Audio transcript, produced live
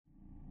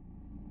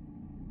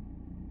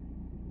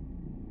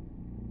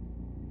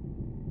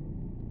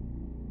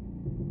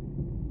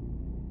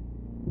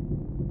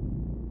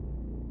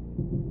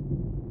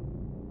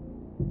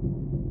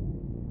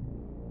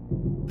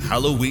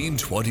Halloween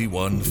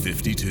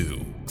 2152.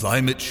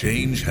 Climate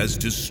change has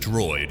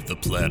destroyed the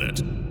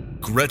planet.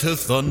 Greta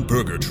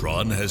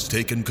Thunbergertron has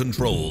taken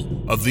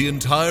control of the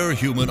entire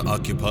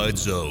human-occupied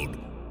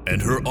zone,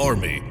 and her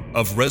army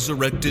of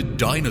resurrected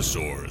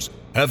dinosaurs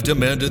have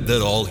demanded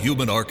that all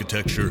human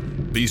architecture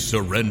be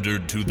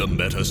surrendered to the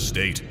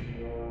meta-state.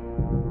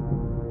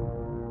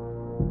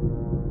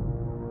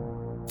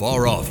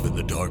 Far off in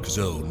the dark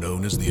zone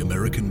known as the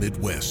American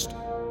Midwest,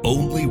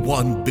 only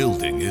one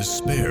building is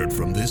spared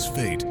from this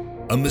fate,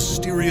 a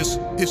mysterious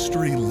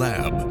history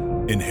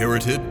lab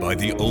inherited by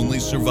the only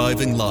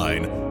surviving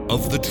line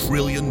of the $1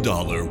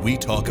 trillion we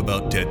talk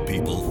about dead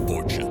people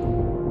fortune.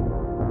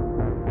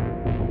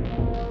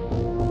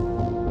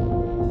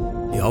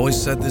 You always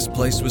said this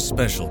place was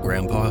special,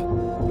 Grandpa,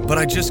 but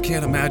I just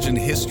can't imagine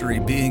history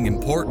being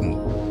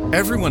important.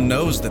 Everyone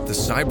knows that the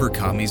cyber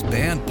commies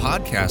banned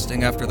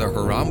podcasting after the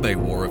Harambe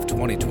War of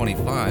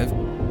 2025,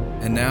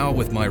 and now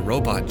with my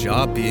robot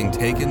job being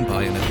taken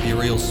by an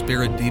ethereal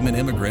spirit demon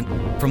immigrant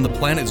from the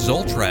planet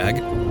Zoltrag,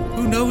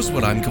 who knows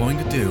what I'm going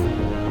to do?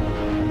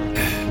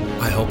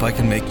 I hope I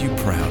can make you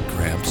proud,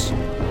 Gramps.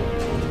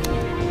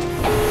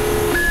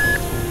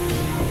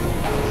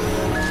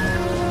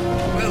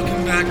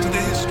 Welcome back to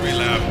the History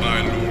Lab,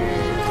 my lord.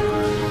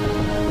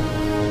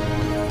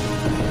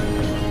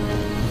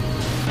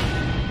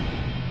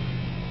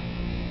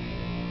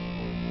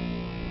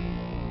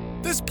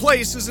 This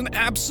place is an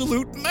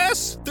absolute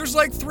mess! There's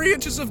like 3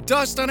 inches of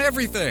dust on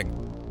everything!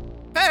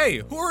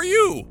 Hey, who are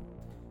you?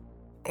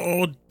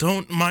 Oh,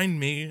 don't mind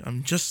me.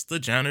 I'm just the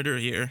janitor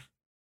here.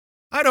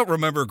 I don't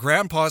remember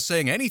Grandpa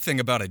saying anything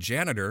about a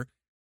janitor.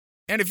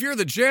 And if you're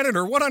the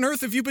janitor, what on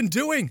earth have you been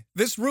doing?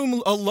 This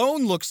room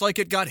alone looks like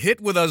it got hit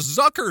with a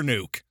Zucker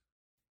nuke.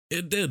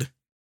 It did.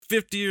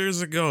 50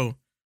 years ago,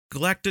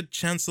 Galactic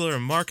Chancellor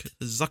Mark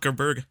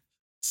Zuckerberg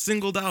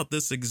singled out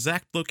this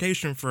exact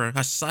location for a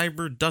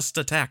cyber dust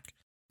attack.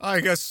 I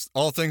guess,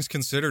 all things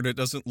considered, it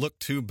doesn't look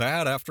too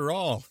bad after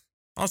all.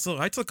 Also,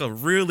 I took a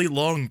really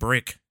long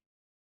break.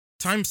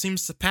 Time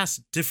seems to pass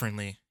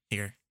differently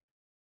here,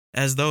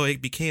 as though it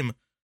became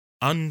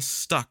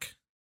unstuck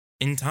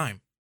in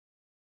time.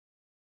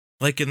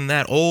 Like in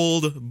that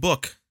old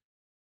book,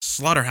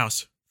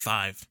 Slaughterhouse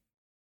 5.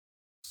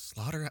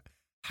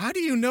 How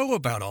do you know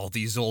about all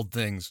these old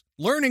things?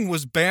 Learning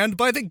was banned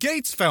by the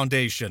Gates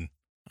Foundation.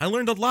 I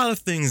learned a lot of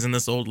things in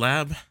this old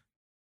lab.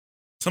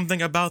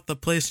 Something about the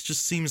place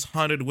just seems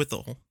haunted with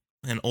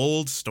an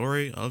old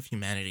story of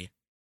humanity.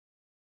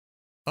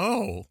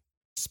 Oh.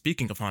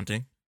 Speaking of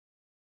haunting,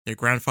 your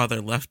grandfather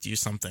left you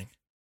something.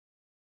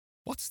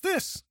 What's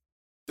this?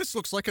 This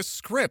looks like a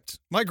script.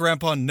 My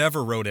grandpa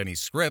never wrote any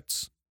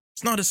scripts.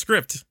 It's not a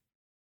script.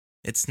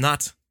 It's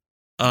not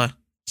a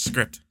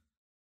script.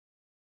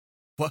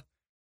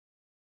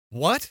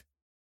 What?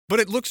 But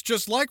it looks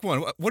just like one.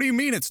 What do you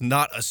mean it's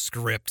not a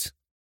script?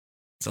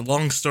 It's a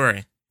long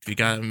story. If you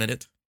got a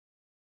minute,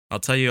 I'll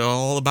tell you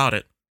all about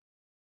it.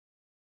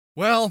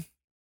 Well,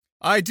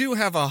 I do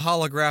have a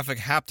holographic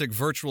haptic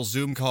virtual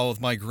Zoom call with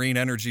my green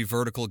energy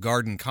vertical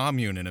garden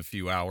commune in a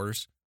few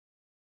hours.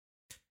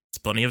 It's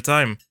plenty of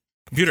time.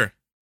 Computer,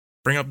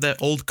 bring up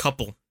that old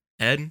couple,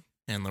 Ed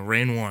and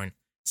Lorraine Warren.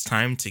 It's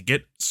time to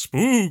get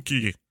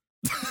spooky.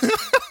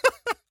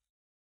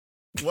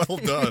 Well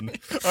done.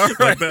 All right.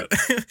 Like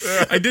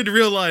that. I did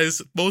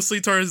realize,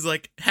 mostly towards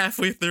like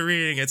halfway through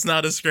reading, it's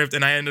not a script,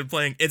 and I ended up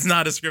playing, it's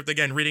not a script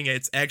again, reading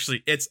it,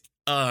 it's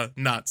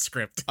not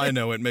script. I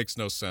know, it makes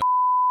no sense.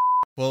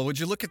 Well, would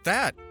you look at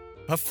that?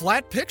 A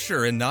flat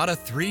picture and not a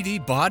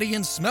 3D body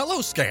and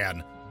smello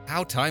scan.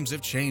 How times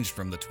have changed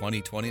from the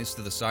 2020s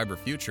to the cyber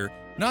future.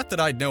 Not that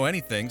I'd know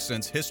anything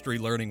since history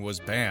learning was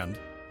banned.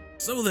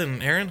 So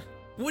then, Aaron,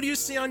 what do you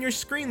see on your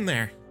screen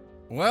there?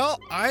 Well,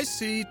 I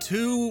see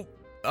 2,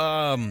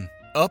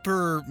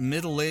 upper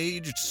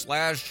middle-aged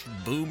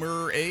 /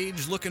 boomer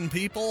age looking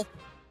people.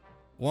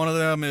 One of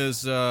them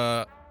is,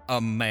 a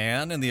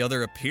man, and the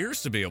other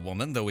appears to be a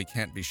woman, though we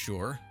can't be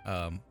sure.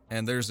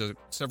 And there's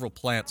several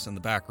plants in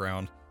the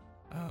background.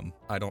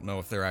 I don't know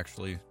if they're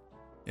actually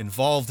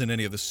involved in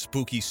any of the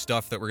spooky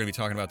stuff that we're going to be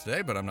talking about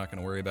today, but I'm not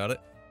going to worry about it.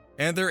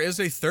 And there is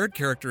a third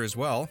character as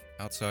well,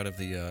 outside of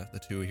the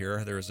 2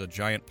 here. There is a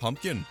giant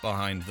pumpkin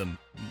behind them,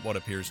 what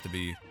appears to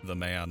be the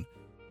man.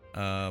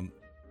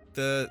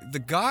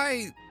 The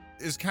guy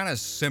is kind of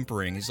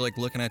simpering. He's like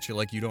looking at you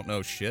like you don't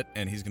know shit,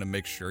 and he's going to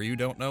make sure you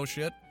don't know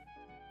shit.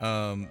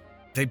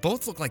 They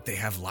both look like they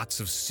have lots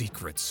of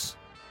secrets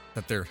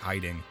that they're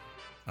hiding.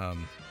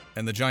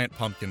 And the giant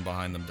pumpkin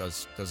behind them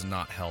does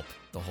not help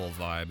the whole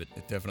vibe.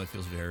 It definitely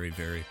feels very,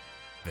 very,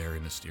 very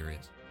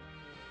mysterious.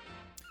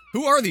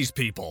 Who are these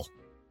people?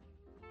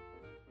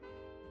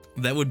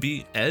 That would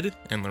be Ed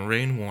and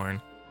Lorraine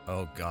Warren.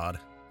 Oh, God.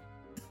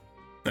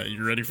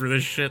 You ready for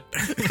this shit?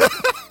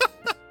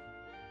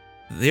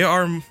 They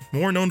are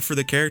more known for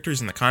the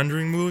characters in the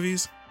Conjuring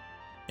movies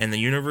and the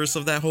universe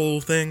of that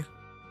whole thing,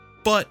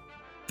 but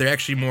they're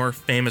actually more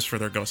famous for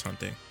their ghost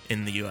hunting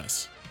in the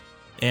US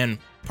and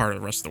part of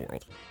the rest of the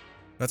world.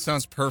 That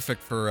sounds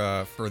perfect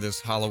for this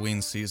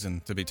Halloween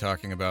season to be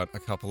talking about a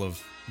couple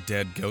of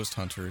dead ghost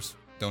hunters,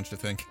 don't you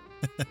think?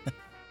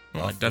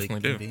 Well, I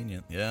definitely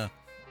convenient. Yeah.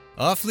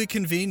 Awfully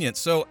convenient.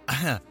 So,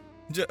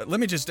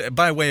 let me just,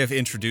 by way of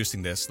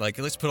introducing this,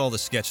 let's put all the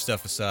sketch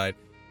stuff aside.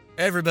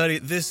 Everybody,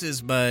 this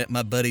is my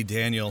buddy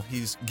Daniel.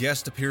 He's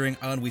guest appearing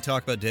on We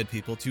Talk About Dead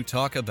People to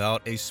talk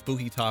about a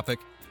spooky topic,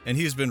 and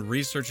he's been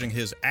researching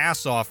his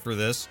ass off for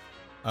this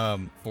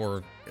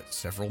for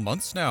several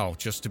months now,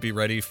 just to be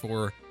ready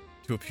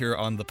to appear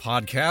on the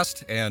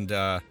podcast and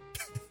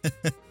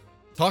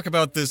talk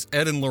about this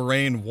Ed and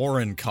Lorraine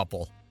Warren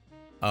couple.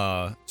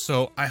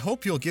 So I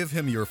hope you'll give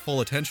him your full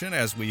attention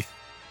as we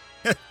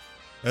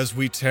as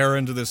we tear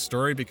into this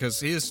story, because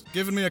he has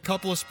given me a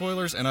couple of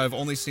spoilers, and I've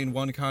only seen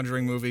one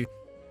Conjuring movie,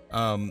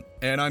 and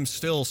I'm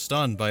still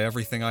stunned by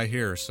everything I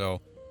hear.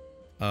 So,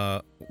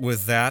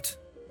 with that,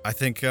 I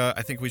think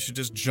we should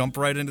just jump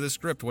right into the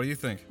script. What do you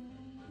think?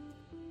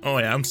 Oh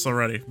yeah, I'm so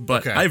ready.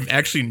 But Okay. I've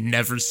actually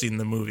never seen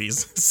the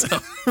movies, so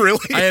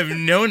Really? I have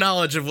no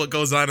knowledge of what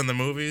goes on in the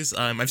movies.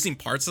 I've seen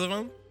parts of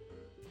them,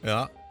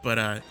 Yeah. but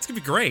it's gonna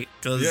be great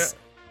because Yeah.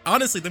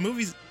 honestly, the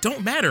movies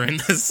don't matter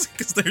in this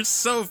because they're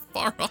so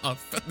far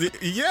off.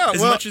 Yeah. As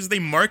well, much as they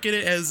market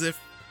it as if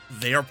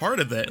they are part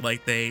of it,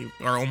 like they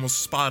are almost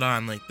spot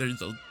on. Like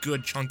there's a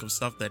good chunk of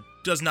stuff that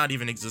does not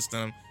even exist in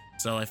them.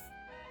 So I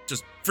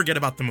just forget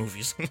about the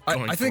movies going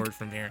I think- forward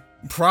from here.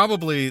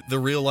 probably the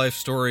real life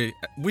story.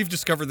 We've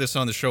discovered this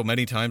on the show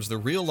many times. The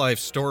real life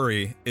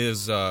story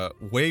is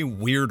way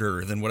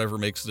weirder than whatever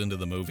makes it into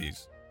the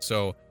movies.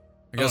 So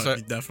I guess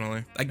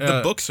Definitely. Like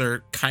the books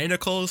are kind of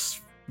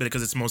close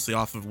because it's mostly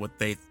off of what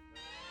they,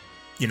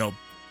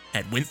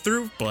 had went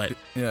through. But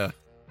yeah.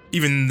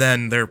 even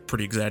then, they're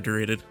pretty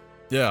exaggerated.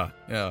 Yeah,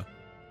 yeah.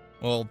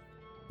 Well,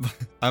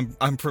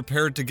 I'm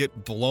prepared to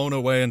get blown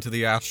away into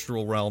the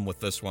astral realm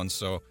with this one,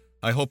 so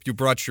I hope you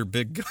brought your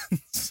big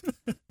guns.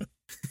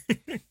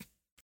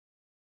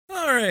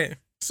 All right.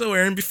 So,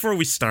 Aaron, before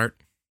we start,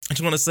 I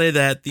just want to say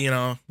that,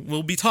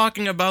 we'll be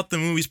talking about the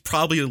movies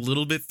probably a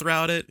little bit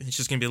throughout it. It's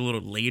just going to be a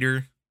little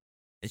later.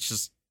 It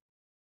just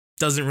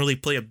doesn't really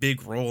play a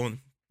big role in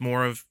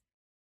more of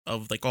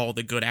like all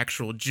the good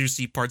actual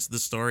juicy parts of the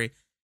story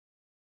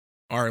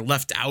are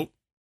left out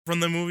from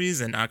the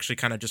movies and actually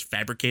kind of just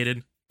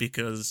fabricated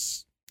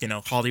because,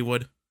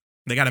 Hollywood,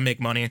 they got to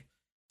make money.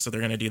 So they're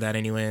going to do that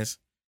anyways.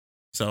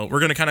 So we're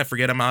going to kind of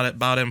forget about it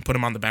and put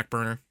him on the back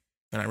burner.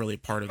 They're not really a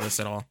part of this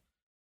at all.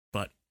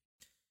 But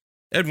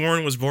Ed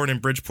Warren was born in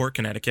Bridgeport,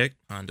 Connecticut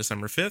on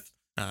December 5th,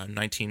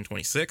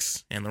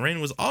 1926. And Lorraine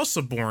was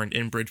also born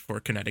in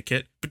Bridgeport,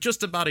 Connecticut, but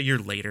just about a year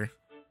later.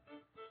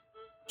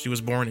 She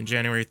was born in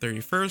January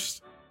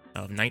 31st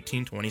of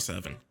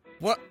 1927.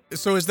 What?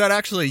 So is that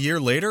actually a year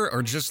later,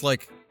 or just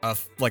like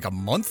a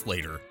month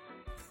later?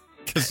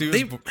 Because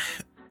he was.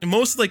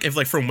 Most if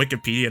from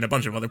Wikipedia and a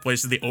bunch of other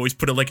places, they always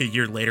put it like a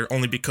year later,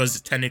 only because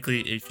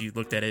technically, if you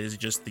looked at it as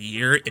just the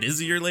year, it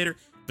is a year later.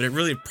 But it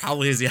really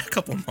probably is a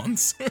couple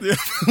months.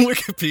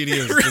 Wikipedia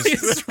is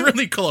It's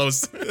really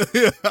close.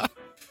 Yeah.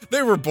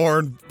 They were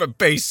born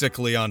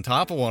basically on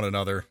top of one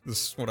another.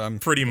 This is what I'm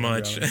Pretty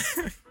much.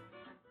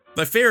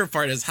 My favorite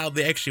part is how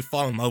they actually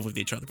fall in love with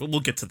each other, but we'll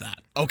get to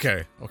that.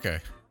 Okay.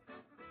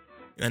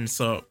 And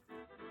so,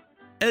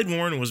 Ed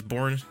Warren was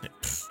born.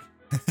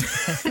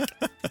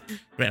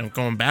 Man, I'm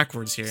going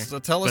backwards here. So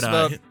tell us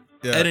about.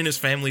 Yeah. Ed and his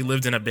family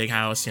lived in a big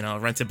house,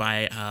 rented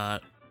by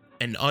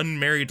an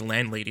unmarried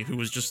landlady who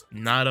was just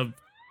not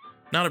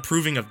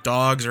approving of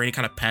dogs or any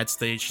kind of pets.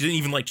 She didn't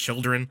even like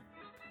children.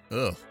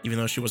 Ugh. Even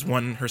though she was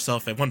one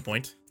herself at one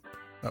point.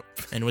 Oh.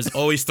 And was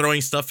always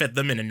throwing stuff at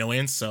them in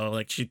annoyance.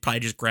 So she'd probably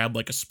just grab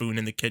a spoon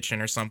in the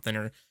kitchen or something,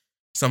 or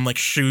some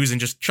shoes and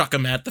just chuck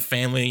them at the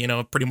family,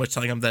 pretty much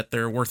telling them that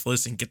they're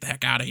worthless and get the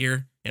heck out of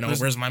here.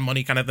 Where's my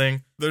money kind of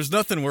thing. There's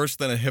nothing worse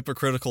than a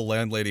hypocritical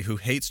landlady who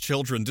hates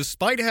children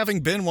despite having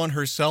been one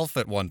herself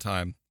at one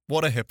time.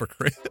 What a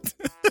hypocrite.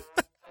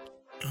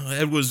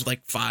 Ed was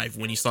 5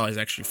 when he saw his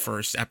actually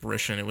first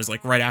apparition. It was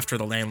right after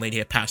the landlady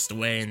had passed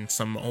away and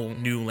some old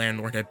new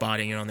landlord had bought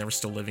it, and they were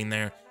still living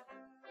there.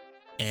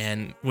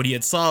 And what he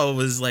had saw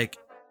was it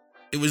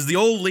was the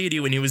old lady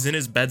when he was in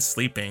his bed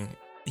sleeping.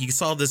 He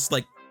saw this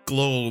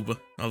globe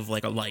of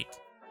a light,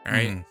 all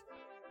right? Mm.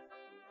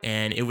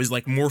 And it was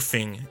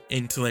morphing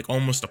into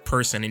almost a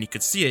person, and he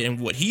could see it. And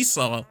what he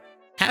saw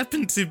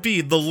happened to be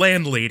the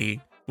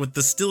landlady with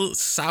the still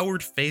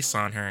soured face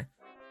on her.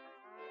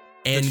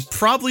 And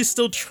probably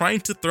still trying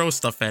to throw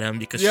stuff at him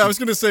because I was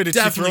gonna say, did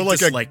she throw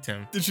disliked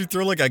him. Did she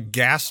throw a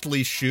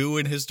ghastly shoe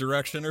in his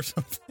direction or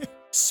something?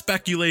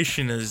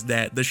 Speculation is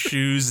that the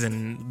shoes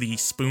and the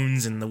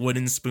spoons and the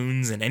wooden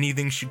spoons and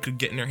anything she could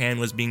get in her hand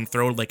was being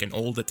thrown like an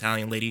old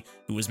Italian lady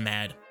who was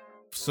mad.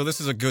 So this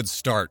is a good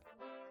start.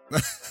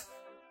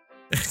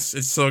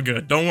 It's so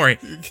good. Don't worry.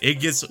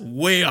 It gets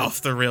way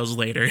off the rails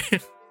later.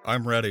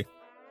 I'm ready.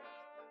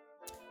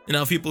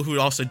 Now, people who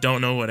also don't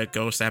know what a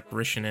ghost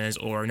apparition is,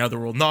 or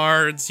netherworld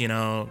nards,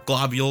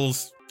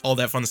 globules, all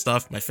that fun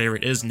stuff. My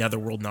favorite is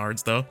netherworld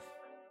nards, though.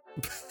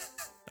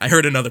 I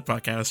heard another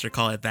podcaster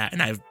call it that,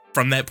 and I've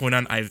from that point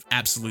on, I've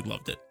absolutely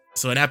loved it.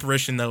 So an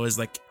apparition, though, is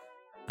like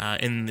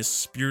in the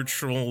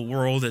spiritual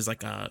world is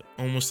like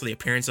almost the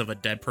appearance of a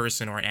dead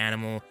person or an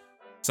animal,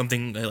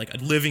 something like a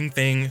living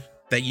thing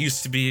that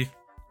used to be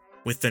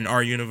within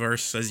our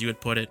universe, as you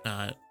would put it.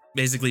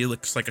 Basically, it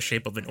looks like a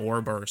shape of an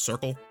orb or a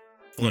circle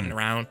floating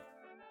around.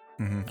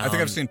 Mm-hmm. I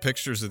think I've seen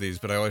pictures of these,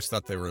 but I always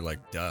thought they were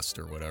like dust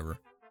or whatever.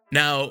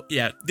 Now,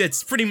 yeah,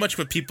 it's pretty much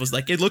what people's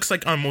like. It looks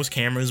like on most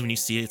cameras when you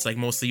see it, it's like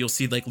mostly you'll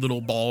see like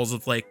little balls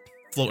of like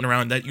floating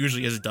around. That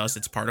usually is dust.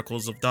 It's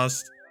particles of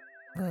dust.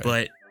 Right.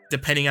 But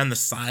depending on the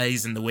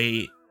size and the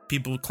way,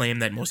 people claim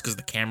that most because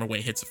the camera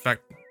way hits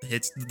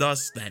the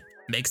dust that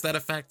makes that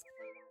effect.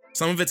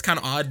 Some of it's kind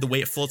of odd the way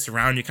it floats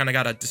around. You kind of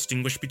gotta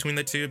distinguish between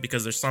the two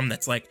because there's some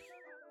that's like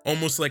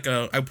almost like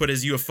I put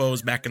as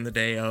UFOs back in the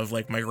day of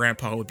like my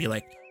grandpa would be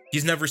like,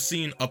 he's never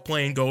seen a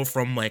plane go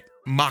from like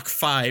Mach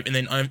 5 and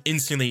then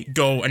instantly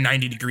go a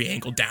 90-degree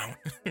angle down.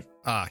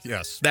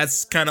 Yes.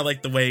 That's kind of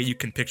like the way you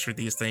can picture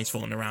these things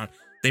floating around.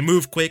 They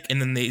move quick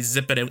and then they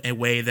zip it in a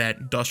way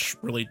that dust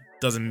really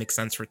doesn't make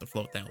sense for it to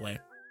float that way.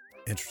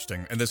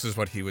 Interesting. And this is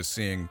what he was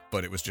seeing,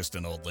 but it was just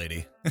an old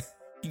lady.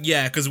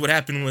 Yeah, because what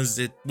happened was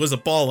it was a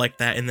ball like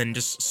that and then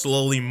just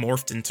slowly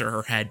morphed into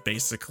her head,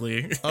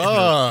 basically.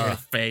 Her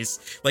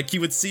face. Like, he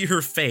would see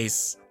her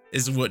face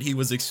is what he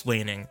was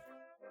explaining.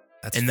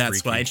 That's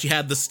freaky. why. And she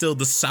had the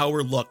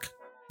sour look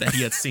that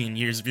he had seen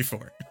years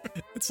before.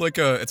 It's like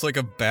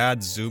a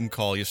bad Zoom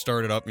call. You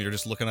start it up and you're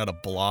just looking at a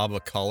blob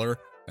of color,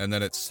 and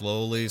then it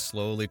slowly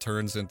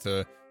turns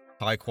into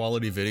high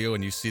quality video,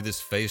 and you see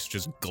this face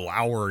just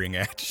glowering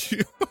at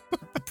you.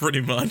 Pretty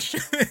much.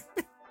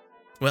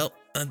 Well,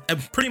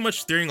 pretty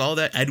much during all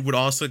that, Ed would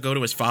also go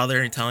to his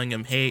father and telling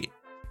him, hey,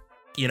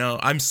 you know,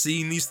 I'm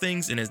seeing these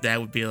things. And his dad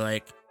would be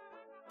like,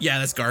 yeah,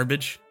 that's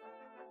garbage.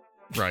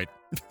 Right.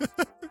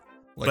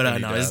 But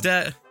no, his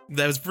dad,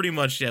 that was pretty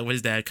much what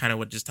his dad kind of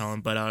would just tell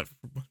him. But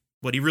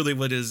what he really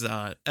would is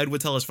Ed would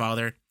tell his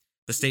father,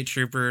 the state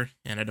trooper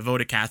and a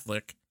devoted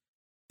Catholic,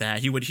 that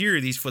he would hear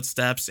these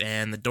footsteps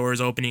and the doors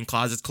opening,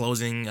 closets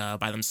closing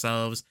by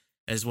themselves.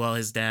 As well,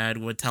 his dad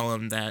would tell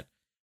him that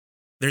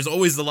there's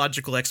always the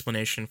logical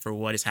explanation for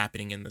what is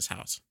happening in this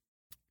house.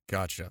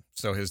 Gotcha.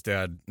 So his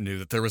dad knew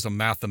that there was a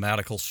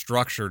mathematical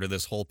structure to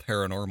this whole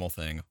paranormal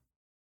thing.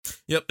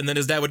 Yep, and then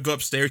his dad would go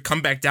upstairs,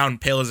 come back down,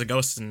 pale as a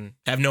ghost, and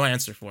have no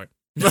answer for it.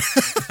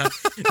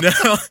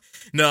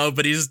 No,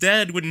 but his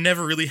dad would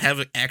never really have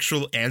an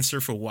actual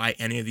answer for why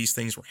any of these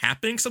things were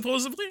happening,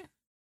 supposedly.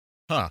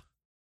 Huh.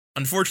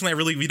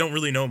 Unfortunately, we don't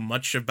really know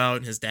much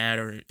about his dad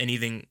or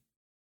anything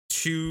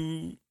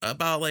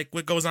about like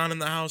what goes on in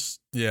the house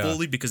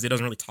fully, because he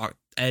doesn't really talk.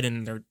 Ed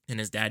and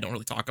his dad don't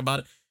really talk about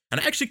it, and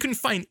I actually couldn't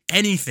find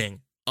anything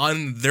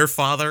on their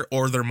father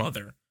or their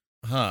mother.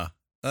 Huh.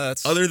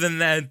 Other than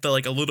that,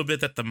 like a little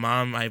bit that the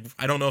mom, I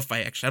don't know if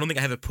I don't think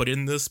I have it put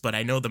in this, but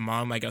I know the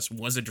mom, I guess,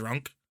 was a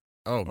drunk.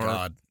 Oh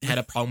God. Had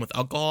a problem with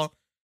alcohol.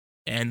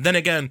 And then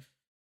again,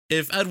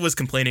 if Ed was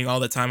complaining all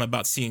the time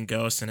about seeing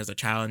ghosts and as a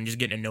child and just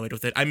getting annoyed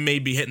with it, I may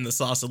be hitting the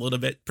sauce a little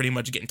bit, pretty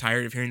much getting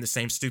tired of hearing the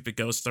same stupid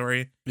ghost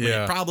story.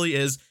 Yeah. It probably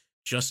is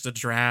just a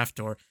draft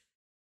or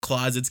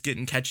closets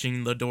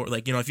catching the door.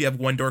 Like, you know, if you have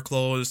one door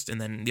closed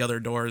and then the other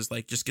door is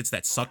like just gets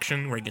that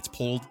suction where it gets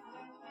pulled.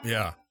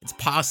 Yeah. It's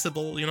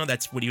possible, you know,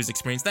 that's what he was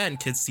experiencing. That and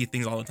kids see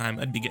things all the time.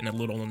 I'd be getting a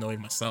little annoyed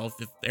myself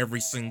if every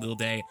single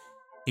day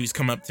he was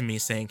coming up to me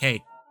saying,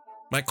 hey,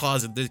 my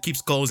closet, it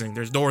keeps closing.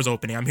 There's doors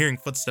opening. I'm hearing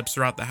footsteps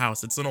throughout the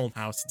house. It's an old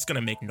house. It's going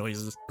to make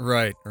noises.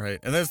 Right.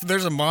 And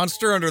there's a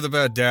monster under the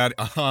bed, Dad.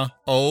 Uh-huh.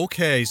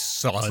 Okay,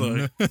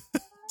 son.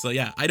 So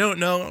yeah, I don't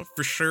know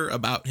for sure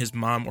about his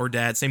mom or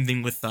dad. Same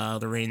thing with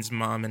Lorraine's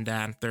mom and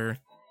dad. There's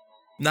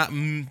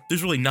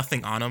really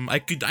nothing on them. I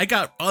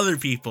got other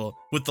people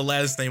with the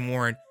last name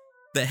Warren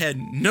that had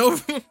no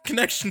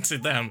connection to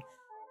them.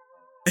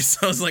 So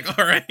I was like,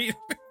 all right.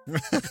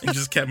 And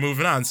just kept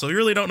moving on. So we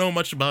really don't know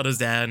much about his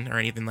dad or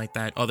anything like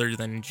that, other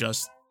than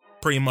just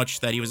pretty much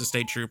that he was a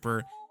state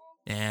trooper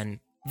and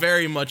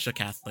very much a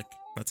Catholic.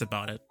 That's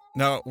about it.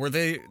 Now, were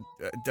they...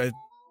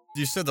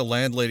 you said the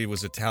landlady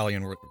was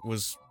Italian.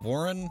 Was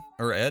Warren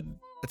or Ed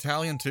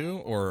Italian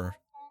too, or...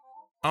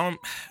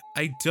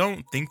 I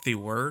don't think they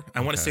were.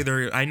 I want to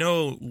say I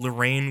know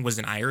Lorraine was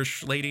an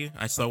Irish lady.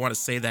 So I want to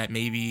say that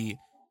maybe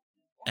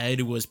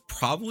Ed was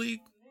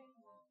probably,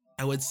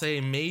 I would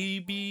say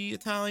maybe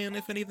Italian,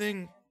 if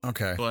anything.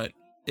 Okay. But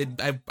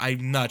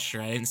I'm not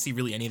sure. I didn't see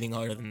really anything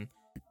other than,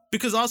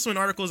 because also in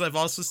articles I've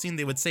also seen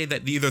they would say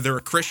that either they're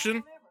a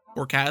Christian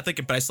or Catholic,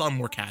 but I saw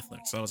more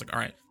Catholic. So I was like, all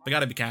right, they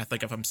gotta be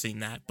Catholic if I'm seeing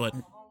that. But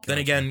then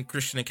again,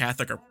 Christian and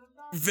Catholic are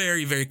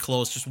very, very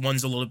close. Just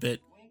one's a little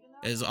bit,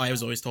 as I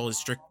was always told,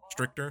 is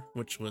stricter,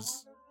 which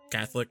was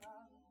Catholic.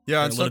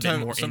 Yeah, and a little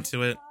bit more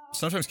into it.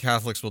 Sometimes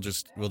Catholics will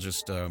just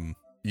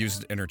use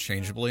it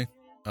interchangeably.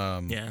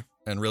 Yeah.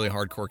 And really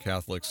hardcore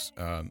Catholics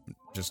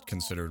just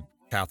consider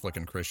Catholic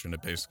and Christian to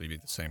basically be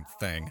the same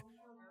thing.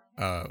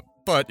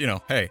 But, you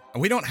know, hey,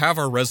 we don't have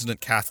our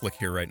resident Catholic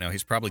here right now.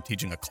 He's probably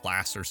teaching a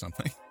class or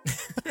something.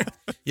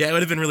 Yeah, it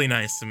would have been really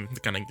nice to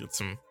kind of get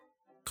some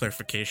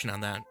clarification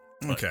on that.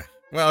 But, Okay.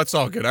 Well, it's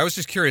all good. I was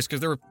just curious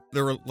because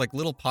there were like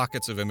little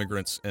pockets of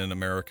immigrants in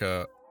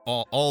America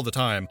all the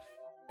time,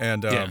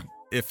 and Yeah.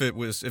 if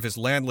his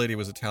landlady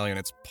was Italian,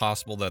 it's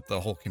possible that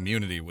the whole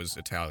community was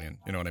Italian.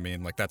 You know what I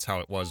mean? Like that's how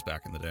it was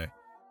back in the day.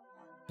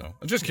 So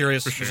I'm just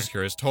curious. for sure. Just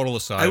curious. Total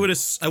aside. I want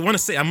to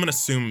say I'm gonna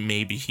assume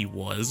maybe he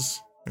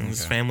was and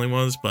his Okay. family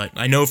was, but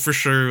I know for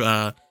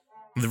sure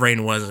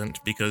Lorraine wasn't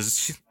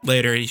because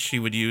later she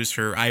would use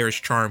her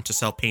Irish charm to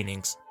sell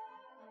paintings,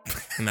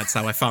 and that's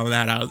how I found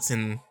that out.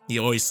 And he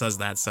always says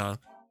that, so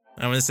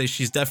I'm gonna say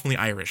she's definitely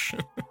Irish.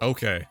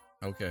 Okay.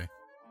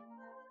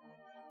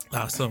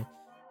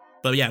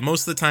 But yeah,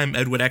 most of the time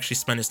Ed would actually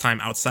spend his time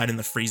outside in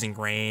the freezing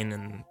rain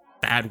and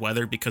bad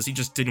weather because he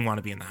just didn't want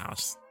to be in the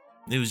house.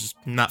 It was just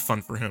not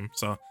fun for him.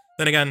 So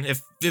then again,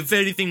 if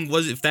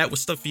that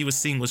was stuff he was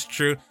seeing was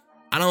true,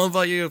 I don't know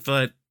about you,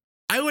 but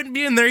I wouldn't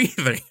be in there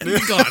either. I'd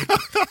be gone.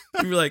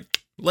 You'd be like,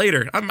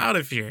 later, I'm out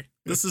of here.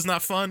 This is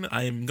not fun.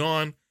 I am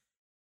gone.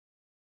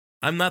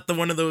 I'm not the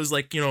one of those,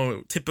 like,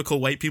 typical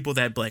white people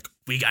that be like,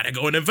 we gotta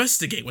go and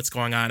investigate what's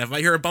going on. If I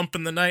hear a bump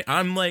in the night,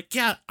 I'm like,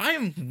 yeah,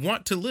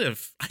 want to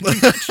live. I do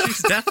not choose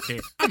death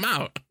here. I'm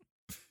out.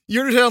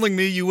 You're telling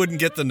me you wouldn't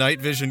get the night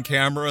vision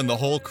camera and the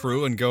whole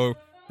crew and go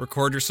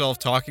record yourself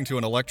talking to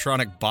an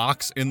electronic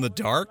box in the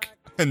dark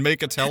and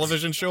make a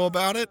television show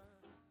about it?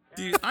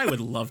 Dude, I would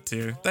love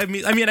to. I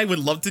mean, I would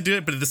love to do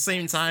it, but at the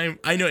same time,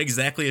 I know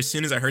exactly as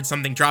soon as I heard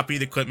something dropping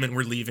the equipment,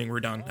 we're leaving, we're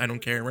done. I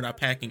don't care. We're not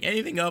packing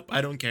anything up.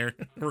 I don't care.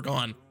 We're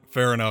gone.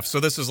 Fair enough. So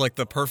this is like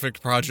the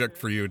perfect project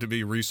for you to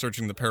be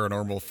researching the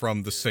paranormal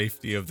from the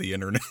safety of the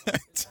internet.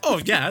 Oh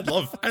yeah, I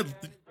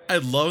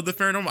love the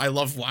paranormal. I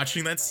love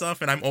watching that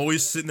stuff, and I'm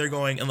always sitting there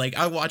going, and like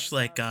I watch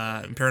like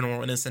Paranormal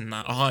Witness and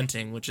A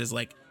Haunting, which is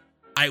like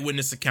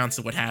eyewitness accounts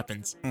of what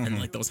happens in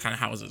like those kind of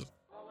houses.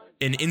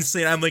 And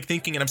instantly I'm like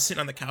thinking, and I'm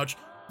sitting on the couch,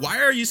 why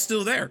are you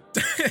still there?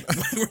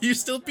 Why were you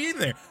still being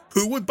there?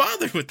 Who would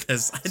bother with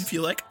this? I'd be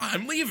like,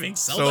 I'm leaving.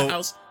 Sell So- the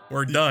house.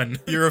 We're done.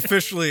 You're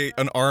officially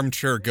an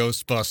armchair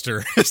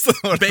Ghostbuster. Is the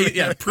one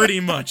Yeah, pretty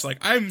much. Like,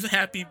 I'm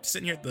happy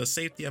sitting here at the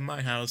safety of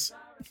my house,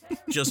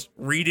 just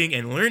reading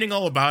and learning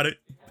all about it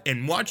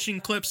and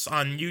watching clips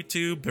on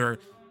YouTube or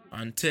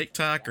on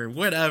TikTok or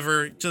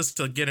whatever, just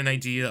to get an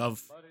idea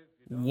of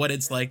what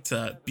it's like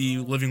to be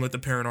living with the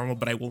paranormal,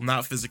 but I will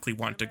not physically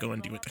want to go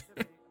and do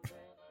it.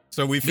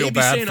 So we feel Maybe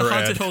bad stay in a for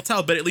haunted Ed.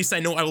 hotel, but at least I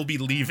know I will be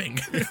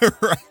leaving.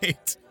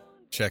 Right.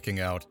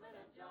 Checking out.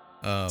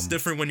 It's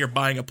different when you're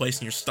buying a place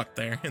and you're stuck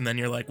there, and then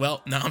you're like,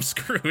 well, now I'm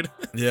screwed.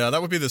 Yeah,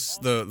 that would be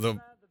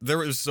there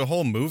was a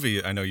whole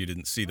movie. I know you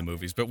didn't see the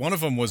movies, but one of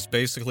them was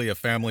basically a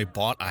family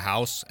bought a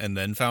house and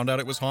then found out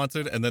it was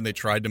haunted, and then they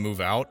tried to move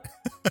out.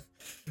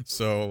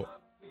 So,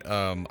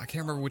 I can't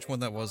remember which one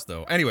that was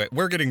though. Anyway,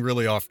 we're getting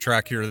really off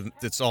track here.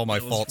 It's all my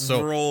fault. Let's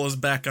So roll us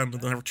back onto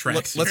the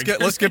tracks. let's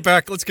get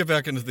back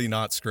into the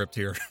not script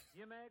here.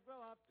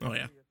 Oh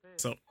yeah.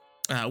 So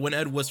when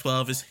Ed was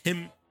 12,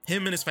 him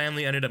and his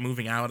family ended up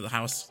moving out of the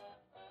house.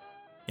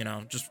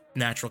 Just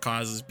natural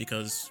causes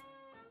because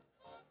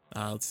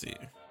let's see.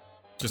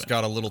 Just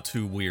got a little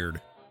too weird.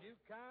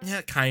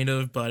 Yeah, kind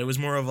of, but it was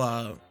more of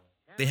a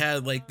they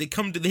had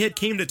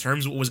came to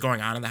terms with what was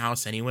going on in the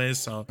house anyways,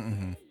 so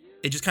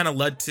it just kind of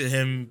led to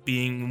him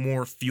being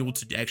more fueled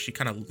to actually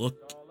kind of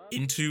look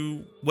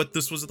into what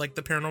this was like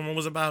the paranormal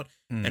was about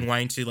and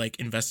wanting to like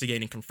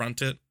investigate and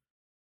confront it.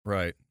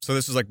 Right. So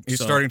this is like he's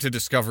So- starting to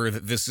discover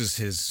that this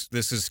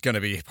is going to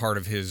be part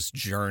of his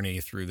journey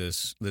through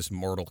this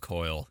mortal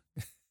coil.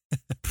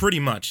 Pretty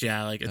much,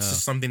 yeah. Like it's Oh.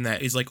 just something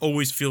that is like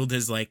always fueled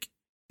his like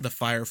the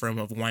fire for him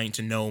of wanting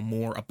to know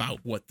more about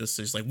what this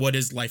is. Like what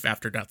is life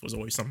after death was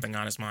always something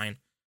on his mind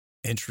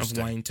of Interesting.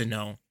 wanting to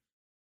know.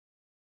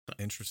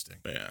 Interesting.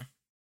 But yeah.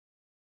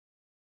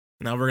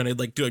 Now we're gonna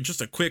like do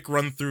just a quick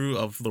run through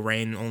of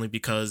Lorraine only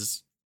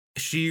because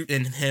she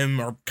and him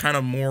are kind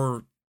of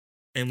more,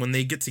 and when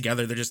they get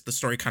together, they're just the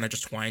story kind of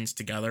just twines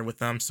together with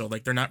them. So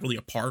like they're not really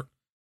apart.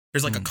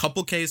 There's like a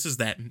couple cases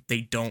that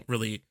they don't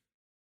really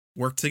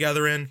work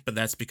together in, but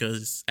that's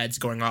because Ed's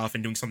going off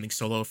and doing something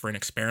solo for an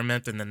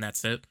experiment, and then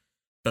that's it.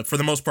 But for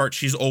the most part,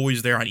 she's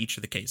always there on each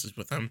of the cases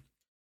with him.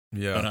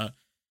 Yeah. But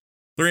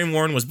Lorraine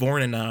Warren was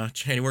born in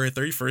January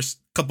 31st, a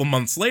couple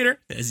months later,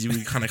 as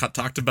you kind of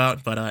talked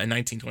about. But in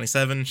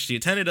 1927, she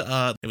attended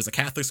it was a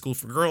Catholic school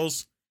for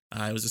girls.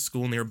 It was a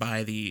school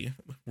nearby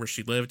where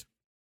she lived,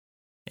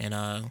 and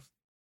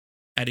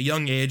at a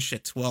young age,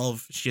 at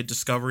 12, she had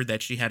discovered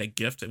that she had a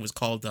gift. It was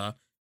called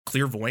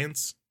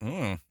clairvoyance.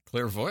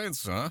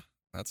 Clairvoyance, huh?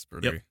 That's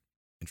pretty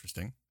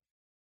interesting.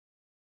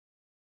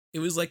 It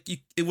was like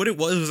what it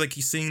was like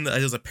he's seeing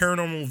it was a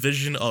paranormal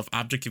vision of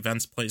object,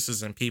 events,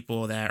 places, and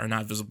people that are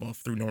not visible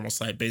through normal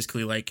sight.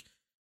 Basically, like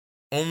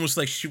almost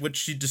like what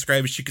she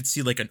described, she could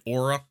see like an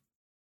aura,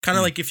 kind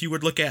of like if you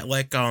would look at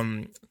like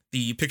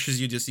the pictures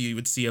you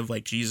would see of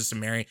like Jesus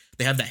and Mary.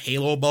 They have that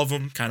halo above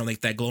them, kind of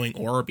like that glowing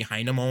aura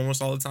behind them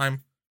almost all the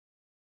time.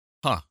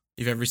 Huh.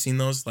 You've ever seen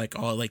those? Like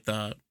all like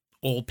the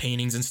old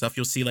paintings and stuff,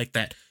 you'll see like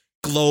that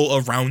glow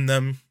around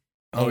them.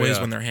 always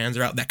when their hands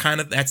are out.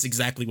 That's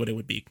exactly what it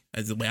would be,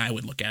 as the way I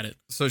would look at it.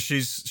 So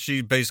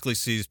she basically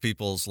sees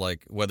people's,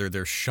 like, whether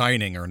they're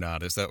shining or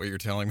not. Is that what you're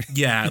telling me?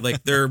 Yeah,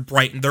 like they're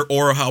bright, their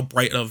aura, how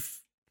bright of,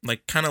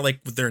 like, kind of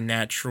like with their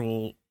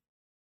natural,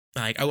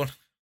 like,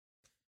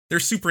 their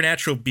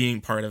supernatural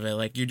being part of it.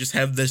 Like, you just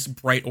have this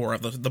bright aura.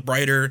 The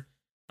brighter,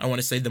 I want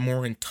to say, the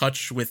more in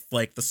touch with,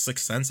 like, the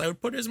sixth sense, I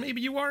would put it as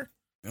maybe you are.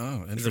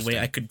 Oh, Is interesting. the way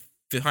I could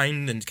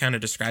find and kind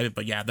of describe it.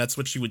 But yeah, that's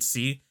what she would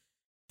see.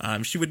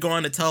 She would go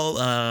on to tell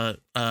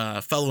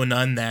fellow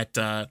nun that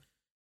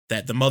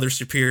the Mother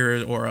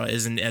Superior aura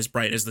isn't as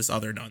bright as this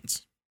other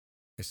nun's.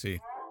 I see.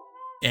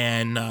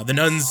 And the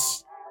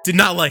nuns did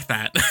not like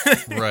that.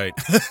 Right.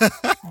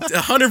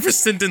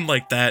 100% didn't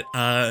like that.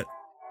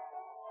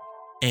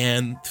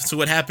 And so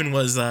what happened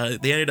was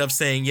they ended up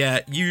saying, yeah,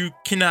 we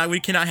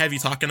cannot have you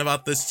talking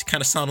about this. Kind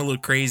of sound a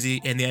little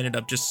crazy. And they ended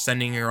up just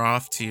sending her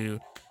off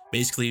to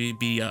basically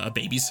be a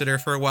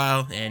babysitter for a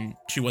while. And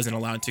she wasn't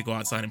allowed to go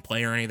outside and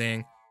play or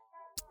anything.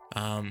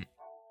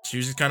 She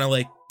was just kind of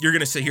like, you're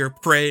going to sit here,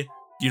 pray.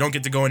 You don't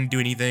get to go and do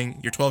anything.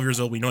 You're 12 years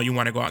old. We know you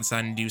want to go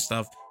outside and do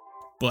stuff.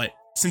 But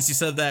since you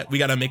said that, we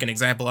got to make an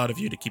example out of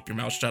you to keep your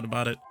mouth shut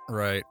about it.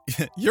 Right.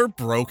 You're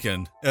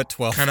broken at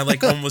 12. Kind of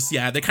like almost,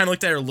 yeah, they kind of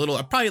looked at her a little,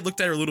 I probably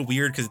looked at her a little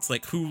weird because it's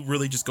like, who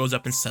really just goes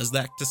up and says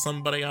that to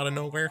somebody out of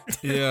nowhere?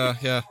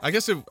 Yeah. I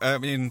guess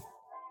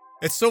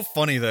it's so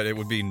funny that it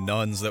would be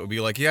nuns that would be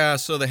like, yeah,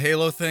 so the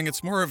Halo thing,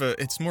 it's more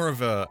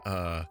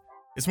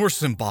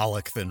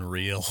symbolic than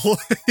real.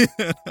 You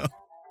know?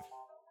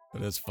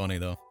 It is funny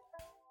though.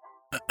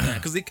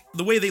 Because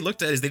the way they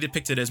looked at it is they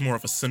depicted it as more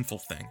of a sinful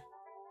thing.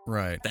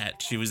 Right.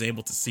 That she was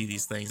able to see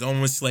these things.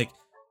 Almost like,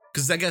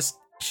 because I guess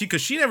she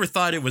never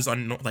thought it was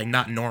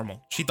not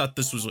normal. She thought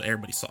this was what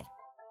everybody saw.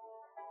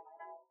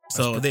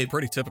 So That's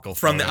pretty typical.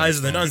 From the eyes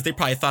of the nuns, they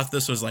probably thought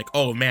this was like,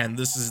 oh man,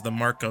 this is the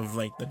mark of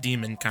like the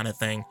demon kind of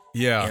thing.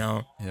 Yeah. You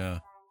know? Yeah.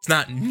 It's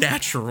not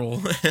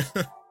natural.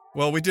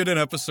 Well, we did an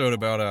episode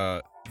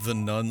about the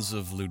nuns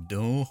of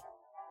Loudun.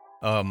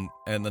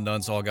 And the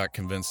nuns all got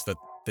convinced that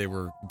they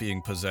were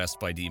being possessed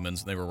by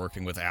demons and they were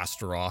working with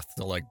Astaroth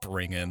to like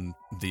bring in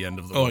the end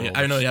of the world. Yeah,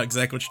 I know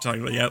exactly what you're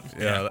talking about. Yep.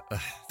 Yeah.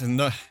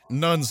 The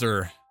nuns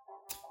are,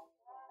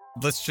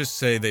 let's just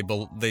say they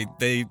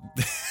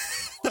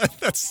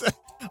that's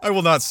I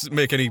will not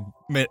make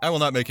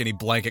any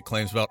blanket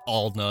claims about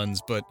all nuns,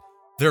 but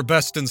they're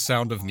best in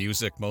Sound of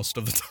Music most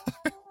of the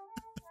time.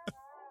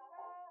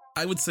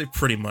 I would say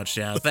pretty much,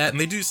 yeah. That,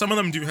 and some of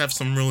them do have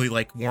some really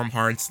like warm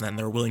hearts and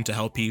they're willing to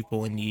help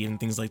people in need and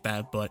things like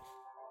that, but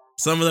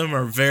some of them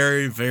are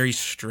very, very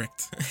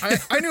strict.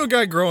 I knew a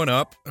guy growing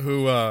up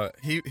who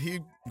he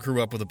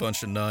grew up with a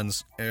bunch of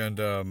nuns, and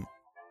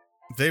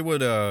they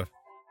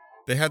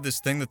had this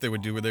thing that they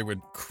would do where they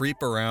would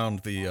creep around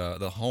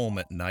the home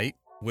at night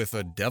with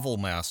a devil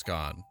mask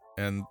on,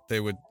 and they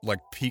would like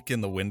peek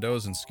in the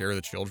windows and scare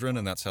the children,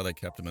 and that's how they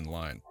kept them in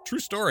line. True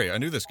story. I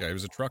knew this guy. He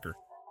was a trucker.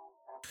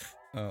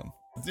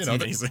 It's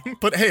amazing.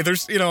 But hey,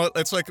 there's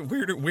it's like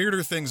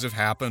weirder things have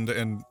happened,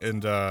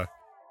 and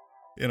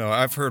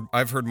I've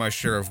heard my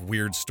share of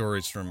weird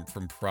stories from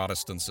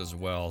Protestants as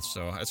well.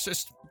 So it's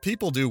just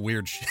people do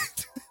weird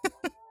shit.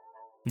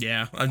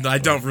 Yeah, I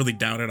don't really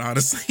doubt it,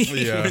 honestly.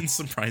 Yeah. It wouldn't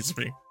surprise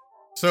me.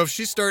 So if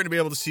she's starting to be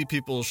able to see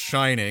people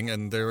shining,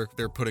 and they're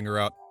putting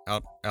her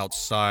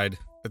outside,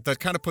 that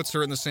kind of puts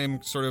her in the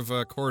same sort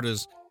of court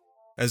as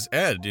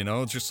Ed,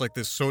 just like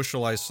this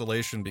social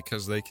isolation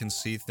because they can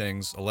see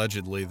things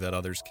allegedly that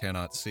others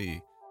cannot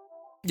see.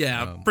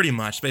 Yeah, pretty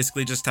much.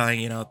 Basically just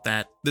telling,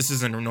 that this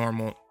isn't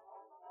normal.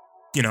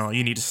 You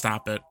need to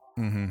stop it.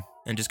 Mm-hmm.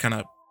 And just kind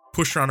of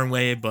push her on her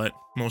way, but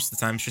most of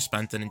the time she's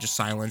spent in just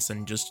silence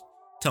and just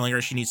telling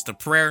her she needs to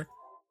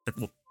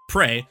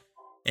pray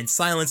and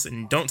silence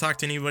and don't talk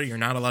to anybody. You're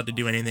not allowed to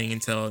do anything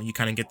until you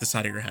kind of get this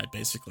out of your head,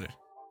 basically.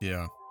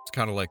 Yeah, it's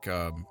kind of like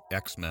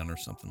X-Men or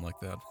something like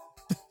that.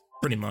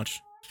 Pretty much.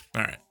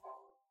 All right.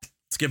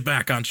 Let's get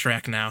back on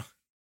track now.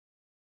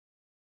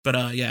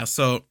 But yeah,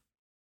 so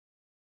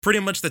pretty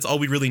much that's all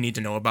we really need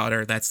to know about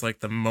her. That's like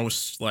the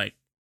most like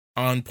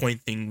on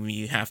point thing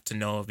we have to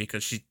know,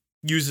 because she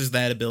uses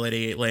that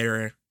ability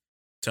later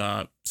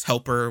to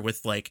help her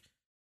with like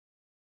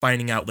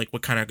finding out like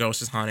what kind of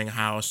ghost is haunting a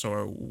house,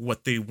 or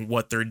what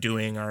they're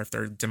doing, or if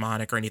they're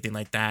demonic or anything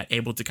like that,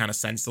 able to kind of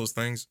sense those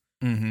things.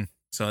 Mm-hmm.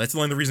 So that's the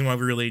only reason why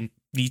we really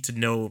need to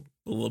know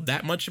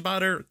that much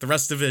about her. The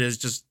rest of it is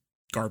just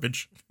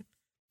garbage.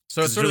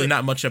 So it's really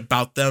not much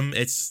about them.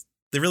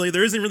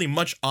 There isn't really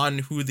much on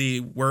who they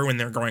were when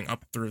they're growing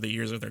up through the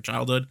years of their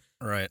childhood.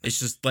 Right. It's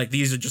just like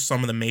these are just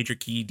some of the major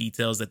key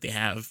details that they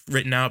have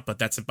written out, but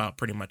that's about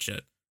pretty much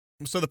it.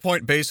 So the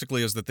point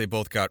basically is that they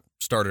both got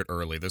started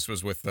early. This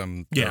was with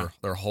them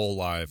their whole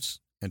lives.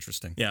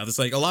 Interesting. Yeah, it's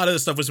like a lot of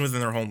this stuff was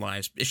within their whole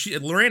lives.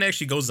 Lorraine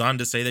actually goes on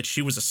to say that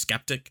she was a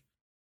skeptic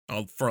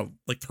for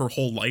like her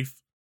whole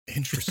life.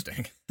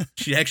 Interesting.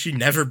 She actually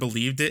never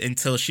believed it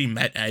until she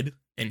met Ed,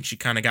 and she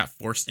kind of got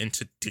forced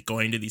into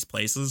going to these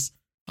places.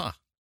 Huh.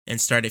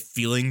 And started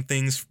feeling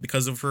things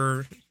because of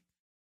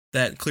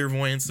that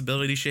clairvoyance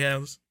ability she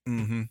has.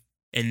 Mm-hmm.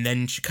 And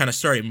then she kind of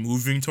started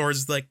moving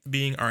towards like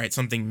being, all right,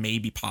 something may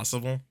be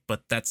possible,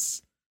 but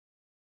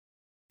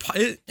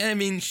I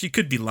mean, she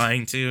could be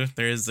lying too.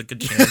 There is a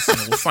good chance.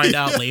 We'll find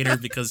out later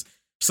because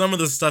some of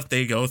the stuff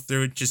they go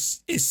through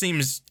it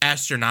seems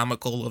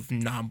astronomical of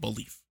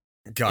non-belief.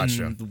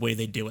 Gotcha. In the way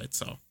they do it.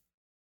 So,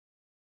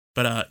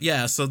 but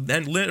yeah. So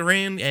then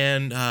Lorraine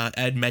and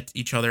Ed met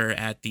each other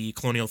at the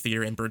Colonial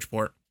Theater in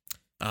Bridgeport.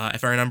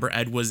 If I remember,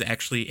 Ed was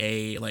actually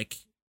a like,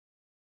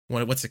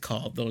 what's it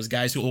called? Those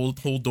guys who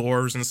hold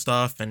doors and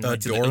stuff. And a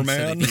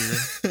doorman.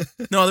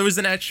 No, there was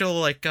an actual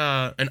like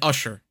an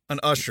usher. An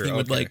usher.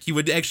 He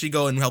would actually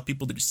go and help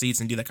people to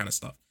seats and do that kind of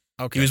stuff.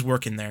 Okay. He was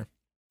working there.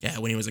 Yeah,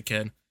 when he was a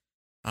kid.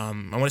 I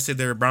want to say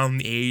they're around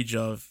the age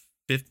of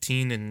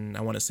 15, and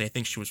I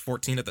think she was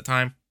 14 at the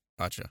time.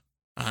 Gotcha.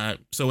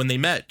 So when they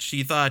met,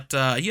 she thought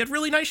he had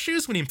really nice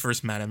shoes when he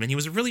first met him, and he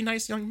was a really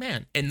nice young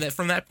man. And that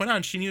from that point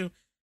on, she knew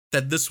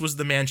that this was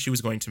the man she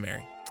was going to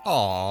marry.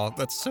 Aw,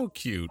 that's so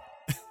cute.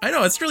 I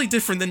know, it's really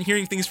different than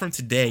hearing things from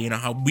today, you know,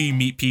 how we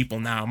meet people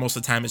now. Most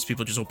of the time, it's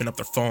people just open up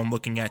their phone,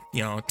 looking at,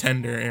 you know,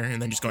 Tinder,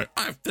 and then just going,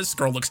 this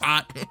girl looks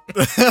hot.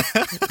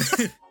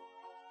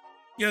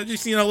 You know,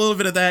 just, you know, a little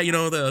bit of that, you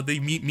know, the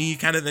meet me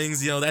kind of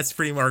things, you know, that's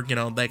pretty much, you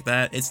know, like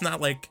that. It's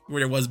not like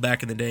where it was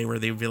back in the day where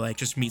they would be like,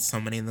 just meet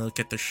somebody and they look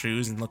at their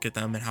shoes and look at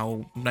them and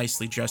how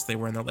nicely dressed they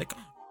were. And they're like,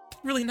 oh,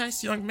 really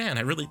nice young man.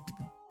 I really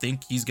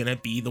think he's going to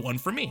be the one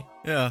for me.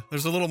 Yeah,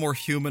 there's a little more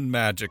human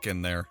magic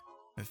in there,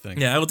 I think.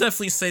 Yeah, I will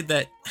definitely say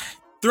that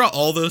throughout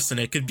all this,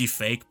 and it could be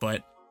fake,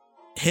 but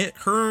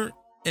her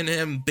and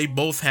him, they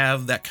both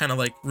have that kind of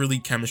like really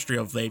chemistry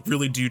of they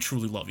really do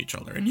truly love each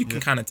other. And you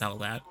can kind of tell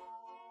that.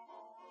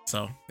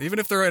 So even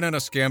if they're in a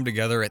scam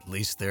together, at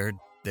least they're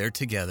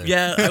together.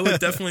 Yeah, I would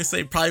definitely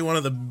say probably one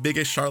of the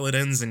biggest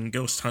charlatans in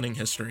ghost hunting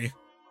history.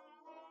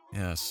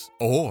 Yes.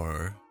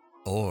 Or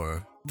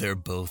they're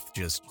both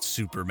just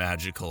super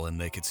magical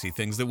and they could see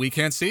things that we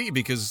can't see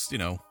because, you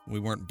know, we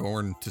weren't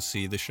born to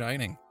see The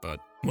Shining, but...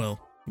 Well,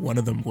 one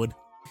of them would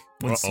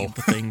see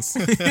the things.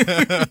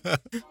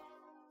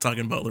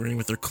 Talking about Lorraine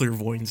with her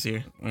clairvoyance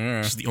here.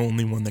 She's the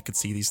only one that could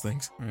see these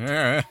things.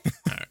 Yeah.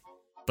 Right.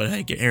 But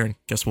hey, Aaron,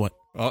 guess what?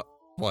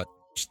 What?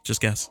 Just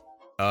guess.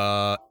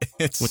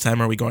 It's... What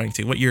time are we going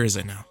to? What year is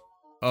it now?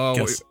 Oh,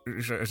 guess.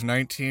 It's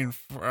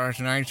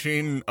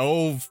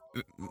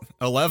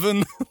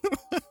 1911?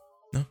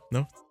 No,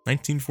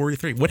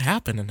 1943. What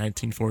happened in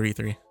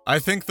 1943? I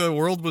think the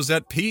world was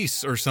at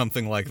peace or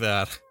something like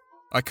that.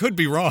 I could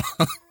be wrong.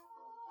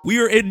 We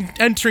are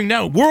entering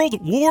now World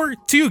War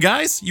II,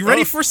 guys. You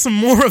ready for some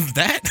more of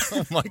that?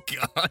 Oh my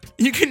god.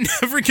 You can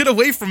never get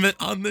away from it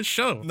on this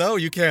show. No,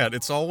 you can't.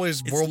 It's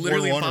always World War I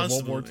or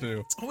World War II.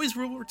 It's always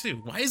World War II.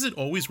 Why is it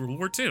always World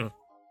War II?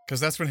 Because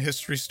that's when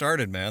history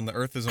started, man. The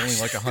Earth is only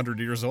like 100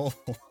 years old.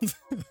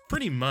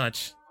 Pretty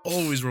much.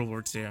 Always World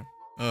War II.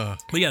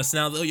 But yes,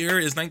 now the year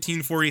is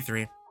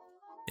 1943.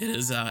 It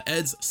is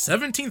Ed's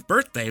 17th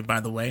birthday, by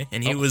the way,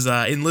 and he was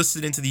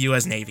enlisted into the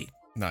U.S. Navy.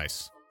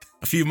 Nice.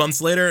 A few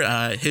months later,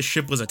 his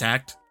ship was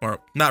attacked, or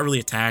not really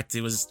attacked.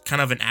 It was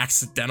kind of an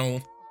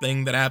accidental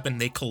thing that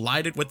happened. They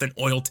collided with an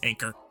oil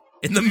tanker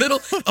in the middle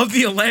of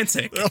the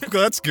Atlantic. Oh,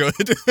 that's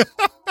good.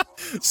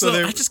 So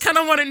I just kind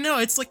of want to know.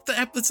 It's like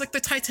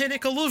the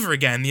Titanic all over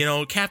again. You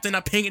know, captain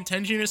not paying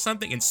attention or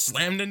something and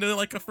slammed into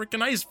like a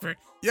freaking iceberg.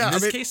 Yeah,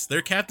 in this case,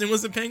 their captain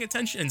wasn't paying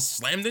attention and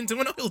slammed into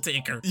an oil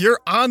tanker. You're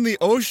on the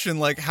ocean.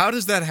 Like, how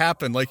does that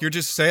happen? Like, you're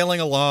just sailing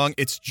along.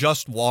 It's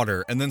just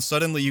water, and then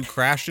suddenly you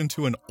crash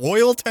into an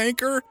oil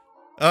tanker.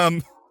 Yeah,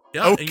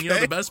 okay. And you know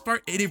the best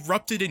part? It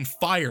erupted in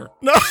fire.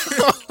 No.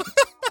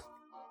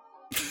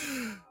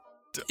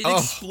 It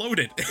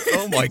exploded.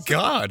 Oh my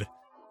god.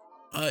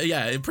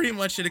 Yeah,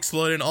 it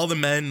exploded. And all the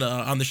men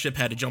on the ship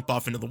had to jump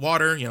off into the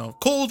water. You know,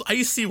 cold,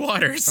 icy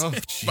waters. Oh,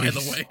 by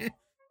the way.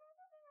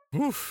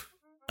 Oof.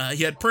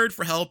 He had prayed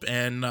for help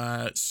and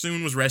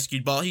soon was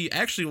rescued. But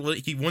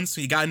once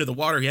he got into the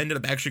water, he ended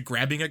up actually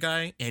grabbing a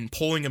guy and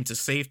pulling him to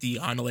safety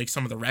onto like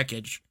some of the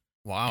wreckage.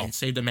 Wow. And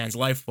saved a man's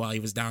life while he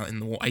was down in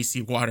the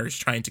icy waters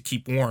trying to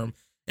keep warm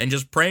and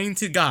just praying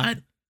to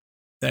God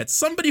that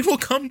somebody will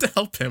come to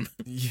help him.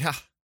 Yeah.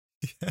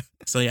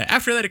 So yeah,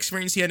 after that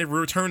experience, he had to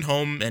return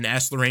home and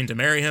ask Lorraine to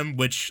marry him,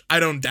 which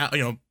I don't doubt.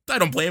 You know, I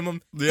don't blame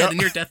him. He had a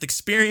near-death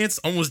experience,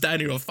 almost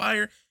died into a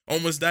fire,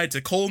 almost died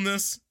to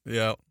coldness.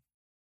 Yeah.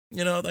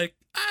 You know, like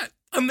I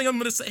think I'm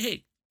gonna say,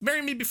 hey,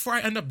 marry me before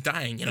I end up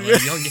dying. You know,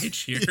 at a young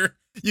age here.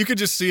 You could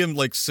just see him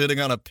like sitting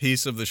on a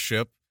piece of the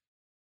ship,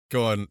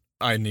 going,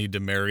 "I need to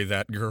marry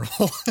that girl."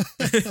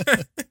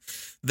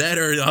 That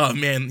or oh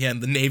man, yeah,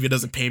 the Navy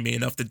doesn't pay me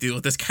enough to deal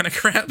with this kind of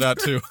crap. That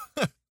too.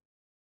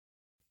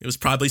 It was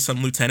probably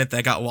some lieutenant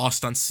that got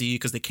lost on sea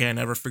because they can't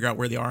ever figure out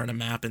where they are on a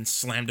map and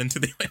slammed into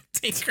the oil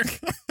tanker.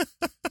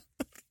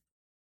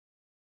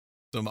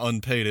 Some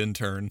unpaid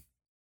intern.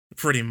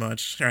 Pretty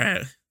much. All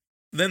right.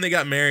 Then they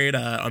got married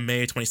on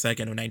May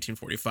 22nd of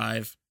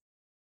 1945.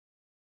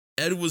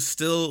 Ed was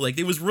still, like,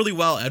 it was really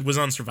well. Ed was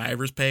on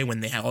survivor's pay when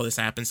they had all this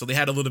happen, so they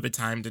had a little bit of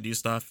time to do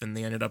stuff, and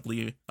they ended up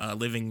leaving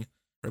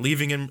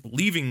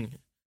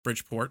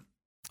Bridgeport.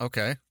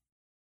 Okay.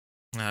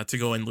 to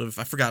go and live.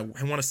 I forgot.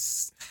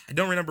 I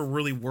don't remember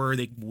really where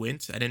they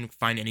went. I didn't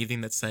find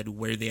anything that said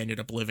where they ended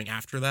up living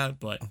after that,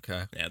 but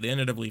Okay. yeah, they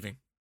ended up leaving.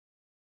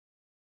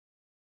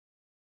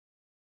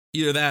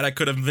 Either that, I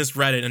could have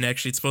misread it, and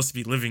actually it's supposed to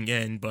be living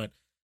in, but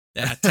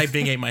yeah,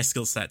 typing ain't my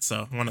skill set,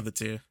 so one of the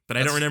two. But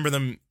I don't remember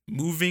them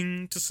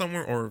moving to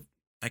somewhere, or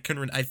I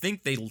couldn't. I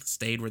think they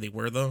stayed where they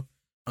were though.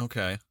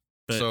 Okay.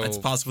 But So- it's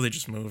possible they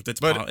just moved. It's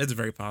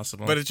very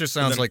possible. But it just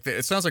sounds then- like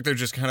they're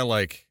just kind of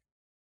like,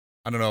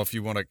 I don't know if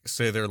you want to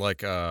say they're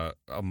like a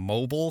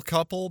mobile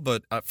couple,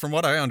 but from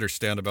what I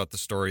understand about the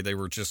story, they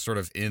were just sort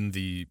of in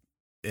the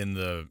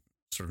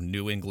sort of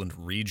New England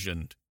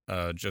region,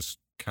 just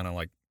kind of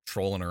like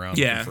trolling around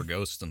Yeah. looking for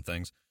ghosts and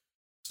things.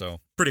 So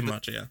pretty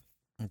much, yeah.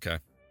 okay.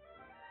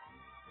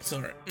 So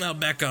all right, now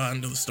back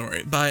on to the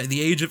story. By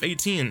the age of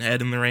 18,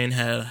 Ed and Lorraine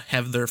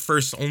have their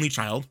first only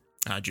child,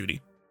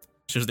 Judy.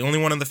 She was the only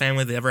one in the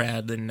family they ever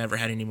had. They never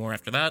had any more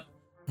after that.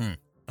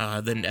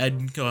 Then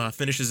Ed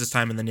finishes his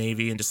time in the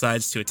Navy and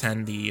decides to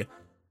attend the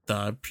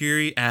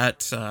Prairie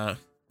Art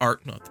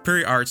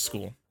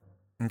School.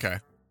 Okay.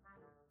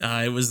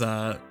 It was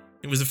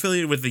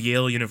affiliated with the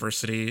Yale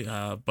University,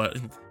 but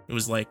it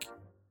was like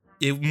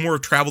it more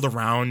traveled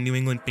around New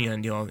England,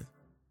 and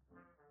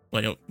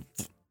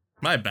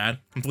my bad,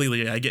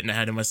 completely. I getting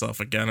ahead of myself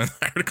again in the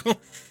article.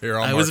 Here,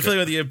 I was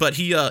affiliated with you, but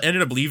he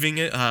ended up leaving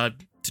it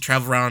to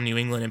travel around New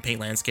England and paint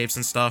landscapes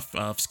and stuff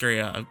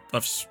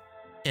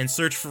and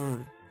search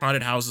for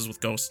haunted houses with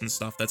ghosts and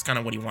stuff. That's kind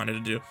of what he wanted to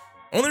do.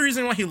 Only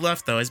reason why he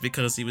left though is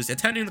because he was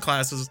attending the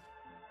classes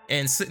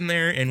and sitting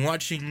there and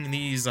watching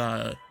these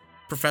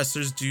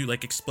professors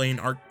explain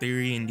art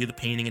theory and do the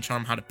painting and show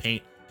him how to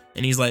paint.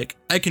 And he's like,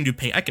 I can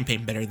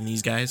paint better than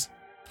these guys.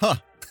 Huh.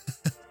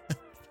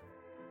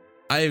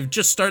 I've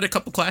just started a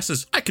couple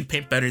classes. I could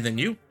paint better than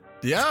you.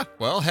 Yeah.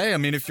 Well, hey, I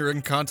mean, if you're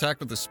in contact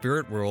with the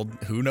spirit world,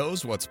 who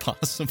knows what's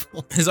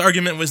possible? His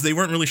argument was they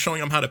weren't really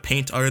showing him how to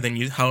paint other than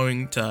how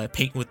to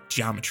paint with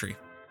geometry.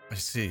 I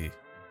see.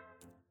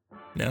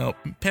 Now,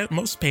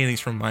 most paintings,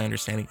 from my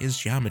understanding, is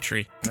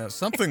geometry.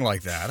 Something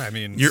like that. I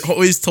mean, You're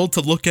always told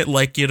to look at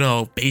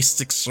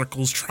basic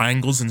circles,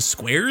 triangles, and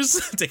squares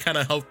to kind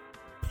of help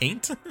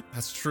paint.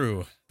 that's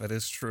true. That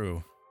is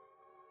true.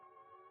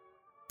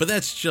 But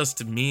that's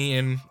just me,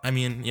 and I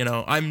mean,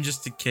 I'm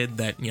just a kid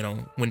that,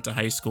 went to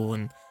high school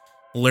and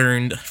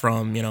learned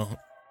from,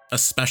 a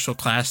special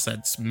class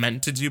that's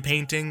meant to do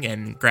painting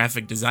and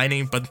graphic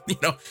designing, but,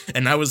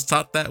 and I was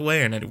taught that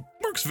way, and it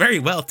works very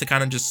well to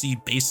kind of just see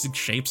basic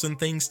shapes and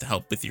things to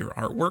help with your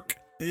artwork.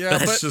 Yeah,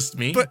 That's just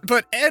me.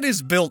 But Ed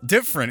is built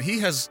different. He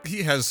has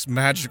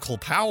magical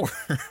power.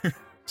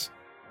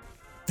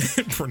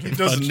 Pretty He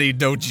doesn't much.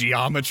 need no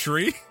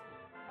geometry.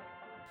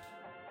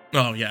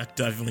 Oh yeah,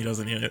 definitely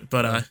doesn't need it.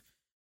 But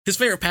his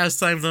favorite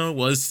pastime though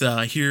was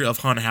to hear of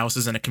haunted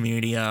houses in a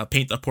community,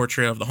 paint a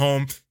portrait of the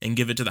home and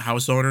give it to the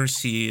house owners.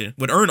 He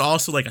would earn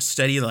also a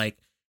steady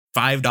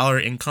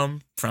 $5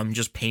 income from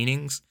just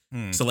paintings.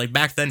 So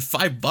back then,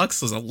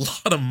 $5 was a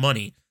lot of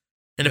money.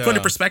 And to put it in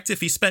Yeah. perspective,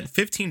 he spent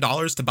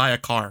 $15 to buy a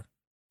car.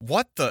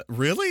 What the?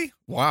 Really?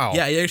 Wow.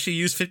 Yeah, he actually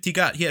used he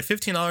had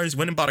 $15,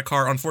 went and bought a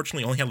car.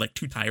 Unfortunately, only had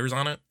 2 tires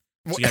on it.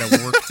 So he had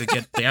to work to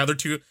get the other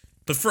 2.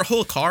 But for a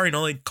whole car, it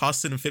only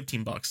costed him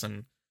 $15.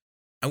 And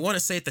I want to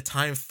say at the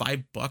time,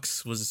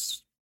 $5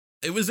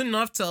 was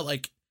enough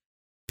to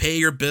pay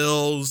your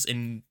bills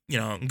and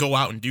go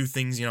out and do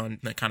things,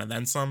 and kind of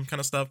then some kind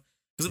of stuff.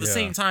 Because at the Yeah.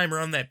 same time,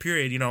 around that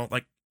period,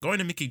 going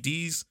to Mickey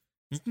D's,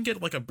 you can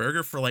get a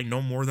burger for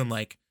no more than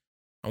I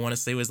want to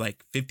say it was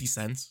 50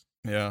 cents,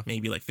 Yeah.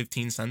 maybe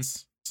 15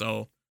 cents.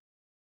 So,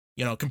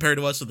 compared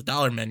to us with the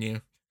dollar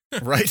menu.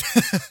 Right.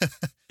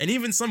 And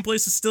even some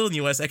places still in the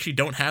US actually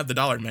don't have the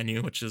dollar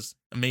menu, which is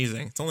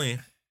amazing. It's only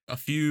a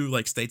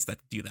few states that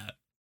do that.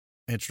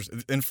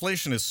 Interesting.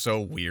 Inflation is so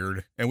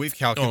weird, and we've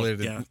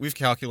calculated yeah. we've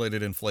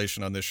calculated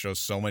inflation on this show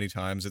so many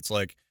times. It's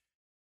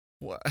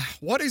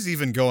what is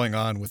even going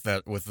on with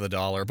the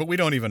dollar? But we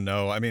don't even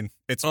know. I mean,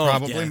 it's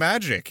probably yeah.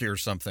 magic or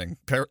something.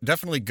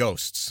 Definitely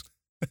ghosts.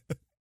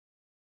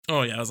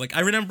 Oh yeah,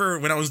 I remember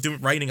when I was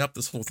writing up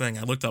this whole thing,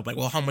 I looked up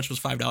well, how much was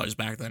 $5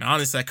 back then?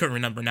 Honestly, I couldn't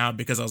remember now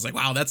because I was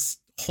wow,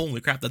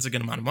 holy crap, that's a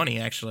good amount of money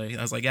actually.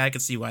 I was yeah, I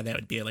could see why that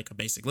would be a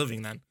basic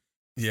living then.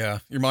 Yeah,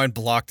 your mind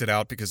blocked it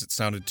out because it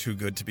sounded too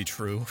good to be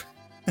true.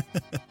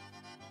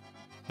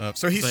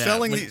 So he's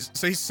selling these.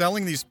 So he's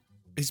selling these.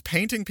 He's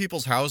painting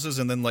people's houses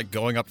and then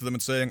going up to them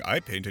and saying, "I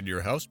painted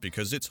your house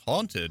because it's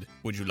haunted.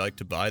 Would you like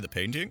to buy the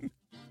painting?"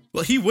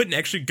 Well, he wouldn't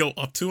actually go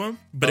up to him,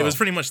 but it was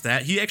pretty much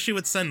that. He actually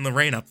would send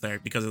Lorraine up there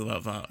because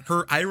of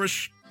her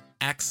Irish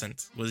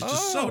accent was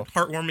just so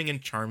heartwarming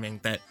and charming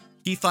that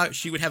he thought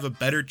she would have a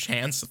better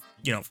chance of,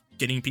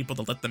 getting people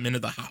to let them into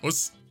the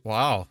house.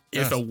 Wow.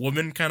 If Yes. a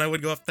woman kind of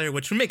would go up there,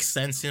 which would make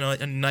sense,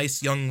 a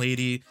nice young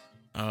lady,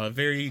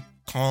 very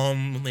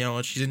calm,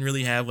 she didn't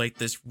really have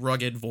this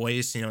rugged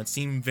voice, it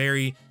seemed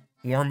very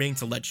warming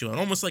to let you in,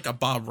 almost like a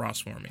Bob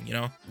Ross warming,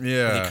 where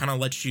Yeah. they kind of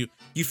let you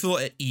feel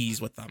at ease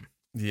with them.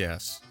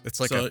 Yes. It's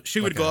She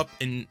would go up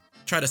and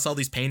try to sell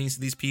these paintings to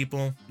these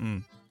people,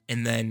 and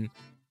then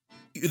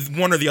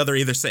one or the other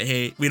either say,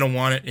 hey, we don't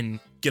want it and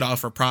get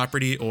off our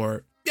property,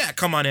 or yeah,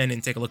 come on in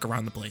and take a look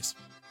around the place.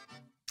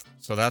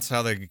 So that's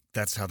how they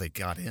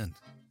got in,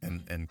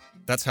 and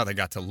that's how they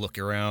got to look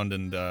around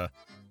and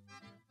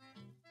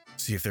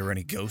see if there were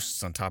any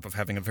ghosts on top of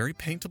having a very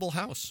paintable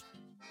house.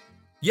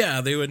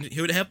 Yeah, he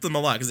would help them a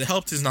lot because it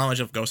helped his knowledge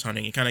of ghost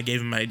hunting. It kind of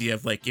gave him an idea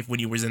of like if when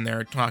he was in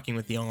there talking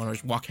with the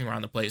owners, walking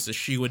around the place, that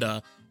she would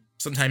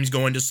sometimes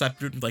go into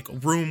separate like a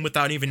room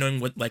without even knowing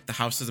what like the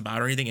house is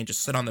about or anything, and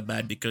just sit on the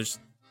bed because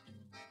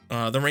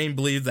Lorraine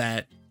believed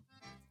that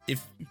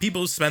if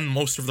people spend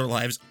most of their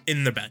lives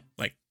in the bed,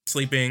 like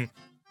sleeping,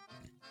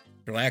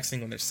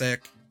 relaxing when they're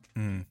sick,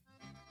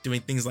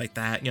 doing things like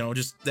that,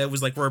 just that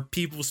was like where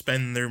people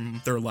spend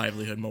their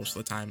livelihood most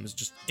of the time, is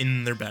just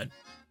in their bed.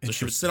 So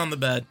she would sit on the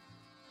bed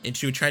and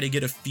she would try to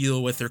get a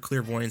feel with her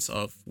clairvoyance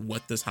of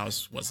what this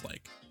house was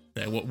like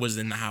what was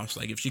in the house,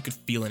 like if she could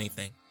feel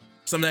anything.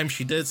 Sometimes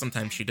she did,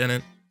 sometimes she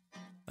didn't.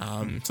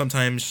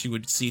 Sometimes she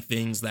would see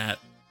things that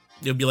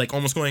it would be like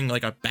almost going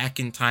like a back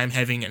in time,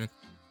 having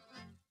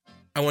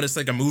I want to say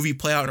like a movie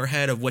play out in her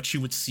head of what she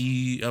would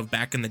see of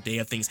back in the day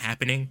of things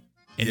happening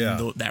in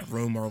that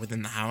room or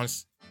within the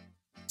house.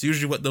 It's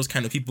usually what those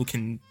kind of people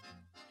can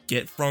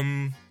get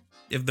from,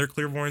 if they're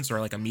clairvoyants or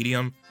like a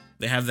medium.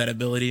 They have that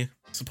ability,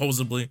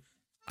 supposedly.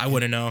 I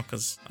wouldn't know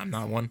because I'm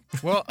not one.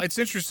 Well, it's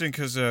interesting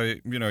because,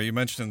 you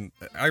mentioned,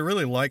 I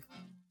really like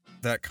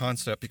that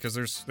concept because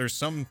there's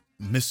some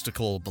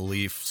mystical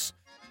beliefs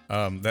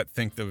that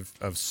think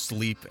of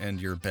sleep and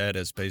your bed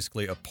as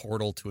basically a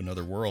portal to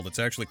another world. It's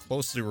actually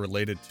closely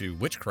related to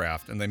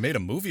witchcraft, and they made a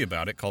movie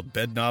about it called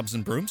Bed Knobs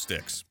and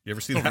Broomsticks. You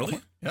ever see that really?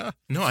 one? Yeah.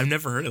 No, I've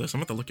never heard of this. I'm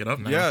going to look it up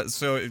now. Yeah,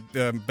 so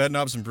Bed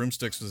Knobs and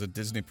Broomsticks was a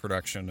Disney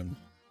production, and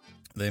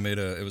they made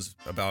it was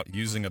about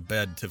using a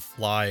bed to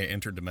fly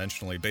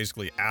interdimensionally,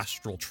 basically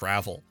astral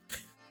travel.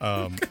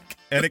 And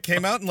it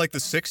came out in like the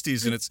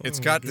 60s, and it's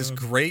got this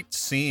great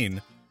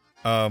scene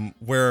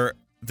where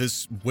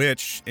this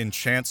witch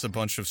enchants a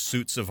bunch of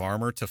suits of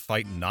armor to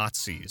fight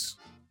Nazis.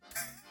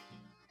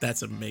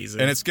 That's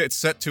amazing. And it's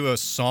set to a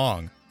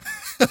song.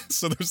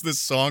 So there's this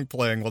song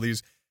playing while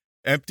these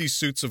empty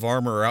suits of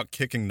armor are out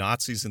kicking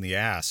Nazis in the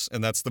ass,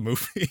 and that's the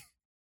movie.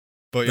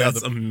 But yeah,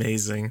 that's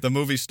amazing. The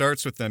movie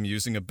starts with them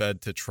using a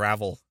bed to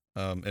travel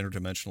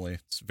interdimensionally.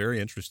 It's very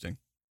interesting.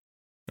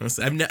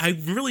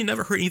 I've really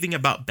never heard anything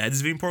about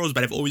beds being portals,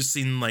 but I've always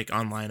seen like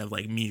online of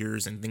like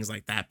mirrors and things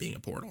like that being a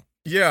portal.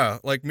 Yeah,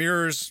 like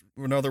mirrors,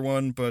 another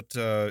one, but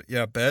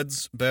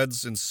beds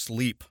and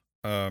sleep,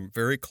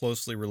 very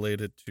closely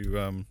related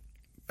to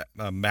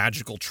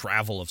magical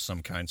travel of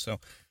some kind.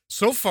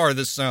 So far,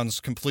 this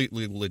sounds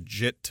completely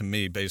legit to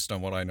me based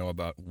on what I know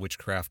about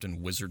witchcraft and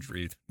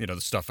wizardry.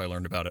 The stuff I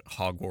learned about at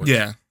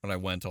Hogwarts when I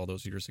went all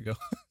those years ago.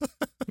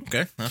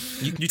 Okay.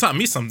 You taught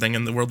me something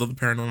in the world of the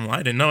paranormal. I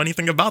didn't know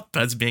anything about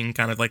beds being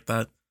kind of like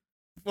that.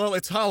 Well,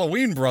 it's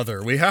Halloween,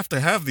 brother. We have to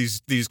have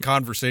these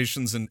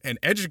conversations and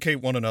educate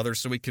one another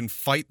so we can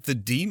fight the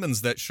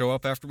demons that show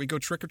up after we go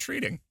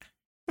trick-or-treating.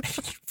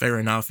 Fair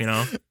enough, You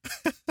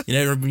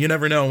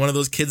never know. One of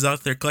those kids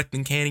out there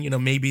collecting candy,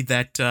 maybe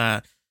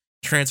that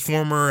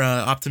Transformer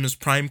Optimus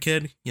Prime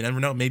kid. You never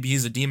know. Maybe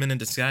he's a demon in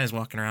disguise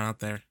walking around out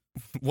there.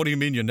 What do you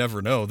mean you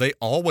never know? They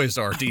always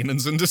are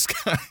demons in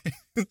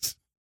disguise.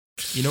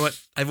 You know what?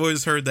 I've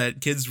always heard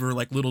that kids were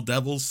like little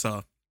devils,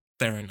 so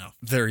fair enough.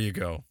 There you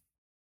go.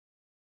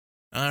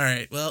 All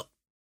right. Well,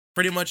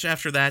 pretty much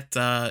after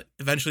that,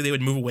 eventually they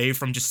would move away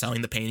from just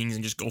selling the paintings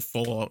and just go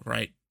full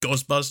right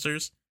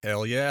Ghostbusters.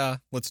 Hell yeah.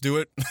 Let's do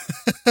it.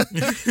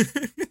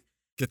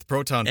 Get the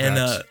proton packs.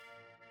 And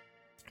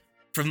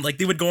from like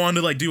they would go on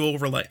to like do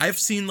over like I've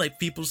seen like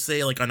people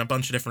say like on a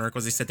bunch of different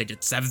articles they said they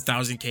did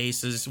 7,000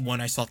 cases.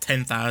 One I saw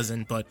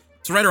 10,000, but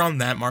it's right around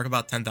that mark,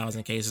 about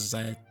 10,000 cases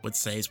I would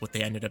say is what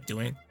they ended up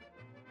doing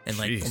in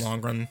like the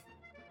long run.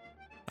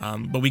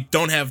 But we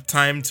don't have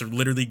time to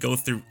literally go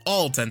through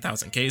all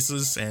 10,000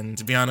 cases, and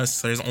to be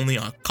honest, there's only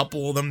a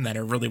couple of them that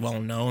are really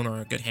well known,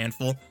 or a good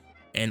handful,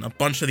 and a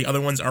bunch of the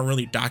other ones aren't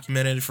really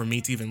documented for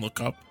me to even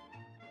look up.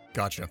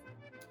 Gotcha.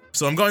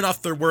 So I'm going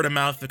off their word of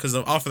mouth because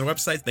off of their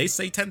website, they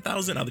say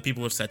 10,000. Other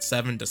people have said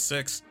 7 to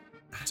 6.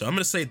 So I'm going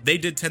to say they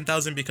did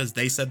 10,000 because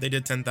they said they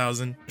did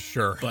 10,000.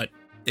 Sure. But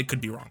it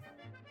could be wrong.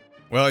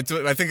 Well, I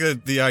think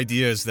that the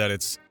idea is that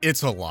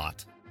it's a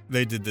lot.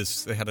 They did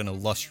this. They had an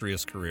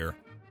illustrious career.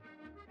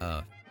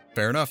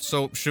 Fair enough.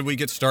 So should we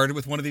get started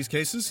with one of these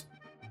cases?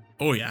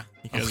 Oh, yeah.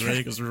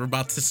 Because we're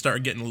about to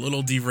start getting a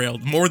little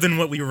derailed, more than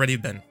what we've already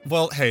been.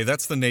 Well, hey,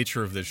 that's the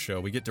nature of this show.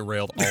 We get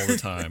derailed all the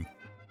time.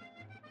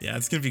 Yeah,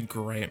 it's going to be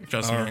great.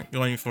 Trust me.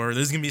 Going forward,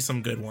 there's going to be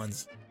some good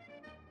ones.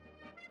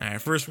 All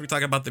right, first we're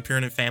talking about the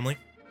Perrin family.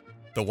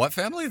 The what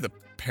family? The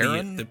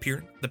Perrin? The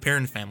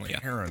Perrin family, yeah.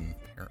 Perrin.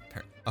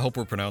 I hope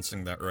we're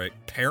pronouncing that right.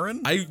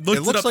 Perrin? I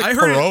looked it up. Like I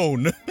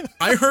Perron.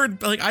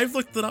 I've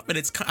looked it up,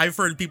 and I've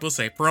heard people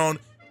say Perron,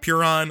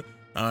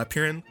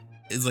 Perrin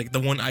is like the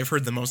one I've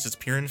heard the most is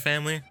Perrin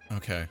family.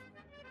 Okay.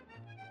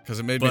 because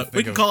it made me But think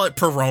we can of. call it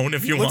Perone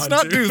if you Let's want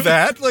not to. do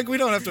that. Like, we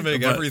don't have to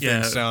make But, everything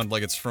yeah. sound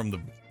like it's from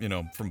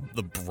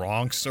the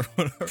Bronx or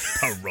whatever.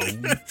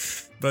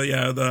 Perone. But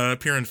yeah, the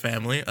Piran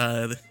family.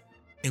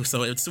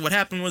 What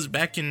happened was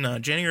back in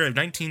January of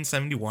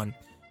 1971,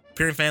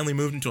 Piran family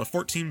moved into a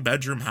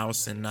 14-bedroom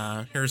house in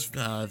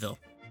Harrisville.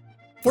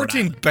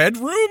 14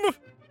 bedroom?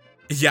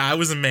 Yeah, I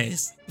was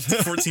amazed.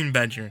 14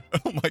 bedroom.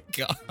 Oh my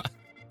god.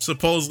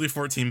 Supposedly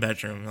 14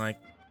 bedroom. Like,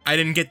 I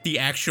didn't get the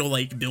actual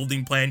like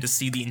building plan to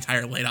see the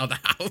entire layout of the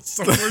house,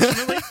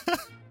 unfortunately.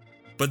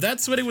 But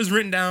that's what it was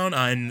written down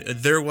on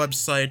their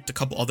website. A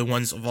couple other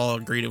ones have all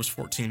agreed it was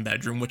 14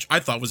 bedroom, which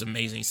I thought was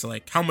amazing. So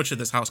like, how much did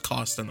this house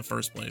cost in the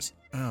first place?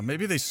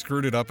 Maybe they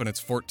screwed it up and it's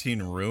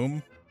 14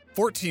 room.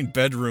 14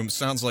 bedroom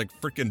sounds like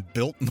freaking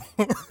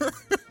Biltmore.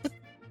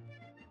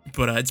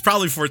 But it's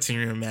probably 14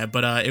 room, man.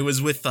 But it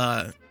was with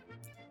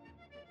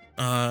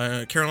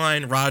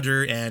Caroline,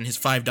 Roger, and his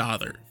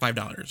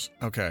 $5.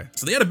 Okay.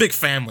 So they had a big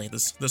family.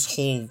 This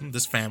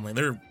family,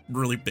 they're a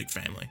really big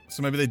family.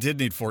 So maybe they did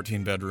need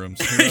 14 bedrooms.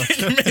 You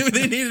know? Maybe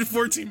they needed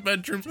 14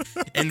 bedrooms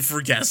and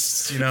for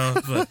guests,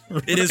 But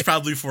it is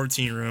probably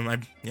 14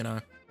 room.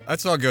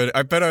 That's all good.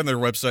 I bet on their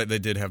website they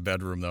did have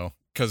bedroom though.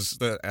 Because,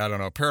 I don't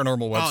know,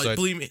 paranormal website. Oh,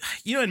 believe me,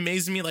 it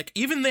amazes me. Like,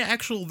 even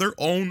their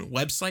own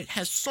website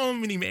has so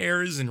many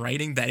errors in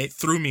writing that it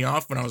threw me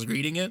off when I was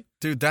reading it.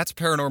 Dude, that's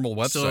paranormal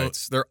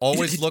websites. They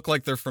always look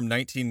like they're from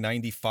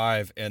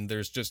 1995, and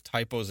there's just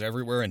typos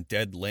everywhere and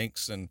dead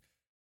links. And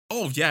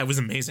oh, yeah, it was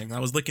amazing. I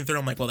was looking through,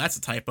 I'm like, well, that's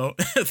a typo.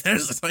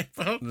 There's a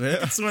typo.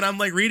 Yeah. So when I'm,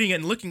 like, reading it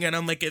and looking at it,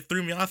 I'm like, it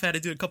threw me off. I had to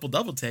do a couple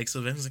double takes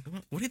of it. I was like,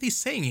 what are they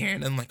saying here?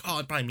 And I'm like, oh,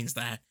 it probably means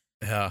that.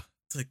 Yeah.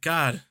 It's like,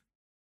 God.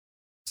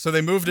 So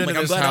they moved into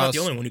this house.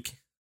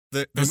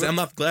 I'm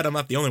not glad I'm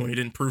not the only one who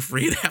didn't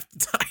proofread half the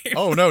time.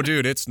 Oh no,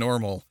 dude, it's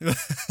normal.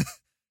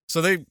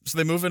 So they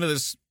move into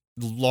this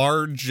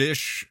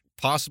large-ish,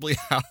 possibly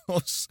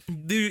house.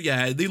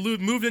 They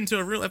moved into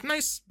a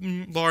nice,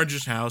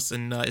 largish house,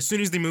 and as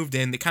soon as they moved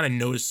in, they kind of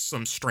noticed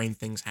some strange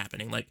things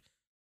happening, like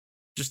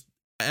just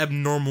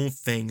abnormal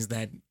things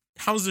that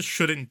houses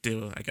shouldn't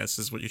do, I guess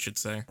is what you should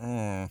say.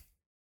 Oh.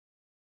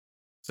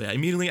 So yeah,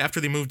 immediately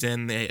after they moved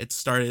in, it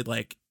started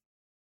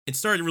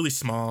really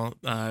small.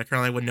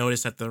 Caroline would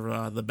notice at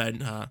the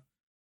bed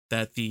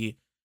that the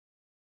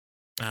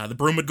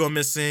broom would go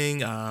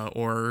missing,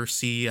 or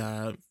see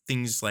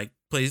things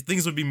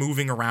would be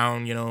moving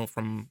around,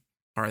 from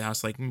part of the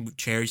house, like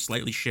chairs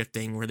slightly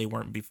shifting where they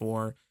weren't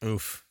before.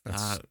 Oof,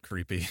 that's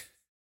creepy.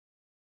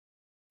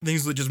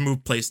 Things would just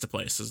move place to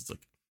place. It's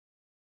like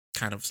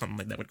kind of something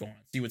like that would go on.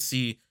 So you would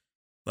see,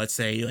 let's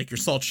say, like your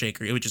salt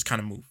shaker, it would just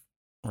kind of move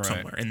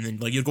somewhere, and then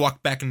like you'd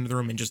walk back into the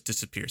room and just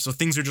disappear. So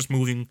things are just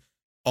moving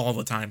all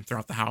the time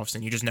throughout the house,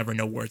 and you just never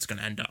know where it's going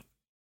to end up.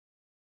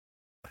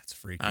 That's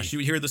freaky. She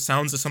would hear the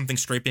sounds of something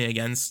scraping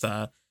against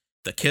the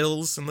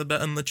kills in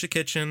the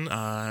kitchen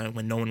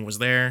when no one was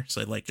there.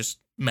 So like just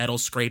metal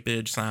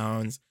scrapage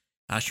sounds.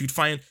 She would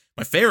find,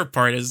 my favorite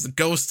part is the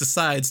ghost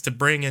decides to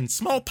bring in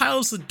small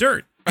piles of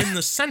dirt in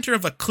the center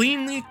of a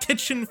cleanly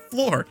kitchen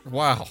floor.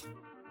 Wow.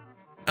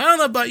 I don't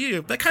know about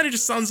you, that kind of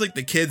just sounds like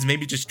the kids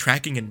maybe just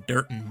tracking in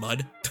dirt and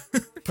mud.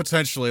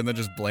 Potentially, and then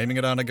just blaming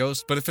it on a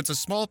ghost. But if it's a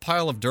small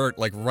pile of dirt,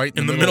 like right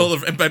in the middle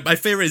of, and my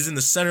favorite is in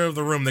the center of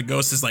the room, the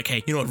ghost is like,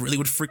 hey, you know what really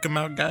would freak them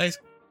out, guys?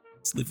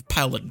 Let's leave a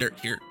pile of dirt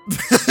here.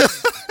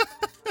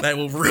 That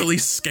will really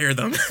scare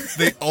them.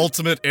 The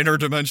ultimate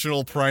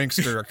interdimensional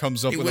prankster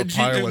comes up with a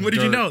pile of dirt. What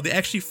did you know? They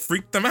actually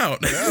freaked them out.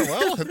 Yeah,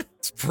 well,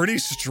 it's pretty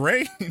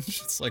strange.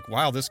 It's like,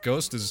 wow, this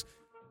ghost is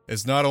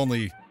not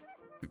only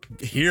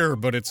here,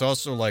 but it's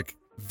also like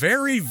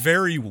very,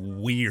 very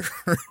weird.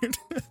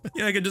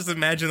 Yeah, I can just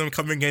imagine them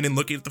coming in and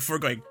looking at the floor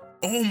going,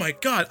 oh my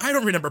god, I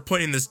don't remember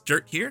putting this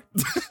dirt here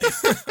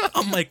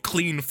on my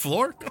clean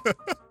floor.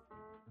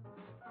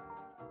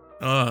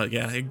 Oh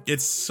yeah,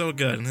 it's so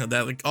good.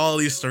 That like all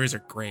these stories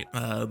are great.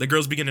 The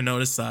girls begin to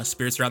notice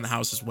spirits around the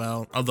house as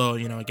well. Although,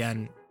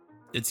 again,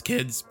 it's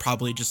kids,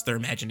 probably just their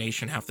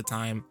imagination half the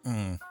time.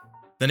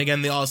 Then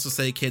again, they also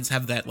say kids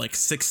have that like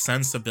sixth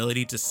sense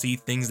ability to see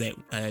things that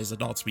as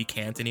adults we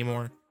can't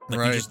anymore. Like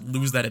right. You just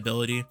lose that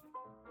ability.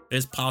 It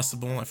is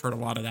possible. I've heard a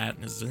lot of that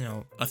is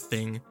a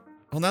thing.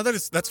 Well, now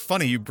that's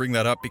funny you bring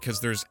that up,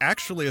 because there's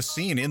actually a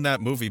scene in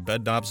that movie,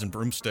 Bed Knobs and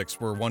Broomsticks,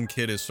 where one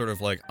kid is sort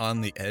of like on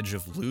the edge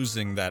of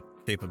losing that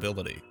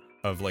capability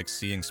of like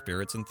seeing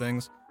spirits and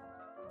things.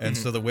 And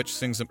so the witch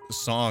sings a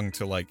song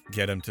to like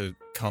get him to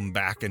come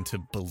back into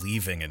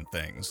believing in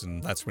things.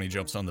 And that's when he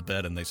jumps on the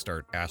bed and they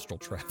start astral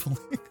traveling.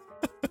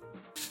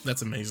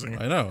 That's amazing.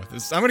 I know.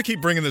 I'm going to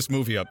keep bringing this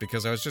movie up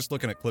because I was just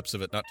looking at clips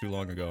of it not too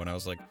long ago and I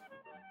was like,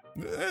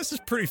 this is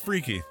pretty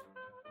freaky.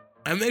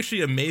 I'm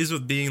actually amazed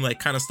with being like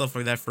kind of stuff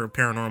like that for a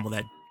paranormal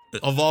that,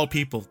 of all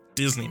people,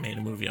 Disney made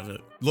a movie of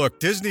it.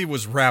 Look, Disney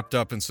was wrapped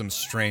up in some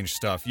strange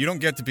stuff. You don't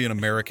get to be an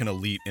American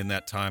elite in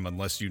that time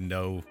unless you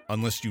know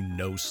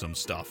some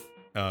stuff.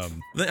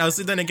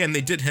 Then again,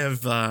 they did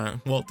have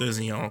Walt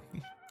Disney,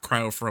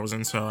 cryo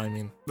frozen. So I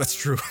mean, that's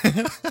true.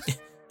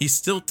 He's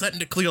still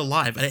technically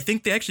alive, and I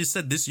think they actually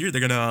said this year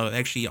they're gonna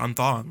actually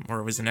unthaw him,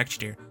 or was it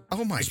next year?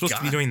 Oh my They're supposed to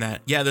be God. doing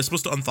that. Yeah, they're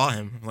supposed to unthaw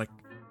him. Like,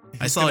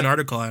 I He's saw gonna- an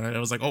article on it. I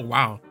was like, oh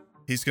wow.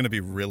 He's going to be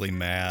really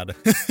mad.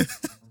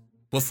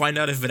 We'll find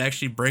out if it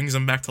actually brings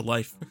him back to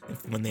life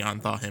when they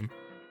unthaw him.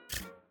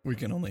 We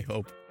can only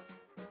hope.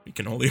 We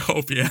can only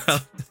hope, yeah.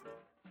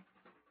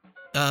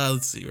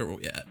 Let's see where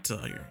we at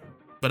here.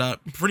 But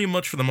pretty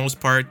much for the most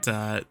part,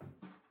 the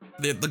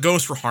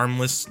ghosts were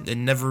harmless. They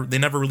never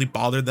really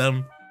bothered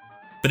them.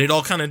 But it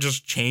all kind of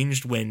just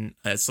changed when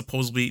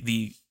supposedly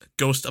the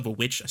ghost of a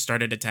witch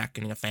started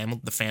attacking the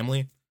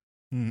family.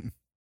 Hmm.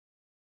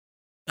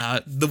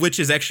 The witch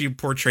is actually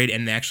portrayed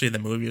in the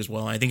movie as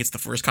well. I think it's the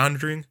first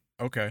Conjuring,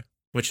 Okay.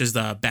 which is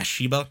the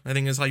Bathsheba, I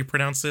think is how you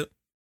pronounce it.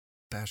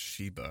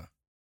 Bathsheba.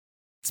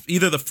 It's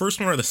either the first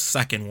one or the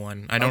second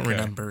one. I don't Okay.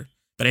 remember.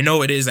 But I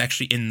know it is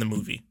actually in the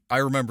movie. I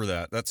remember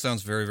that. That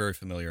sounds very, very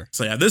familiar.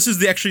 So yeah, this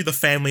is actually the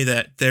family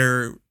that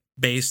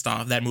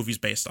that movie's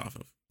based off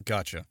of.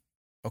 Gotcha.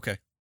 Okay.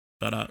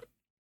 But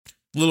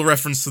little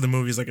reference to the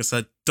movies, like I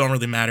said, don't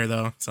really matter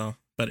though. So,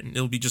 but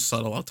it'll be just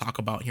subtle. I'll talk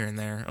about here and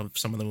there of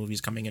some of the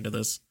movies coming into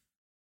this.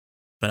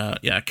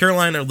 But yeah,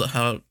 Caroline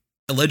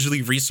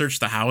allegedly researched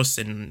the house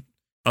and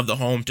of the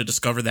home to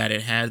discover that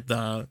it had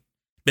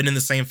been in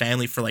the same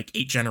family for like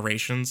 8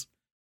 generations,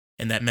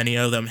 and that many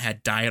of them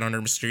had died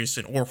under mysterious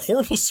or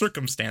horrible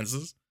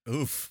circumstances.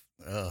 Oof.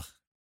 Ugh.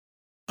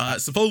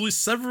 Supposedly,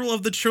 several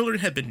of the children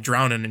had been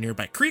drowned in a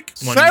nearby creek.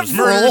 One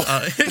Several? was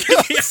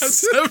murdered. Yeah,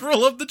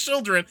 several of the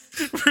children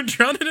were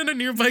drowned in a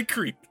nearby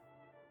creek.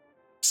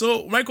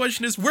 So my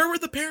question is, where were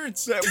the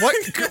parents? What?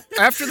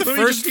 After the Let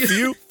me first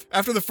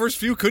just-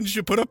 few, couldn't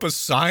you put up a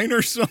sign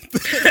or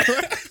something?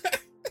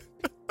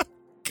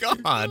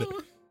 God.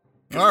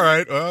 All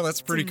right. Well,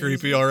 that's pretty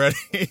creepy already.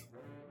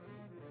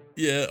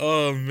 Yeah.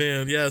 Oh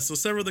man. Yeah. So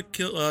several of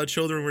the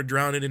children were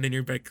drowned in a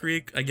nearby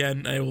creek.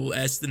 Again, I will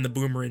ask in the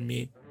boomer in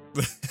me,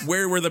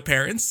 where were the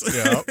parents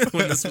Yeah.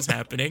 when this was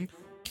happening?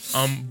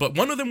 But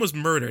one of them was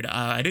murdered.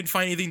 I didn't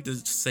find anything to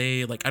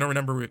say. Like, I don't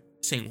remember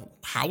saying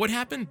how it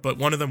happened, but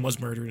one of them was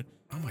murdered,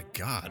 Oh my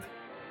God.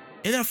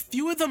 and a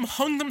few of them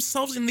hung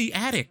themselves in the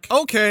attic.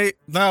 Okay.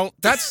 Now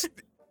that's.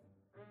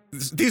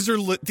 These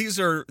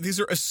are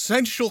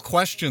essential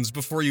questions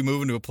before you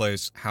move into a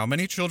place. How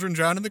many children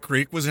drowned in the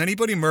creek? Was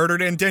anybody murdered?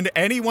 And did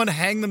anyone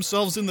hang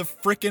themselves in the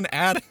frickin'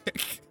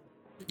 attic?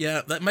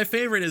 Yeah, my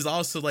favorite is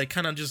also like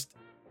kind of just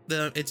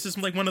it's just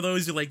like one of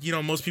those, like, you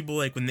know, most people,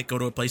 like, when they go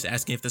to a place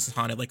asking if this is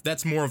haunted, like,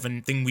 that's more of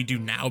a thing we do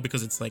now,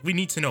 because it's like we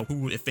need to know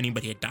if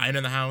anybody had died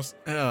in the house,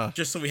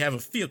 just so we have a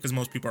feel, because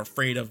most people are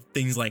afraid of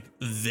things like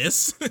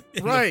this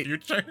in Right. the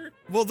future.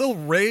 Well, they'll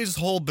raise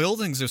whole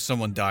buildings if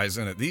someone dies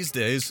in it these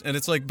days, and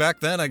it's like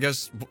back then, I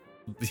guess,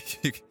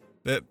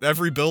 that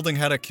every building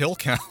had a kill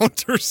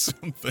count or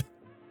something.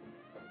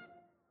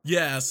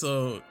 Yeah,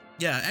 so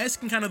yeah,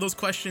 asking kind of those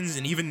questions,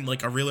 and even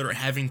like a realtor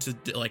having to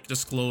like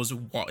disclose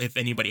if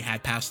anybody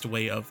had passed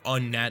away of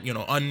kind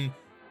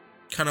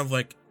of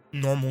like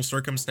normal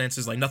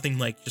circumstances, like nothing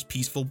like just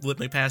peaceful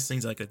like past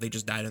things, like if they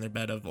just died in their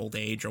bed of old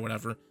age or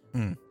whatever.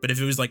 But if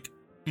it was like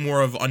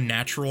more of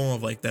unnatural,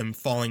 of like them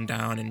falling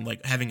down and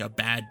like having a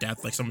bad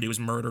death, like somebody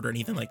was murdered or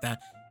anything like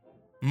that,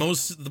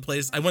 most of the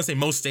place, I wouldn't say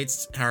most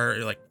states are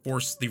like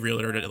force the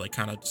realtor to like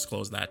kind of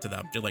disclose that to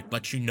them, to like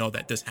let you know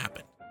that this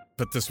happened.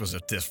 But this was a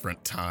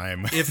different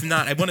time. If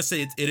not, I want to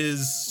say it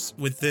is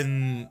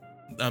within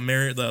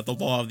the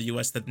law of the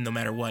U.S. that no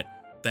matter what,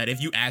 that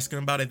if you ask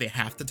them about it, they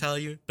have to tell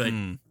you. But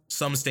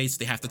some states,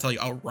 they have to tell you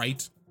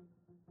outright.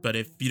 But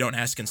if you don't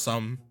ask in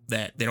some,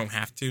 that they don't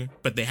have to.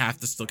 But they have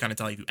to still kind of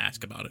tell you if you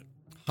ask about it.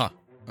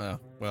 Huh.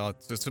 Well,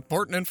 it's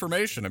important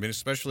information. I mean,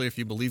 especially if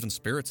you believe in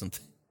spirits and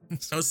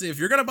things. So see, if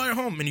you're going to buy a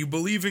home and you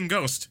believe in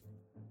ghosts,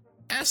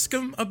 ask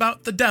them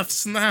about the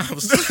deaths in the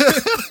house.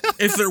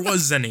 If there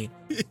was any.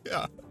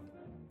 Yeah.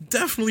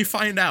 Definitely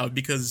find out,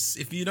 because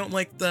if you don't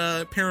like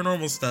the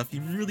paranormal stuff,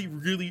 you really,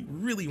 really,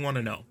 really want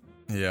to know.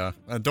 Yeah.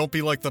 Don't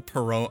be like the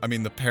Perrons,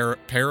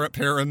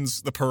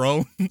 the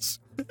Perrones.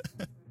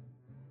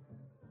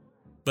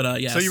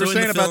 But yeah. So you were in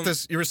saying the about film-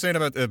 this. You were saying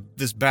about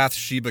this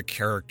Bathsheba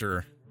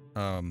character.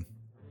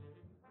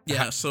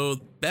 Yeah, so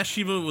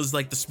Bathsheba was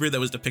like the spirit that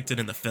was depicted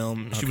in the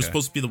film. She was Okay.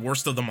 supposed to be the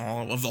worst of them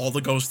all, of all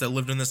the ghosts that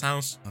lived in this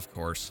house. Of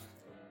course.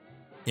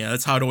 Yeah,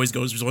 that's how it always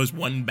goes. There's always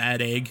one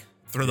bad egg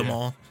through them Yeah.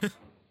 all.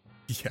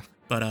 Yeah.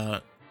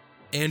 But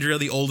Andrea,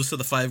 the oldest of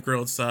the 5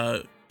 girls,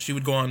 she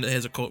would go on,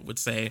 as a quote would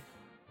say,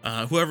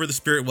 whoever the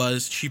spirit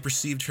was, she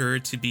perceived her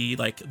to be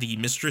like the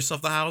mistress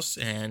of the house,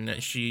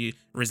 and she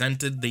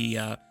resented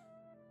the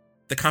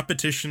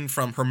competition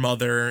from her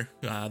mother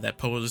that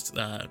posed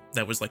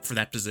that was like for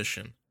that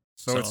position.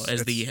 So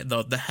as the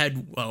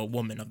head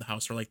woman of the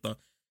house, or like the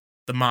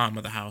mom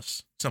of the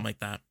house, something like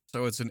that.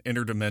 So it's an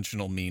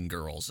interdimensional Mean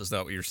Girls. Is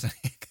that what you're saying?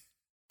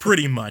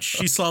 Pretty much.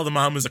 She saw the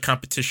mom as a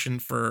competition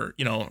for,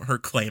 you know, her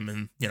claim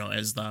and, you know,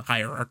 as the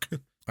hierarch.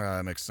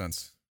 That makes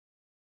sense.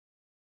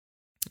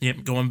 Yeah,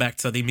 going back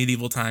to the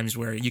medieval times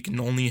where you can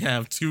only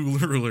have 2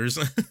 rulers.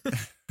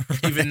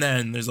 Even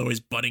then, there's always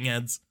butting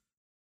heads.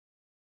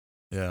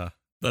 Yeah.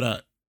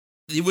 But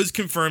it was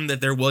confirmed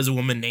that there was a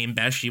woman named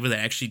Bathsheba that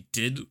actually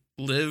did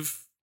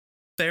live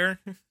there.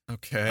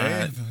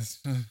 Okay.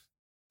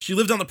 She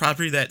lived on the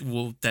property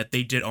that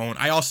they did own.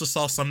 I also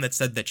saw some that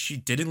said that she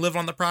didn't live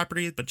on the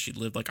property, but she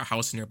lived like a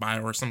house nearby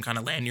or some kind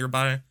of land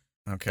nearby.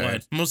 Okay.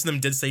 But most of them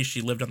did say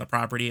she lived on the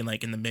property in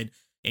like in the mid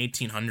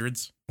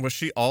 1800s. Was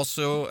she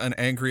also an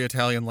angry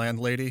Italian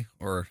landlady,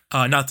 or?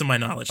 Not to my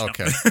knowledge. No.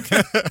 Okay.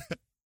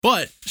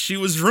 But she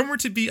was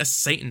rumored to be a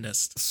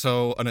Satanist.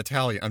 So an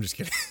Italian. I'm just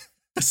kidding.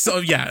 So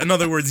yeah, in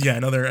other words, yeah,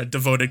 another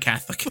devoted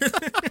Catholic.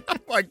 Oh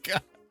my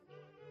God.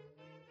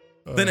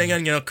 Then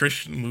again,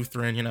 Christian,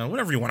 Lutheran,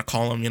 whatever you want to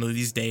call them,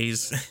 these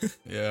days.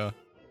 Yeah.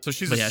 So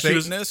she's But a yeah, she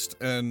was- Satanist,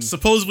 and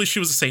Supposedly she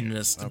was a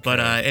Satanist, Okay. but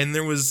and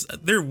there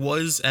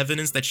was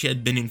evidence that she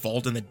had been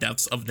involved in the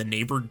deaths of the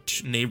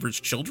neighbor's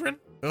children.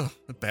 ugh,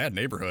 a bad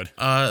neighborhood.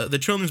 The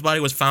children's body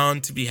was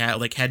found to be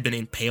had been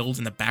impaled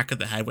in the back of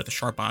the head with a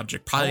sharp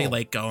object,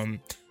 probably Oh.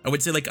 I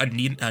would say like a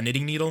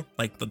knitting needle,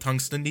 like the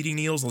tungsten knitting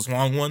needles, those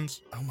long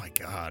ones. Oh my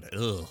God.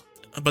 Ugh.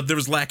 But there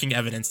was lacking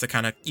evidence to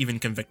kind of even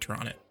convict her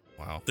on it.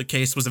 Wow. The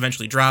case was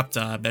eventually dropped.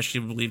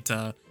 Bathsheba believed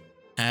to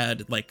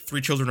had like 3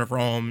 children of her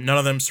own. None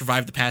of them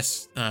survived to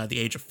pass the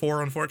age of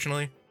 4,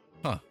 unfortunately.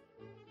 Huh.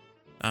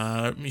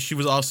 She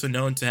was also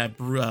known to have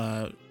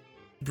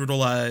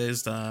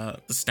brutalized the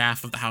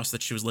staff of the house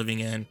that she was living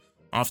in,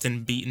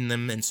 often beating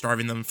them and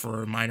starving them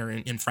for minor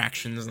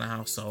infractions in the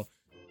house. So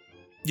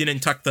you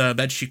didn't tuck the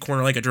bedsheet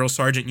corner like a drill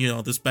sergeant.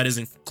 This bed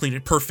isn't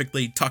clean,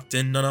 perfectly tucked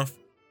in enough.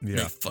 Yeah.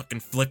 They fucking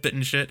flip it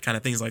and shit, kind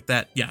of things like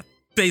that. Yeah,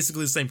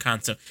 basically the same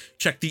concept.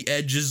 Check the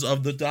edges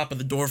of the top of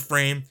the door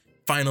frame,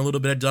 find a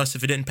little bit of dust.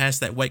 If it didn't pass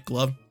that white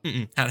glove,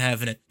 not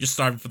having it. Just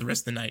starving for the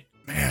rest of the night.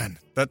 Man,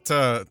 that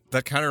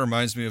kind of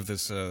reminds me of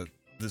this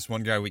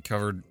one guy we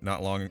covered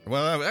not long.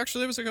 Well,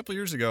 actually, it was a couple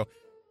years ago.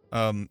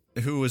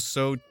 Who was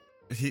so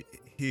he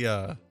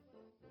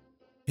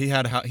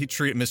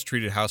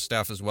mistreated house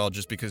staff as well,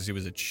 just because he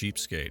was a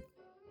cheapskate.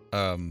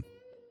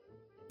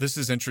 This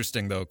is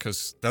interesting though,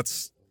 because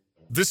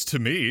this to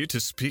me to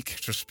speak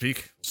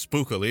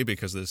spookily,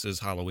 because this is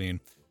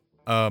Halloween.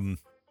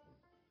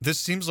 This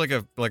seems like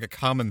a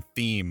common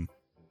theme.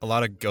 A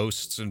lot of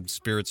ghosts and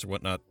spirits and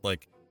whatnot,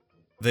 like,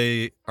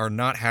 they are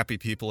not happy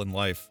people in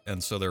life,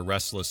 and so they're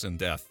restless in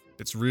death.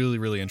 It's really,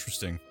 really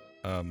interesting.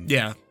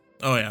 Yeah.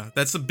 Oh yeah.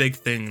 That's a big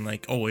thing.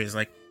 Like always.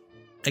 Like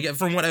I get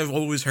from what I've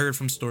always heard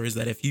from stories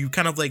that if you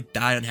kind of like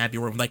die unhappy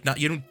or like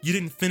you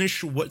didn't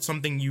finish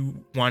something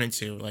you wanted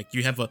to, like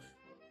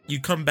you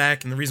come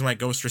back, and the reason why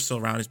ghosts are still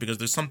around is because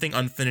there's something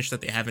unfinished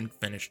that they haven't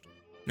finished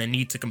and they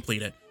need to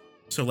complete it.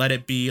 So let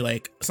it be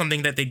like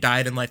something that they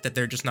died in life that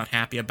they're just not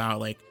happy about.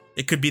 Like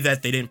it could be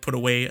that they didn't put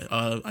away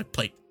a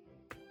plate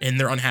and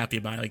they're unhappy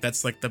about it. Like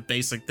that's like the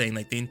basic thing.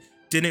 Like they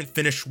didn't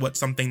finish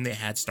something they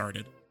had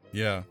started.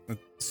 Yeah.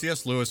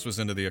 C.S. Lewis was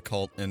into the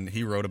occult, and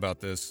he wrote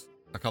about this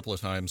a couple of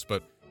times,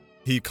 but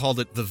he called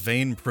it the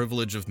vain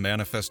privilege of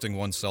manifesting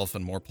oneself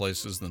in more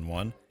places than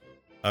one.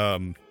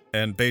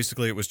 And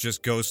basically it was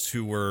just ghosts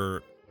who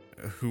were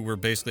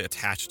basically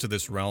attached to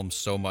this realm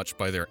so much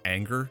by their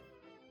anger,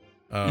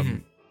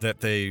 that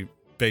they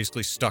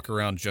basically stuck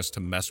around just to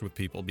mess with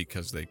people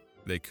because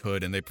they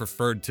could, and they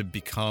preferred to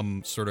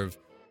become sort of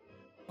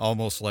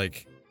almost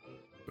like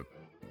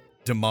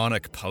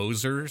demonic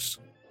posers.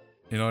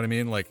 You know what I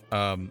mean? Like,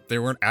 they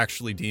weren't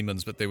actually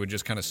demons, but they would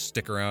just kind of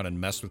stick around and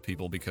mess with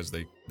people because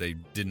they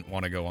didn't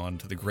want to go on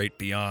to the great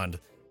beyond,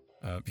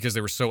 because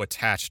they were so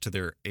attached to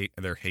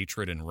their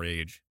hatred and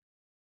rage.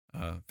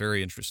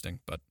 Very interesting,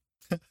 but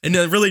And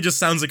it really just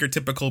sounds like your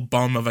typical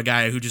bum of a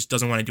guy who just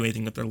doesn't want to do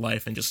anything with their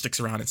life and just sticks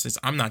around and says,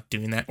 I'm not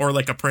doing that. Or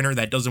like a printer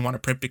that doesn't want to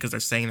print because they're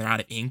saying they're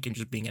out of ink and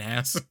just being an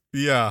ass.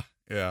 yeah,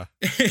 I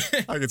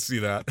could see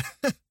that.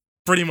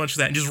 Pretty much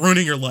that. And just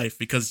ruining your life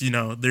because,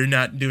 they're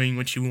not doing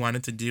what you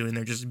wanted to do and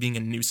they're just being a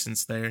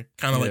nuisance there.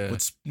 Kind of like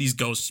what these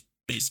ghosts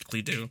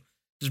basically do.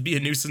 Just be a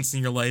nuisance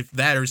in your life.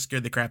 That or scare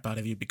the crap out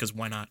of you because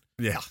why not?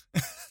 Yeah.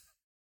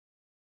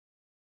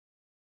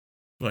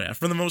 But yeah,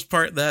 for the most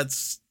part,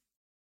 that's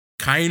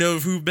kind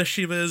of who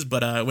Bathsheba is.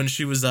 But when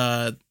she was,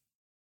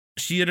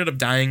 she ended up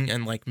dying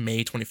in like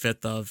May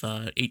 25th of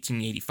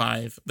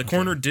 1885. The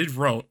coroner did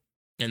wrote,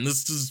 and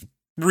this is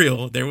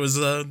real. There was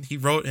he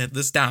wrote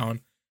this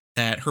down,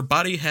 that her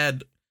body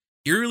had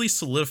eerily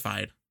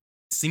solidified,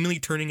 seemingly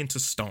turning into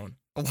stone.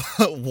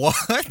 What?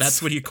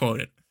 That's what he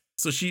quoted.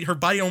 So her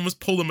body almost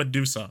pulled a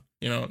Medusa,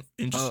 and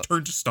just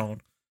turned to stone.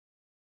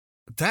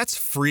 That's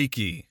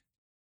freaky.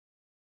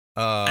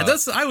 And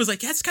I was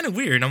like, that's kind of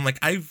weird. I'm like,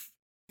 I've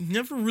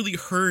never really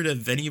heard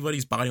of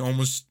anybody's body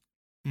almost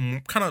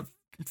kind of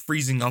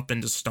freezing up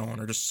into stone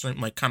or just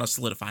like kind of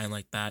solidifying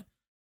like that.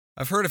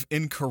 I've heard of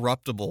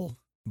incorruptible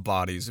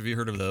bodies. Have you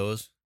heard of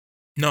those?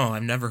 No,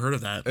 I've never heard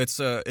of that. It's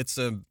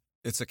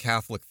a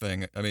Catholic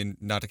thing. I mean,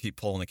 not to keep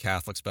pulling the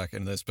Catholics back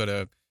into this,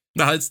 but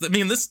no,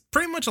 this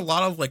pretty much a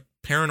lot of like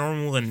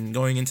paranormal and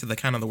going into the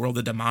kind of the world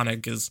of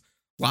demonic is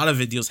a lot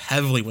of it deals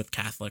heavily with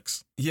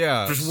Catholics.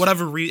 Yeah. For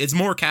whatever reason, it's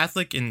more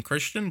Catholic and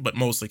Christian, but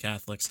mostly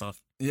Catholic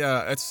stuff.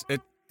 Yeah,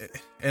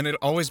 and it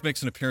always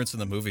makes an appearance in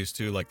the movies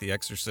too, like The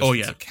Exorcist. Oh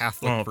yeah, it's a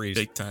Catholic priest.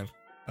 big time.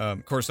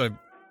 Of course,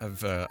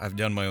 I've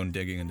done my own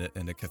digging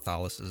into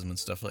Catholicism and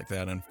stuff like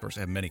that, and of course,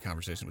 I have many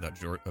conversations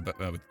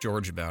with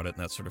George about it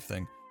and that sort of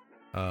thing.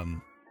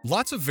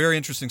 Lots of very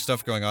interesting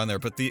stuff going on there,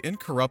 but the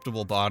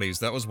incorruptible bodies,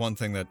 that was one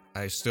thing that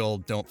I still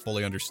don't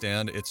fully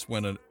understand. It's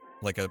when a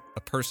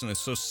person is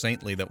so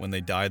saintly that when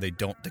they die, they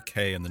don't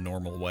decay in the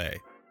normal way.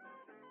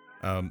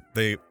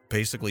 They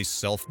basically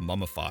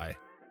self-mummify.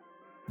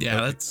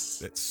 Yeah,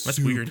 that's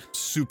weird.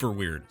 Super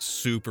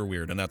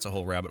weird, and that's a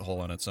whole rabbit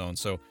hole on its own.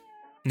 So,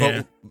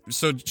 Yeah.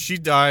 so she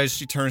dies,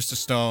 she turns to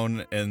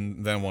stone,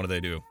 and then what do they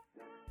do?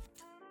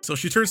 So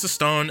she turns to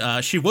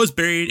stone. She was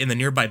buried in the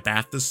nearby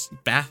Baptist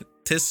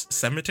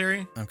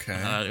Cemetery.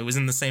 Okay. It was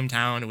in the same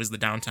town. It was the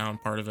downtown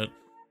part of it.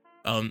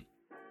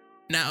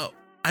 Now,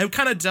 I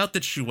kind of doubt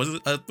that she was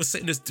a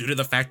Satanist due to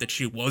the fact that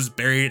she was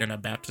buried in a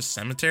Baptist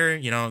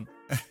cemetery. You know,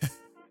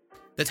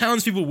 the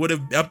townspeople would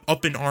have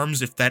up in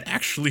arms if that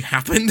actually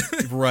happened.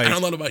 Right. I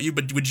don't know about you,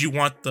 but would you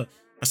want a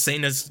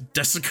Satanist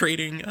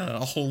desecrating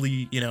a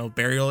holy,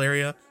 burial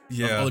area of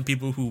Yeah. other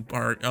people who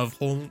are of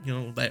whole,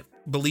 that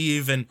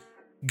believe in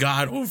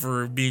God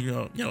over being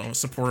a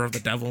supporter of the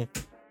devil?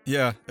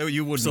 Yeah,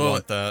 you wouldn't So,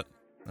 want that.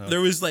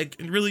 There was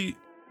really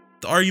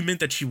the argument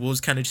that she was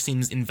kind of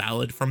seems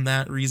invalid from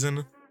that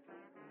reason.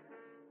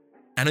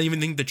 I don't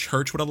even think the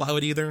church would allow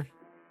it either.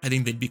 I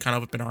think they'd be kind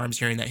of up in arms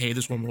hearing that, hey,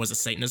 this woman was a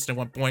Satanist at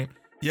one point.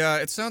 Yeah,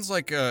 it sounds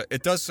like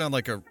it does sound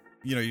like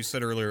you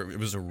said earlier it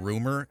was a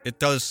rumor. It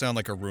does sound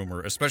like a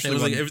rumor, especially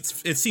when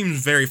It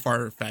seems very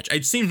far-fetched.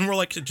 It seems more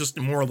like just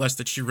more or less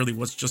that she really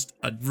was just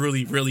a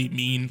really, really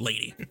mean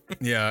lady.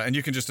 yeah, and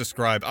you can just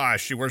describe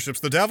she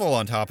worships the devil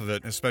on top of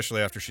it,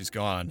 especially after she's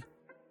gone.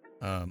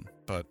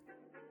 But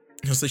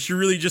So she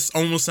really just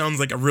almost sounds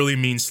like a really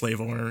mean slave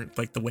owner,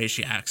 like the way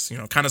she acts,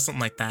 kind of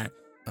something like that.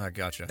 I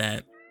gotcha.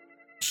 That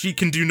she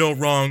can do no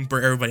wrong,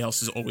 but everybody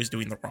else is always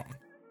doing the wrong.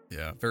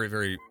 Yeah, very,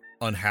 very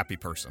unhappy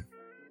person.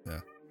 Yeah.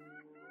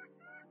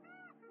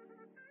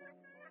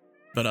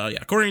 But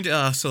according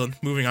to so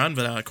moving on,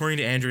 but according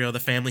to Andrea, the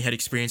family had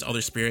experienced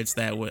other spirits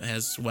that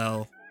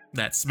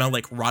smell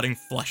like rotting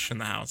flesh in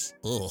the house.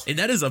 Ugh. And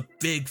that is a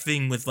big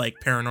thing with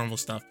paranormal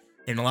stuff,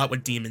 and a lot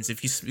with demons.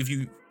 If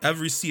you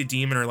ever see a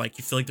demon or you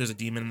feel like there's a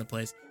demon in the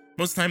place,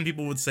 most of the time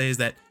people would say is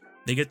that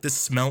they get this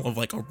smell of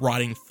a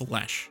rotting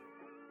flesh.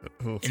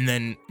 Oof. And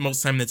then most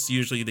of the time that's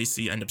usually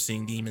end up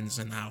seeing demons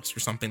in the house or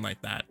something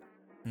like that.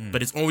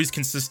 But it's always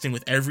consistent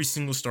with every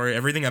single story,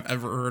 everything I've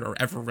ever heard or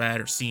ever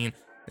read or seen.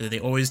 They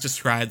always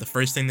describe the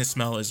first thing they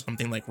smell is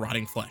something like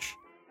rotting flesh.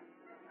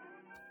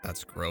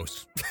 That's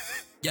gross.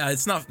 Yeah,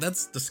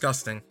 that's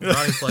disgusting.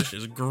 Rotting flesh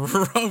is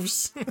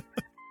gross.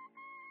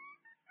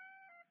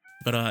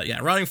 But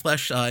rotting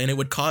flesh, and it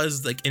would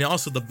cause and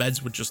also the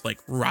beds would just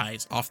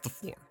rise off the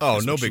floor. Oh,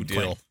 That's no what she big would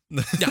claim.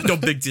 deal. Yeah, no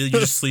big deal. You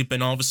just sleep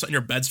and all of a sudden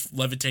your bed's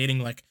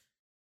levitating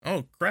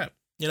oh crap.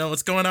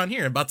 What's going on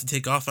here? About to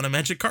take off on a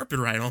magic carpet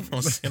ride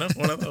almost,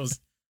 one of those.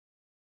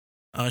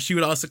 She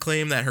would also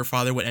claim that her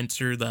father would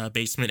enter the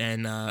basement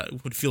and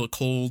would feel a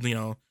cold,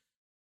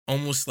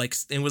 almost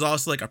it was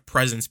also a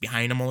presence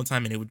behind him all the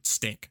time and it would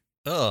stink.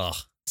 Ugh.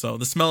 So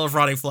the smell of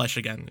rotting flesh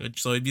again.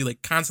 So it'd be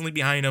constantly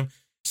behind him,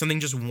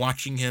 something just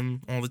watching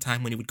him all the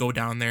time when he would go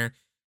down there. And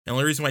the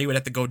only reason why he would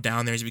have to go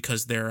down there is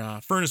because their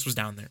furnace was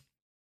down there.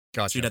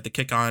 Gotcha. So you'd have to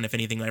kick on if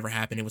anything ever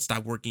happened. It would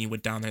stop working. You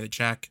went down there to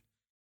check.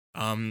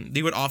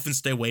 They would often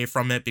stay away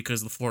from it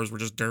because the floors were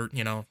just dirt.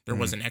 There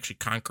wasn't actually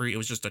concrete. It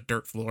was just a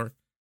dirt floor.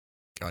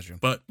 Gotcha.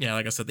 But yeah,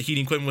 like I said, the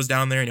heating equipment was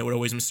down there and it would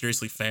always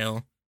mysteriously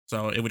fail.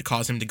 So it would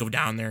cause him to go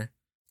down there.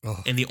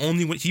 Oh. And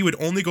he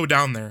would only go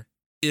down there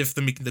if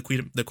the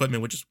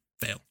equipment would just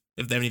fail.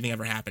 If anything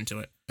ever happened to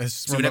it.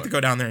 So he'd have to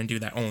go down there and do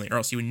that only, or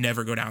else he would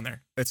never go down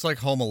there. It's like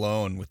Home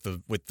Alone with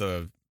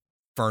the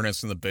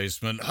furnace in the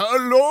basement.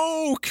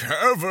 Hello,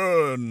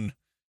 Kevin.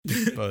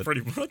 But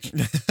Pretty much.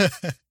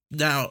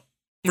 Now,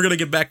 we're going to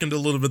get back into a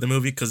little bit of the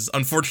movie because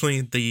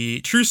unfortunately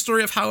the true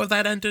story of how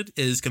that ended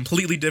is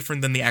completely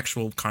different than the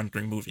actual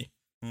Conjuring movie.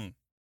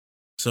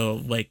 So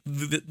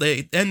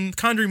the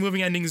Conjuring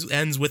movie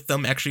ends with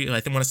them actually,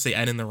 I think I want to say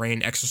Ed in the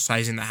Rain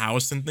exercising the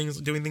house and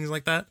doing things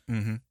like that.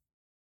 Mm-hmm.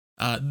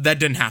 That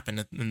didn't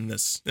happen in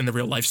the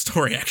real life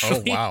story,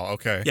 actually. Oh, wow.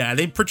 Okay. Yeah,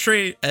 they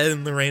portray Ed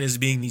and Lorraine as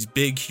being these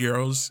big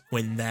heroes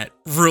when that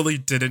really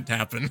didn't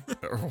happen.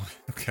 Oh,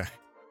 okay.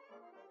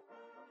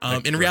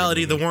 In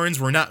reality, the Warrens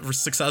were not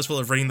successful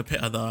at ridding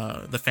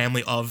the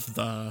family of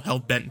the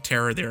hell-bent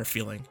terror they were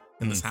feeling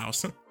in this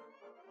house.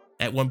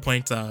 At one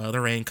point,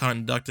 Lorraine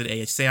conducted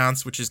a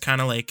seance, which is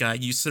kind of like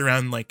you sit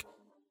around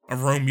a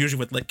room, usually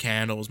with lit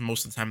candles.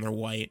 Most of the time, they're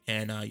white,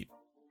 and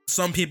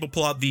some people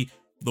pull out the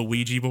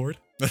Ouija board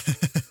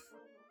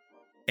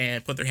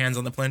and put their hands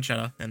on the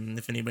planchetta. And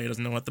if anybody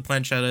doesn't know what the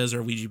planchetta is or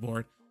a Ouija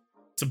board,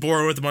 it's a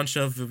board with a bunch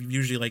of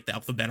usually the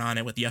alphabet on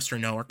it with yes or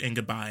no and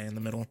goodbye in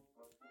the middle.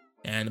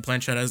 And the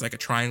planchetta is a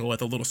triangle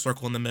with a little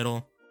circle in the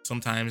middle.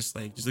 Sometimes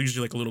it's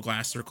usually a little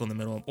glass circle in the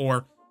middle,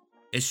 or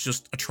it's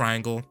just a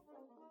triangle.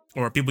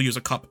 Or people use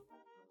a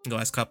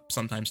glass cup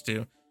sometimes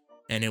too.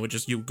 And it would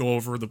just, you go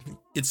over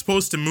it's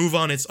supposed to move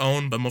on its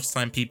own, but most of the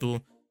time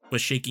people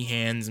with shaky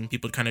hands, and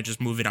people kind of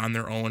just move it on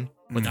their own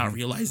without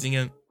realizing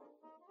it.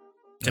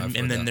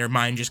 And then their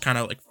mind just kind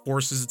of like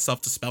forces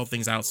itself to spell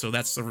things out. So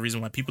that's the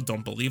reason why people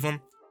don't believe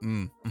them.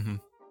 Mm-hmm.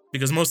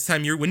 Because most of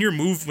the time,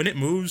 when it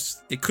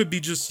moves, it could be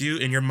just you,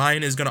 and your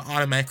mind is gonna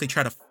automatically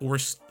try to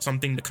force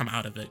something to come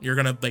out of it. You're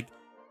gonna like,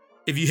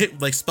 if you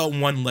hit like spell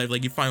one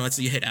like you find, let's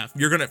say you hit F,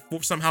 you're gonna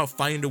somehow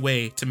find a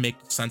way to make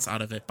sense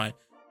out of it by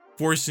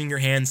forcing your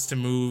hands to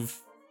move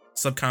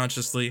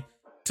subconsciously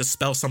to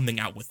spell something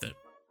out with it.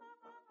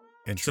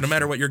 So no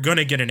matter what, you're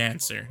gonna get an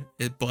answer.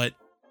 But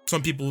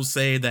some people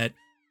say that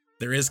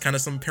there is kind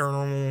of some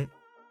paranormal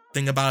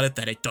thing about it,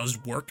 that it does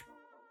work.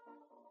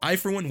 I,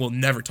 for one, will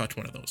never touch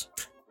one of those.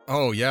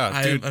 Oh,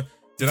 yeah, dude. I'm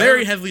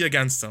very heavily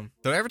against them.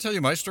 Did I ever tell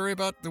you my story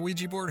about the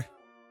Ouija board?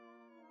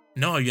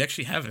 No, you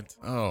actually haven't.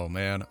 Oh,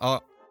 man.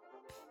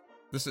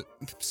 This is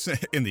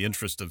in the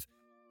interest of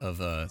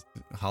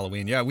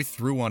Halloween. Yeah, we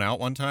threw one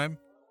out one time,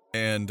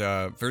 and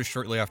very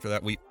shortly after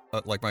that, we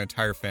like my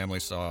entire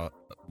family saw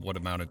what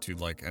amounted to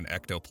like an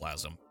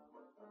ectoplasm.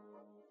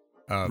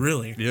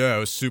 Really? Yeah, it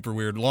was super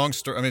weird. Long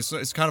story. I mean,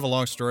 it's kind of a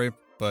long story,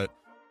 but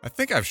I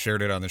think I've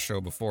shared it on the show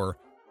before.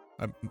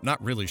 I'm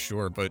not really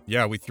sure, but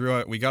yeah, we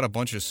got a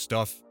bunch of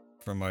stuff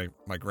from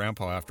my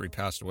grandpa after he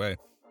passed away,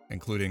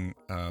 including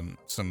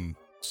some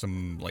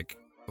like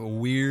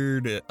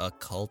weird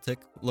occultic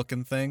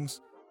looking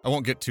things. I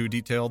won't get too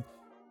detailed,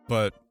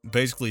 but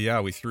basically, yeah,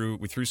 we threw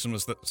some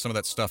of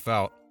that stuff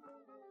out,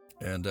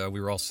 and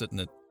we were all sitting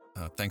at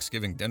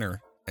Thanksgiving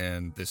dinner,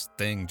 and this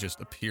thing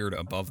just appeared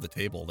above the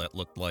table that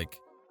looked like,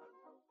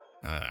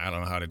 I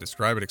don't know how to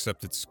describe it,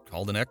 except it's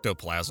called an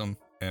ectoplasm,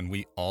 and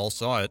we all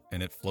saw it,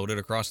 and it floated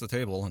across the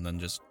table and then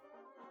just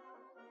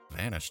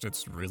vanished.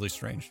 It's really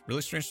strange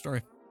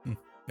story.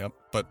 Yep,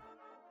 but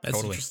that's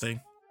totally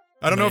interesting.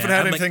 I don't know if it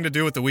had anything to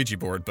do with the Ouija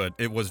board, but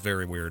it was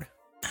very weird.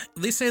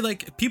 They say,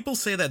 like, people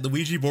say that the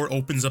Ouija board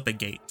opens up a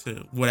gate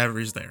to whatever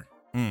is there.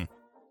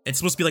 It's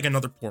supposed to be like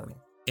another portal.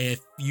 If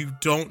you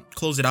don't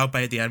close it out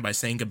by the end by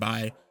saying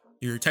goodbye,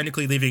 you're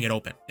technically leaving it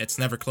open. It's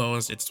never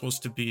closed. It's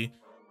supposed to be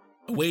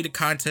a way to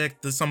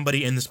contact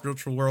somebody in the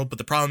spiritual world, but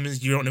the problem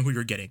is you don't know who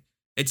you're getting.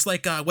 It's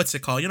like, what's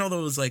it called? You know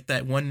those, like,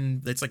 that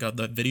one that's like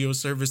the video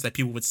service that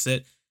people would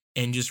sit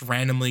and just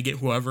randomly get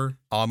whoever?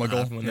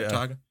 Omegle? When they're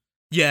talking.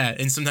 Yeah,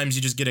 and sometimes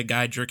you just get a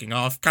guy jerking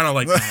off, kind of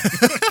like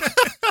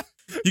that.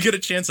 You get a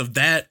chance of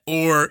that,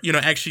 or,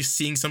 actually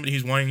seeing somebody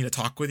who's wanting to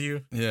talk with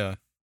you. Yeah.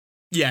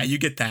 Yeah, you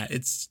get that.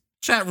 It's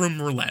chat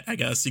room roulette, I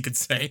guess you could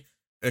say.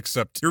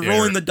 Except you're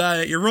rolling the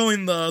die, you're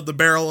rolling the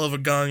barrel of a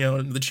gun,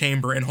 in the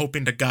chamber, and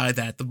hoping to God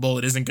that the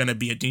bullet isn't going to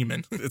be a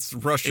demon. It's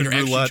Russian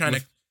roulette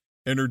with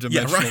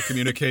interdimensional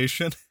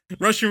communication.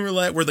 Russian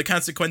roulette, where the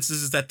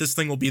consequences is that this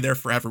thing will be there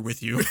forever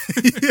with you.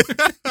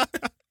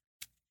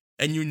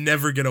 And you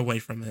never get away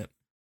from it.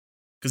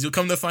 Because you'll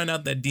come to find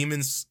out that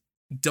demons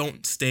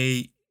don't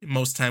stay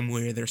most time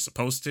where they're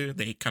supposed to.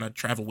 They kind of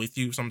travel with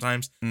you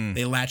sometimes.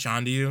 They latch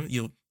onto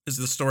you. There's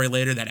the story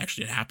later that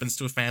actually happens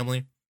to a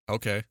family.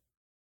 Okay.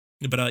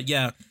 But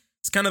yeah,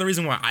 it's kind of the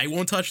reason why I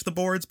won't touch the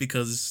boards,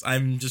 because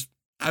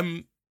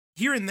I'm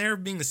here and there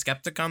being a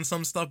skeptic on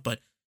some stuff, but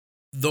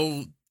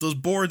though those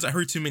boards, I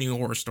heard too many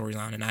horror stories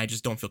on, and I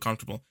just don't feel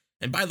comfortable.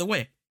 And by the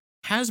way,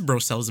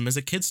 Hasbro sells them as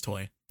a kid's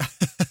toy.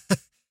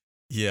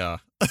 Yeah.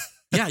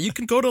 Yeah, you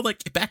can go to,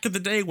 like, back in the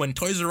day when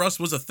Toys R Us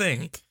was a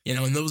thing,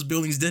 and those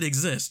buildings did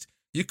exist.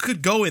 You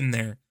could go in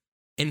there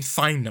and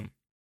find them.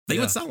 They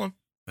would sell them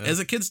as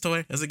a kid's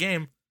toy, as a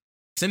game.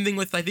 Same thing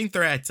with, I think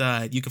they're at,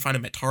 you can find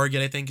them at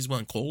Target, I think, as well,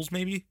 and Kohl's,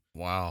 maybe.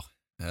 Wow.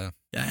 Yeah.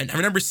 Yeah, and I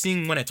remember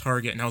seeing one at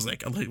Target, and I was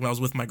like, when I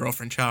was with my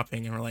girlfriend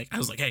shopping, and I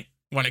was like, hey,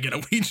 want to get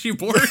a Ouija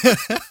board?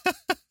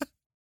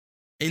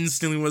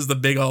 Instantly was the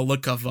big old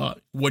look of,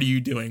 what are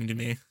you doing to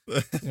me?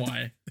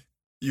 Why?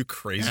 You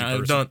crazy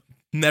person.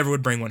 Never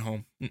would bring one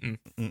home.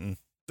 Mm-mm.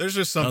 There's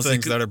just some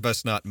things that are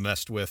best not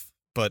messed with,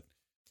 but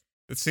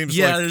it seems like...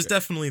 Yeah, there's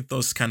definitely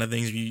those kind of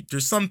things.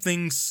 There's some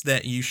things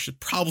that you should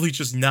probably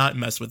just not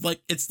mess with.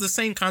 Like, it's the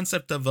same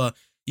concept of,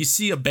 you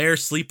see a bear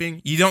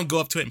sleeping, you don't go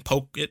up to it and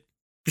poke it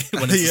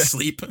when it's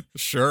asleep.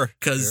 Sure.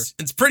 Because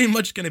it's pretty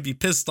much going to be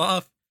pissed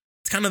off.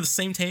 It's kind of the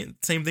same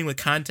thing with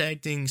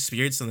contacting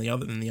spirits in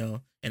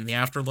the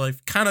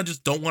afterlife. Kind of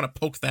just don't want to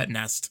poke that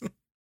nest.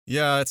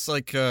 Yeah, it's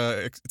like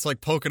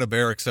poking a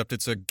bear, except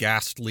it's a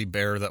ghastly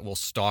bear that will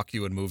stalk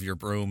you and move your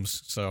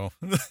brooms. So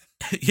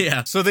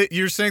yeah. So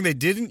you're saying they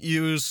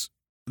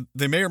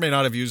may or may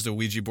not have used a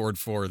Ouija board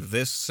for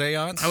this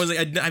seance? I was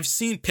like, I've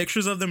seen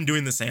pictures of them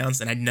doing the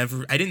seance, and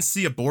I didn't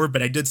see a board,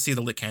 but I did see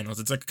the lit candles.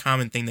 It's like a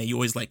common thing that you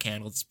always light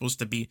candles. It's supposed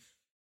to be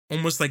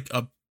almost like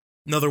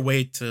another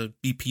way to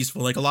be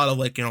peaceful. Like a lot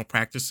of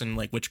practice and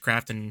like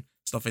witchcraft and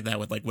stuff like that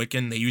with like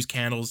Wiccan, they use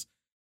candles.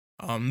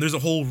 There's a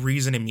whole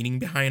reason and meaning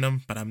behind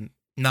them, but I'm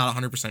not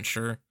 100%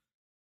 sure.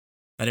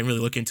 I didn't really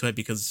look into it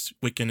because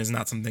Wiccan is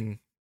not something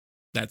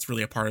that's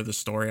really a part of the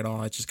story at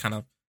all. It's just kind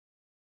of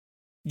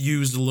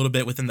used a little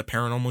bit within the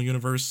paranormal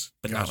universe,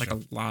 but not like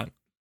a lot.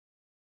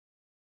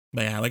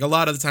 But yeah, like a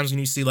lot of the times when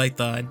you see like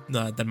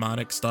the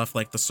demonic stuff,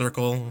 like the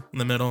circle in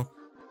the middle,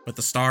 with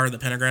the star, the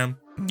pentagram.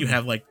 You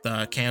have like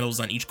the candles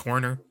on each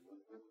corner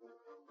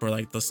for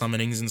like the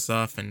summonings and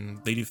stuff,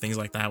 and they do things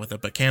like that with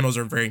it. But candles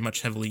are very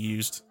much heavily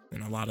used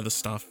in a lot of the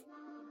stuff.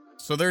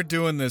 So they're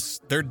doing this.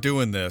 They're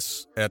doing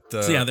this at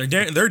the. So yeah,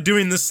 they're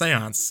doing this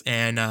seance,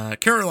 and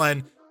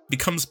Caroline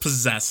becomes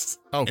possessed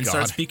Oh, and God.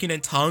 starts speaking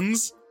in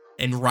tongues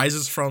and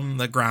rises from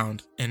the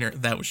ground and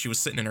that she was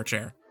sitting in her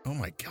chair. Oh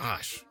my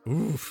gosh.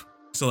 Oof.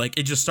 So like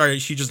it just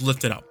started. She just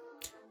lifted up.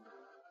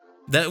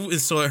 That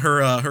was so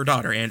her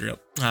daughter Andrea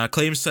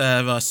claims to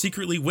have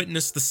secretly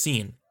witnessed the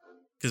scene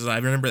because I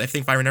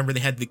think if I remember they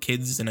had the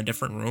kids in a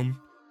different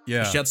room.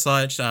 Yeah. She had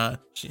saw it.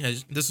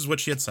 This is what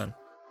she had said.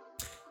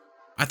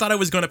 I thought I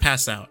was going to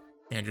pass out,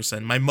 Andrew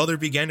said. My mother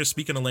began to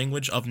speak in a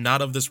language of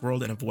not of this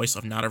world and a voice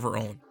of not of her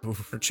own.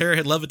 Her chair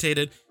had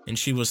levitated and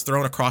she was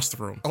thrown across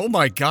the room. Oh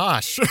my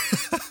gosh.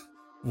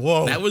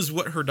 Whoa. That was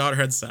what her daughter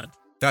had said.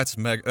 That's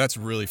that's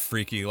really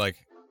freaky. Like,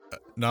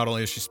 not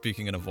only is she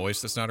speaking in a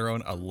voice that's not her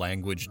own, a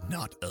language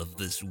not of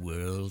this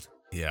world.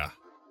 Yeah.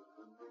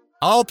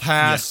 I'll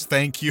pass.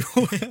 Thank you.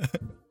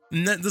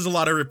 And there's a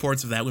lot of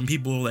reports of that. When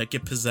people like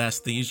get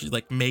possessed, they usually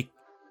like make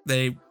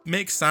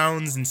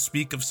sounds and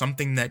speak of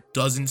something that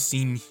doesn't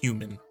seem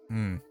human.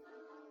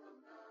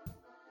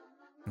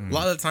 A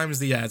lot of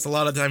times, it's a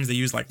lot of times they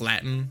use like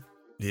Latin.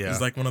 Yeah.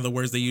 It's like one of the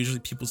words they usually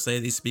people say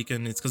they speak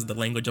in. It's because the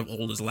language of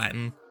old is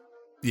Latin.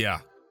 Yeah.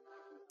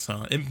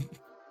 So it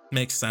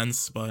makes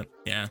sense, but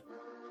yeah.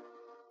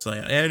 So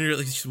yeah,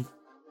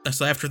 and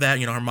so after that,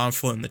 her mom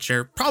fell in the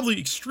chair, probably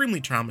extremely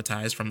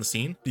traumatized from the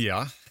scene.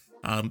 Yeah.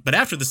 But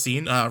after the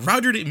scene,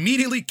 Roger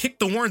immediately kicked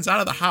the Warrens out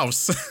of the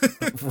house.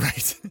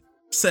 Right.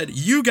 Said,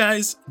 "You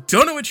guys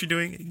don't know what you're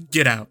doing.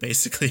 Get out,"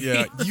 basically.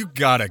 Yeah, you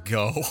gotta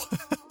go.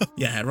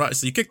 Yeah, right.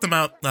 So you kicked him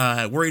out,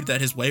 worried that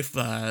his wife,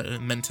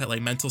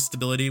 mental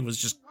stability was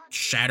just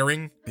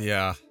shattering.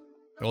 Yeah.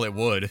 Well, it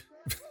would.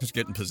 Just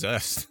getting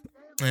possessed.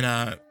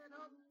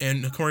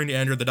 And according to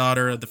Andrea, the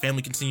daughter, the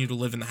family continued to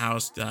live in the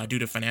house due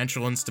to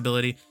financial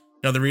instability.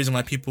 The reason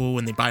why people,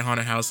 when they buy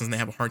haunted houses, and they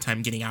have a hard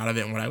time getting out of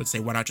it, and what I would say,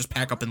 why not just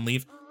pack up and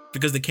leave?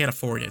 Because they can't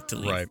afford it to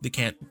leave. Right. They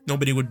can't.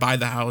 Nobody would buy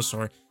the house,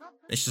 or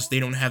it's just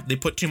they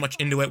put too much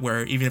into it.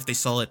 Where even if they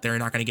sell it, they're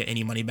not going to get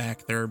any money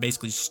back. They're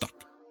basically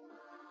stuck.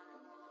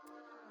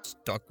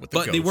 Stuck with the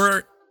But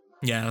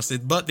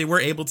ghost. but they were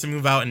able to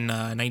move out in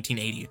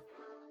 1980.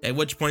 At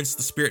which points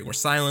the spirit were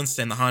silenced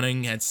and the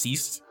haunting had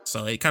ceased.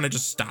 So it kind of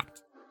just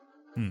stopped.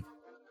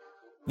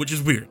 Which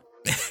is weird.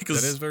 That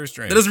is very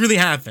strange. That doesn't really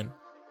happen.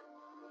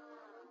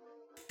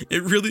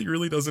 It really,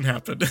 really doesn't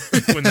happen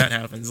when that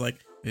happens. Like,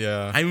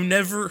 Yeah. I've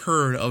never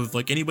heard of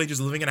like anybody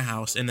just living in a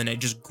house and then it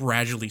just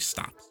gradually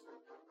stops.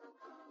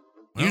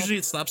 Well- Usually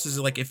it stops is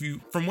like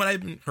from what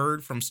I've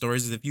heard from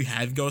stories is if you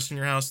have ghosts in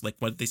your house, like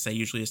what they say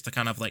usually is to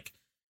kind of like,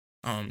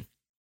 find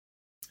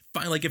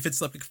like if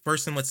it's like a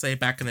person, let's say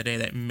back in the day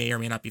that may or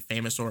may not be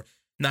famous or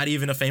not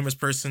even a famous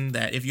person,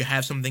 that if you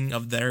have something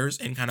of theirs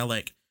and kind of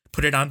like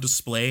put it on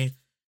display,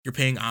 you're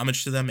paying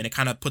homage to them and it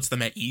kind of puts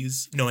them at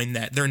ease knowing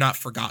that they're not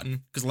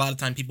forgotten. Because a lot of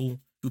time people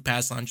who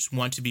pass on just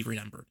want to be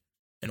remembered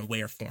in a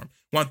way or form,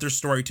 want their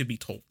story to be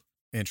told.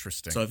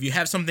 Interesting. So if you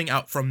have something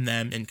out from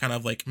them and kind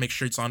of like make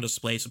sure it's on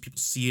display so people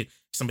see it,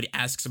 somebody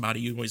asks about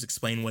it, you always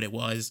explain what it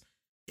was.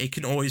 It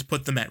can always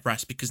put them at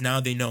rest because now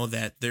they know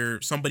that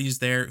somebody's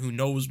there who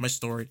knows my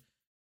story,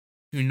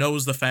 who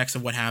knows the facts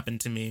of what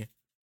happened to me.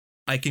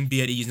 I can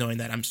be at ease knowing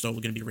that I'm still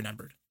going to be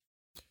remembered,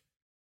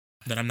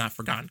 that I'm not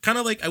forgotten. Kind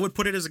of like I would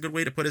put it as a good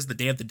way to put it as the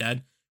Day of the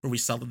Dead, where we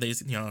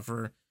celebrate,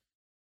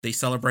 they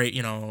celebrate,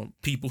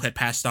 people who had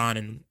passed on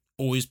and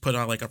always put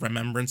on like a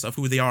remembrance of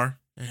who they are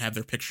and have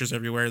their pictures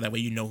everywhere. That way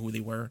you know who they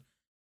were.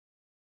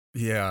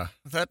 Yeah,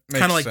 that makes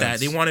Kind of like sense. that.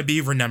 They want to be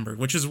remembered,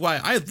 which is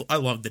why I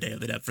love the Day of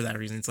the Dead for that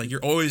reason. It's like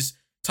you're always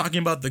talking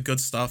about the good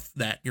stuff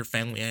that your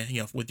family,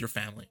 with your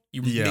family.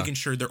 You're making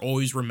sure they're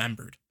always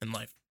remembered in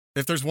life.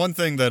 If there's one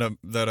thing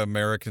that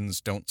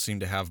Americans don't seem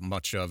to have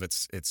much of,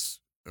 it's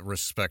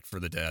respect for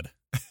the dead.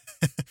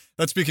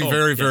 That's speaking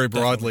very, very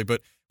broadly,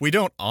 but we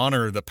don't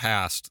honor the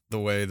past the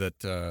way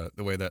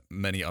that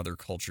many other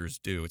cultures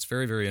do. It's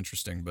very, very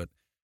interesting, but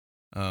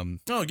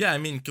Oh yeah, I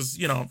mean, because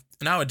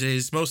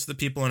nowadays most of the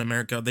people in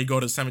America, they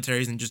go to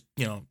cemeteries and just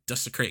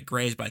desecrate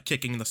graves by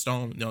kicking the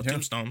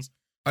tombstones.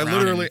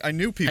 I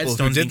knew people who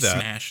headstones did being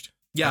that. smashed.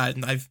 Yeah,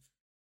 and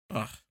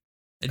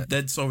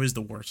that's always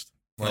the worst.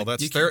 Well, Like,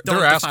 they're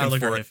don't asking defile a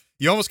for it. grave.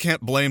 You almost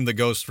can't blame the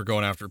ghosts for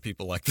going after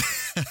people like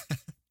that.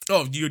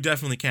 Oh, you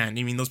definitely can.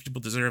 I mean, those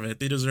people deserve it.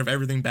 They deserve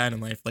everything bad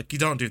in life. Like, you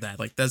don't do that.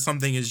 Like, that's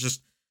something is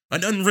just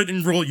an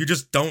unwritten rule you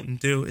just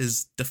don't do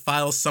is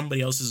defile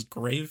somebody else's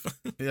grave.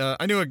 Yeah,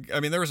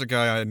 there was a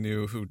guy I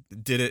knew who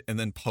did it and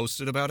then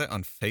posted about it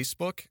on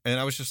Facebook, and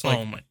I was just like,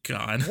 oh my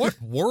God. what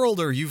world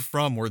are you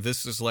from where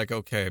this is like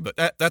okay? But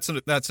that's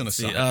an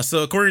aside.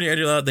 So according to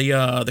Angela,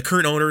 the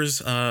current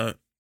owners,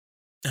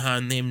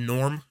 named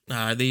Norm,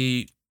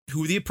 they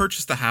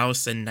purchased the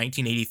house in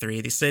 1983.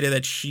 They stated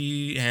that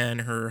she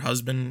and her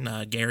husband,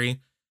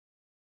 Gary,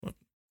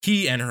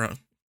 he and her,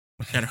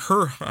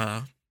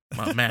 oh,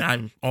 man,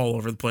 I'm all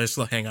over the place.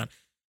 So hang on.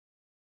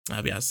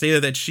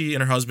 Stated that she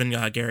and her husband,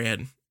 Gary,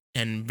 had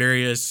and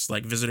various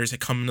like visitors had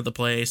come into the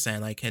place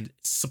and like had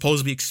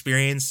supposedly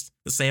experienced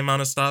the same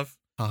amount of stuff,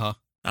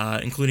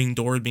 including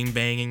doors being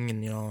banging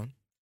and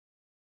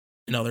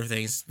and other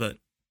things. But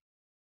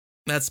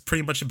that's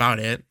pretty much about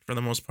it for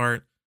the most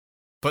part.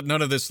 But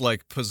none of this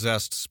like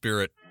possessed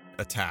spirit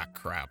attack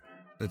crap.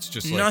 It's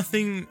just like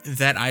Nothing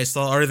that I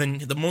saw, other than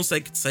the most I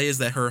could say is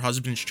that her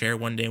husband's chair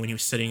one day when he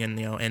was sitting in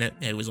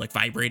it was like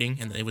vibrating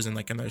and it was in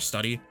like another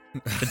study.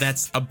 But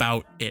that's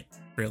about it,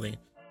 really.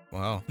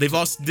 Wow. They've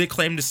also did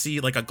claim to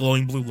see like a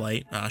glowing blue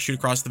light shoot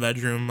across the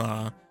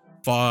bedroom,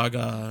 fog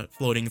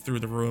floating through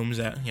the rooms,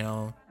 at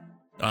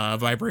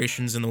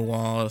vibrations in the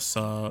walls.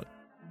 So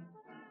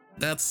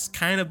that's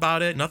kind of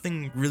about it.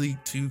 Nothing really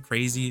too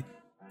crazy.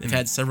 They've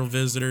had several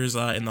visitors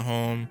in the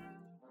home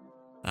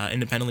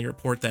independently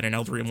report that an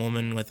elderly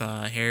woman with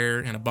hair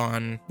and a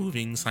bun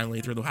moving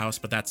silently through the house,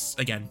 but that's,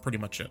 again, pretty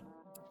much it.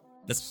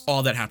 That's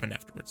all that happened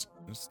afterwards.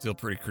 It's still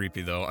pretty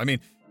creepy, though. I mean,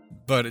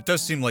 but it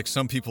does seem like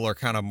some people are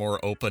kind of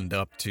more opened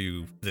up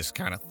to this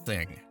kind of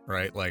thing,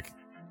 right? Like,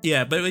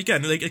 yeah, but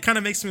again, like, it kind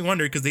of makes me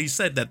wonder, because they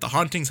said that the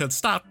hauntings had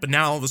stopped, but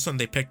now all of a sudden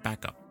they picked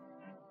back up.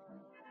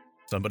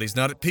 somebody's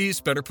not at peace,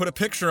 better put a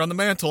picture on the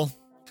mantle.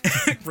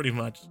 Pretty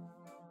much.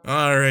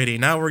 Alrighty,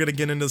 now we're gonna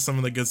get into some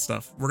of the good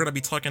stuff. We're gonna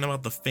be talking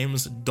about the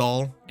famous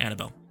doll,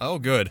 Annabelle. Oh,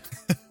 good.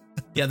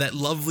 Yeah, that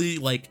lovely,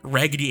 like,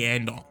 Raggedy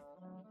Ann doll.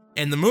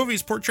 And the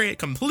movies portray it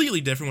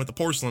completely different with the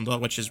porcelain doll,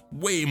 which is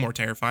way more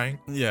terrifying.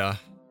 Yeah.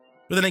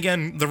 But then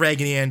again, the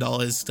Raggedy Ann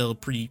doll is still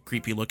pretty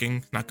creepy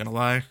looking, not gonna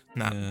lie.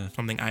 Not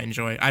something I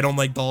enjoy. I don't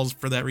like dolls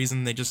for that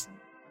reason. They just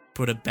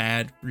put a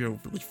bad, really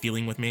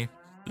feeling with me.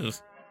 Ugh.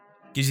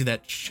 Gives you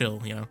that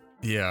chill,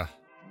 Yeah,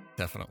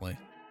 definitely.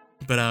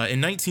 But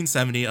in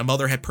 1970, a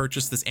mother had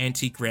purchased this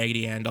antique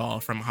Raggedy Ann doll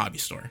from a hobby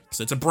store.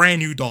 So it's a brand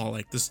new doll.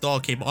 Like, this doll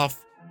came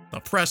off the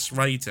press,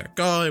 ready to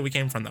go. We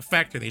came from the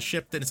factory. They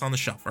shipped it. It's on the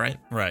shelf, right?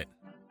 Right.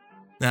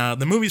 Now,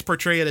 the movies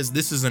portray it as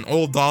this is an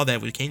old doll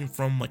that came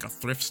from, like, a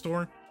thrift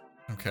store.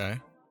 Okay.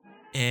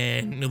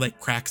 And, like,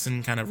 cracks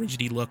and kind of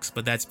rigidy looks.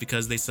 But that's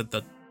because they said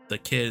that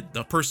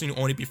the person who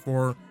owned it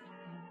before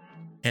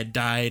had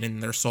died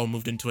and their soul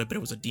moved into it, but it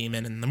was a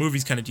demon. And the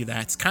movies kind of do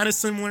that. It's kind of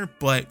similar,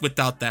 but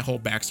without that whole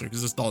backstory,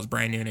 because this doll is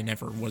brand new and it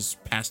never was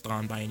passed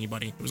on by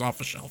anybody. It was off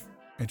the shelf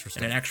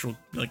Interesting. in an actual,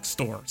 like,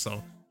 store.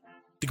 So,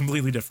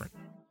 completely different.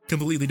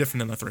 Completely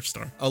different than a thrift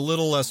store. A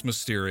little less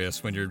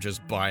mysterious when you're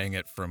just buying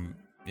it from,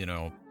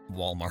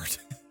 Walmart.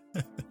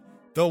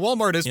 Though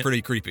Walmart is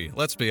pretty creepy,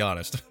 let's be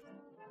honest.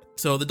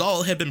 So the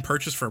doll had been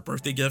purchased for a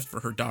birthday gift for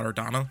her daughter,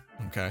 Donna.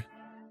 Okay.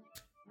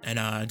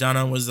 And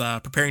Donna was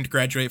preparing to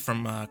graduate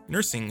from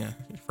nursing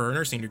for her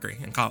nursing degree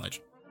in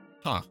college.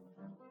 Huh.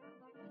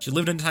 She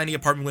lived in a tiny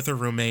apartment with her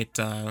roommate,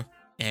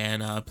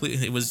 and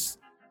it was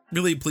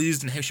really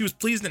pleased, and she was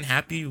pleased and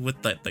happy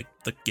with the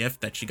gift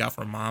that she got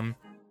from mom.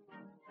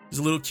 It was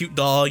a little cute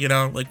doll,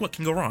 like what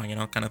can go wrong,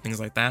 kind of things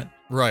like that.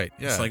 Right.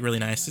 Yeah. It's like really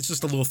nice. It's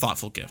just a little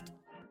thoughtful gift.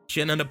 She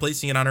ended up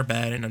placing it on her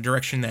bed in a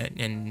direction that,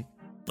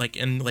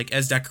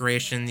 as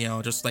decoration,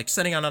 just like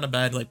sitting out on a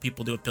bed like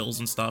people do with pills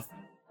and stuff.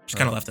 She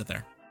kind of left it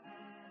there.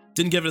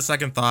 Didn't give it a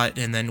second thought,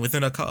 and then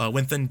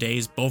within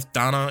days, both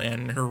Donna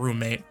and her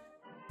roommate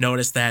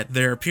noticed that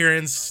their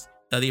appearance,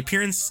 the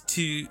appearance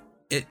to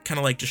it kind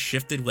of like just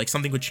shifted, like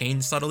something would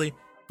change subtly.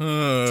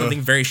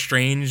 Something very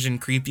strange and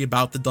creepy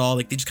about the doll.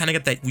 Like they just kind of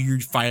get that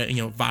weird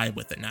vibe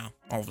with it now.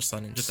 All of a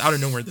sudden, just out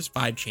of nowhere, this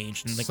vibe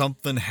changed, and like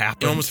something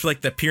happened. It almost feel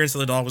like the appearance of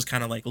the doll was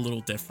kind of like a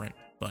little different,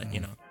 but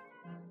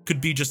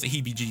could be just the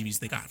heebie-jeebies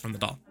they got from the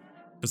doll,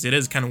 because it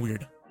is kind of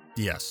weird.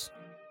 Yes.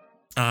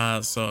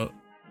 So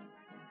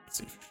let's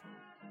see.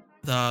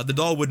 The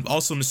doll would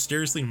also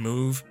mysteriously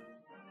move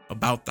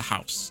about the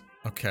house.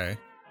 Okay.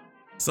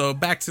 So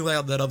back to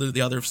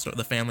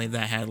the family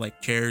that had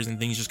like chairs and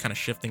things just kind of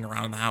shifting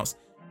around in the house.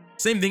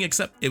 Same thing,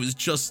 except it was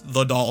just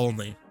the doll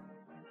only.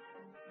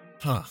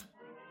 Huh.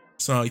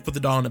 So you put the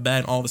doll in the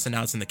bed, all of a sudden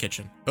now it's in the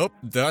kitchen. Oh,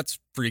 that's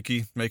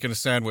freaky. Making a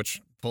sandwich,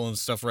 pulling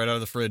stuff right out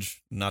of the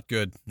fridge. Not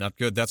good. Not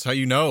good. That's how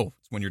you know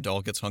it's when your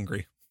doll gets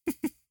hungry.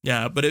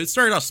 Yeah, but it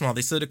started off small.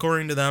 They said,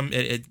 according to them,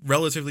 it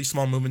relatively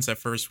small movements at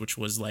first, which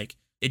was like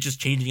it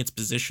just changing its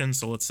position.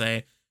 So let's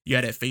say you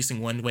had it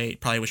facing one way, it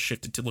probably was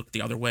shifted to look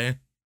the other way.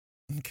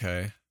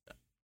 Okay.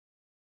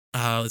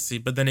 Let's see.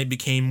 But then it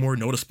became more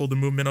noticeable, the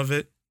movement of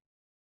it.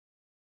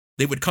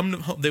 They would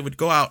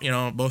go out,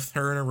 both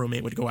her and her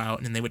roommate would go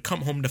out, and they would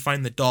come home to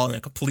find the doll in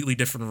a completely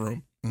different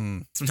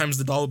room. Sometimes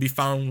the doll would be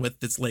found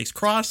with its legs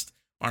crossed,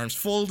 arms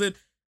folded,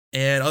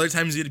 and other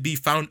times it'd be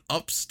found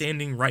up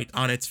standing right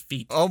on its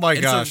feet. Oh my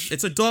gosh.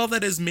 It's a doll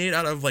that is made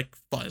out of like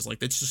fuzz.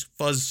 Like it's just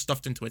fuzz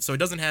stuffed into it. So it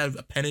doesn't have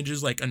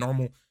appendages like a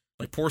normal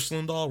like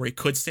porcelain doll where it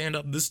could stand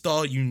up. This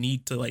doll, you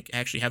need to like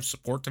actually have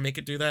support to make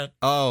it do that.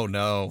 Oh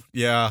no.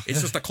 Yeah.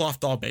 It's just a cloth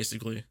doll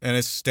basically. And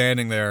it's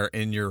standing there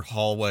in your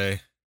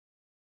hallway,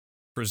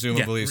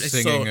 presumably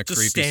singing a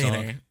creepy song.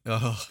 There.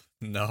 Oh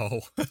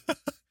no.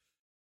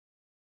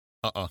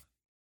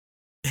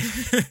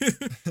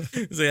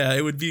 So yeah,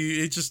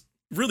 it's just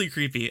really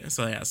creepy.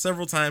 So yeah,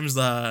 several times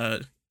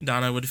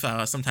Donna would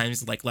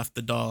sometimes like left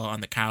the doll on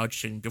the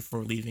couch and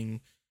before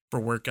leaving for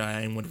work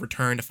and would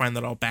return to find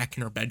the doll back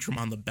in her bedroom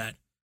on the bed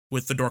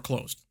with the door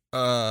closed.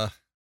 So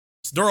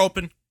door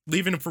open,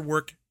 leaving for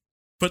work,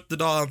 put the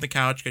doll on the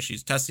couch because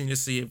she's testing to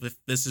see if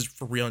this is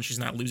for real and she's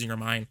not losing her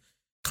mind.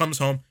 Comes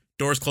home,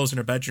 door's closed in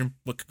her bedroom.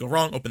 What could go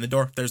wrong? Open the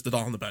door. There's the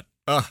doll on the bed.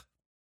 I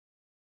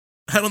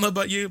don't know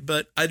about you,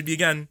 but I'd be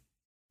again.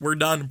 We're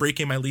done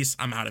breaking my lease.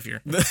 I'm out of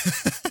here.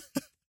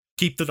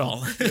 Keep the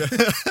doll.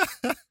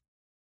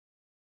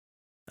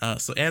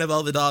 So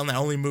Annabelle the doll not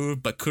only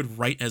moved but could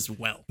write as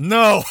well.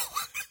 No.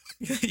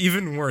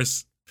 Even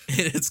worse.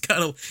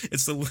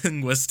 It's a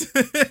linguist.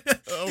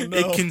 Oh no.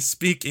 It can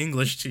speak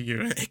English to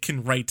you. It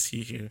can write to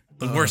you.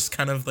 The worst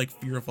kind of like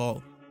fear of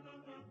all.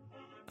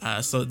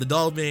 So the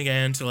doll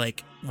began to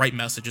like write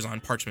messages on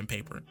parchment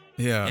paper.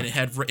 Yeah. And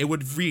it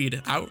would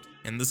read out,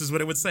 and this is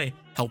what it would say: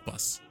 "Help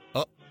us."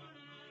 Oh.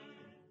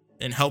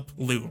 And help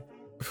Lou.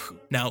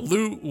 Now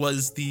Lou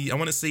was I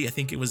want to say, I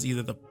think it was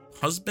either the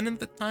husband at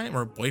the time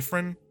or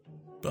boyfriend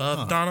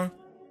of Donna.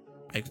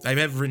 I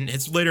have written,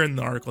 it's later in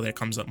the article that it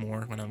comes up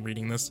more when I'm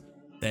reading this,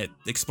 that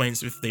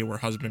explains if they were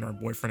husband or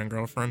boyfriend and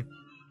girlfriend.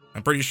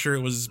 I'm pretty sure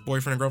it was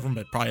boyfriend and girlfriend,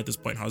 but probably at this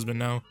point husband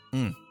now.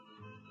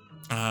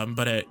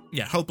 But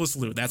helpless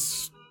Lou.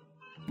 That's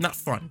not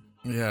fun.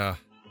 Yeah.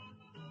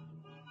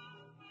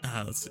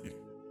 Let's see.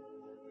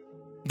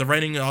 The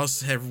writing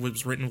also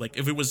was written like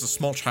if it was a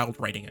small child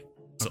writing it.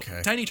 So,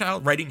 okay. Tiny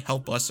child writing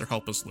 "Help us" or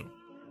 "Help us, Lou."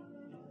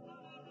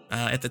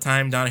 At the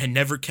time, Donna had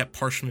never kept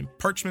parchment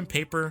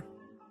paper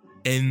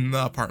in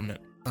the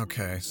apartment.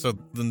 Okay, so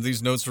then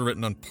these notes were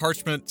written on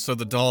parchment, so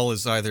the doll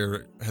has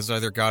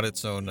either got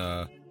its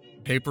own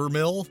paper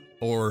mill,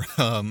 or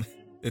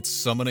it's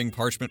summoning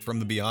parchment from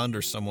the beyond,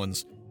 or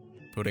someone's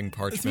putting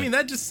parchment. I mean,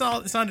 that just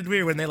sounded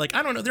weird when they like,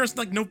 I don't know, there's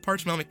like no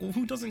parchment. I'm like, well,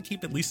 who doesn't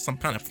keep at least some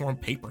kind of form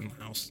of paper in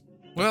the house?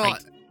 Well,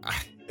 Right.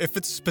 if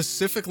it's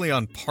specifically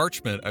on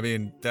parchment, I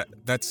mean,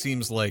 that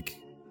seems like,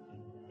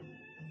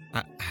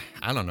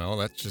 I don't know,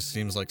 that just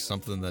seems like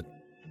something that,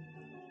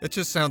 it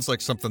just sounds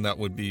like something that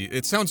would be,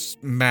 it sounds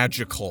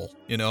magical,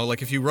 you know,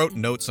 like if you wrote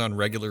notes on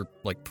regular,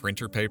 like,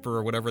 printer paper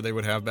or whatever they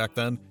would have back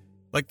then,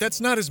 like,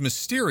 that's not as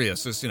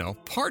mysterious as, you know,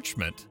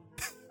 parchment.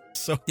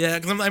 So yeah,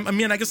 because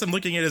I guess I'm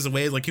looking at it as a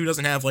way, like, who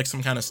doesn't have, like,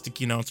 some kind of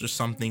sticky notes or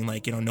something,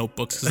 like, you know,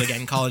 notebooks, because,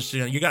 again, in college, you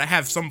know, you gotta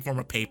have some form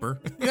of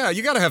paper. yeah,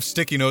 you gotta have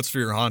sticky notes for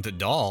your haunted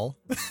doll.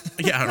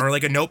 Yeah, or,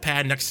 like, a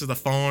notepad next to the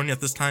phone at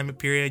this time of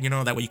period, you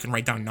know, that way you can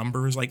write down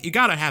numbers. Like, you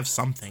gotta have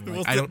something.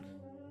 Like, Well,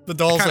 the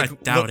doll's kinda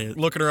like doubt it.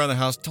 looking around the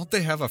house. Don't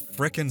they have a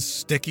frickin'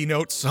 sticky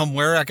note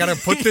somewhere? I gotta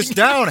put this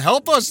down.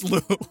 Help us,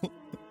 Lou.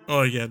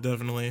 Oh, yeah,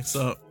 definitely.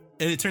 So,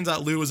 and it turns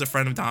out Lou was a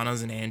friend of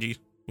Donna's and Angie,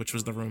 which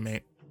was the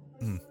roommate.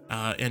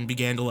 And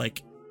began to,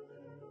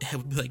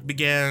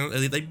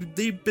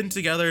 they've been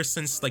together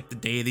since, like, the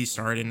day they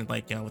started, and,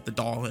 like, you know, with the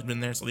doll had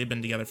been there, so they've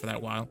been together for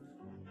that long.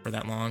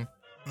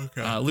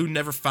 Okay. Lou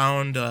never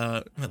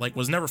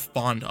was never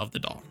fond of the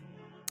doll.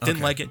 Didn't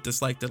Okay. like it,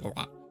 disliked it a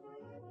lot.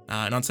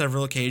 And on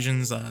several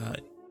occasions,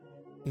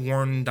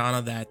 warned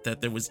Donna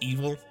that there was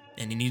evil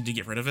and he needed to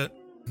get rid of it.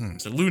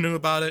 So Lou knew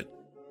about it.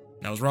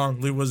 And I was wrong.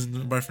 Lou wasn't a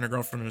boyfriend or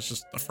girlfriend. It was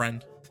just a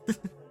friend.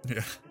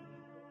 Yeah.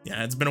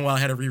 Yeah, it's been a while. I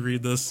had to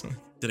reread this.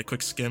 Did a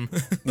quick skim.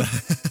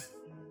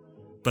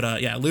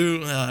 But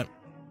Lou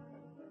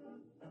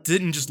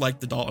didn't just like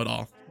the doll at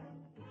all.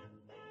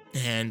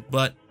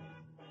 But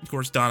of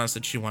course Donna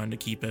said she wanted to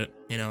keep it,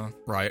 you know.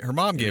 Right. Her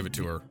mom gave it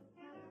to her.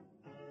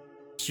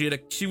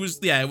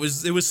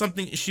 It was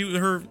something she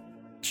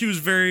was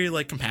very,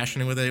 like,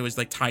 compassionate with it. It was,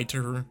 like, tied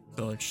to her,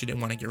 so she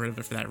didn't want to get rid of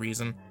it for that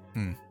reason.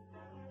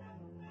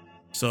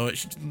 So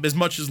as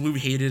much as Lou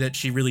hated it,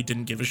 she really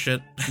didn't give a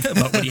shit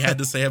about what he had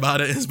to say about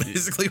it, is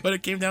basically what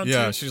it came down to.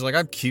 Yeah, she's like,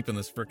 I'm keeping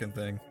this frickin'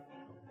 thing.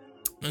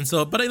 And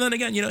so, but then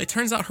again, you know, it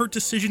turns out her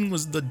decision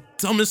was the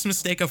dumbest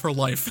mistake of her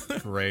life.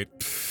 Great.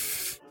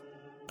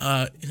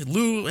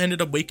 Lou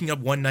ended up waking up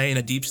one night in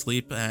a deep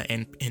sleep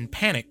and in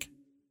panic.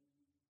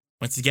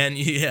 Once again,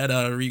 he had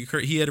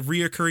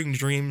reoccurring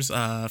dreams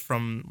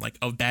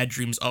of bad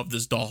dreams of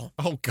this doll.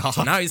 Oh, God.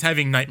 So now he's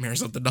having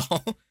nightmares of the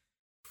doll.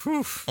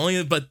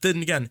 But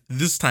then again,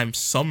 this time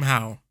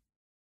somehow,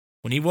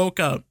 when he woke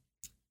up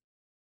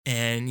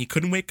and he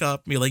couldn't wake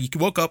up, he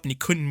woke up and he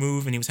couldn't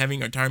move, and he was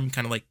having a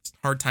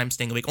hard time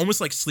staying awake,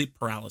 almost like sleep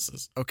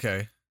paralysis.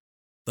 Okay.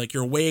 Like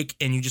you're awake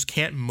and you just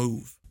can't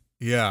move.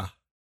 Yeah.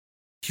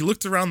 He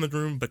looked around the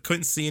room but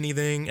couldn't see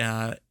anything,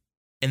 and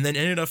then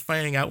ended up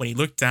finding out when he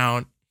looked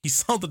down, he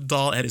saw the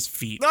doll at his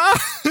feet.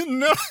 Ah,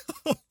 no.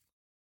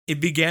 It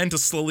began to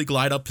slowly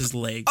glide up his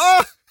legs.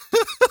 Ah.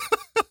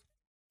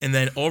 And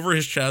then over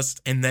his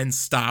chest, and then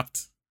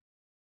stopped.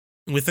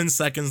 Within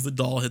seconds, the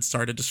doll had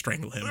started to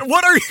strangle him.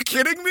 What, are you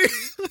kidding me?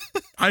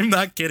 I'm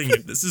not kidding you.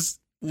 This is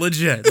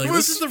legit. Like,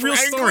 this is the real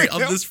story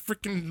of this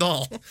freaking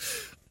doll.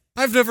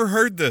 I've never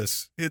heard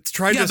this. It's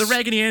trying to... the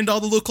Raggedy Ann doll,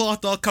 the little cloth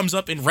doll, comes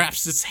up and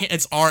wraps its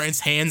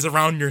hands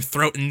around your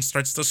throat and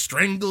starts to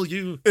strangle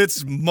you.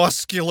 It's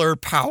muscular,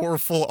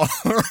 powerful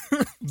arm.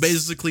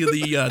 Basically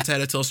the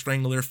Tattletale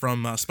Strangler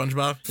from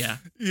SpongeBob. Yeah.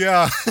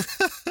 Yeah.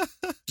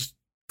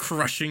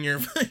 Crushing your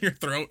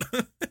throat.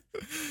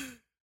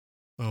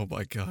 Oh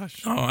my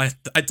gosh. Oh,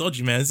 I told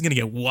you, man, this is gonna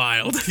get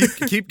wild.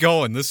 Keep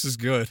going. This is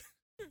good.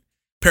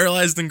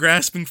 Paralyzed and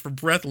grasping for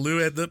breath,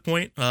 Lou at the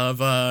point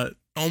of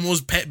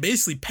almost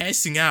basically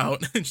passing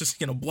out, just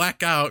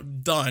black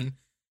out, done.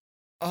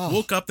 Oh.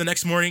 Woke up the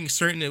next morning,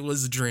 certain it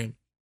was a dream.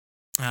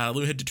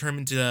 Lou had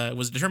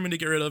was determined to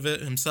get rid of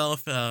it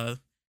himself, and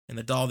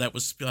the doll that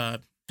was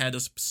had a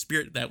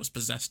spirit that was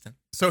possessed him.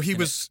 So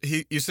you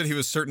said he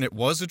was certain it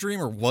was a dream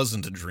or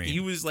wasn't a dream? He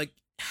was like,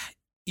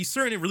 he's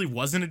certain it really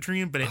wasn't a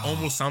dream, but it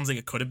almost sounds like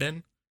it could have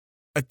been.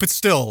 But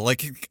still,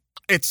 like,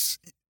 it's...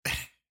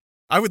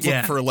 I would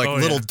look for, like,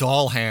 little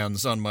doll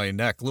hands on my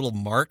neck, little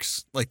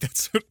marks. Like,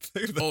 that's...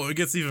 Oh, it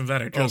gets even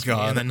better. Trust me.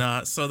 God. And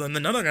then, so then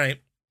another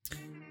night,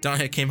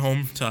 Donna came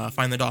home to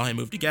find the doll had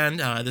moved again.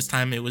 This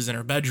time it was in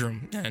her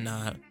bedroom. And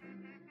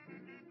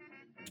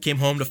came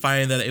home to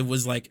find that it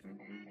was, like...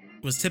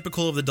 It was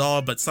typical of the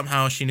doll, but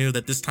somehow she knew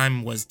that this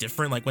time was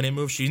different. Like, when it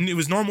moved, she knew it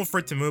was normal for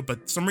it to move,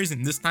 but for some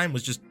reason this time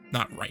was just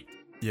not right.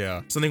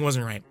 Yeah. Something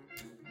wasn't right.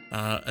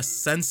 A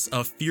sense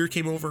of fear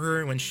came over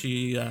her when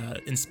she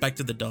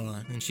inspected the doll,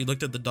 and she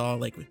looked at the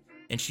doll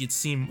and she had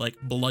seen like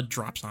blood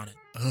drops on it,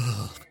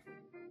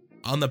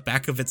 on the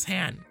back of its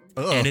hand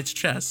and its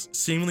chest.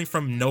 Seemingly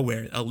from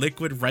nowhere, a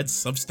liquid red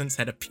substance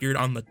had appeared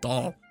on the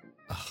doll.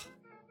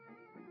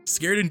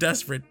 Scared and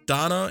desperate,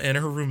 Donna and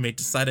her roommate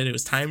decided it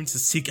was time to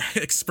seek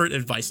expert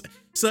advice.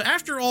 So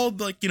after all,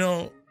 the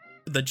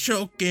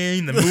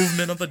choking, the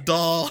movement of the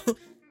doll,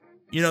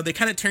 they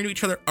kind of turned to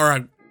each other. All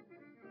right.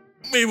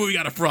 Maybe we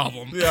got a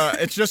problem. Yeah,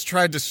 it just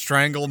tried to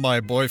strangle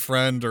my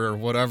boyfriend or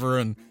whatever,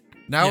 and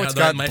now it's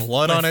got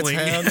blood on its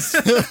hands.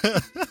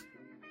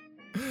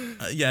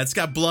 It's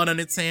got blood on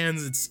its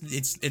hands.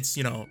 It's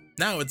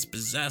now it's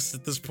possessed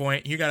at this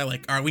point. You gotta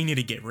all right, we need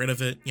to get rid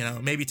of it.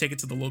 Maybe take it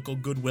to the local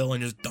Goodwill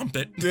and just dump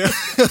it. Yeah.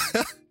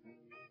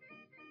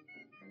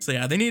 So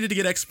yeah, they needed to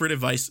get expert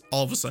advice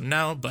all of a sudden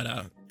now,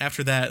 but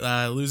after that,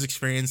 Lou's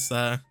experience,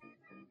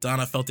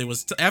 Donna felt it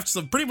was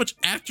pretty much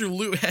after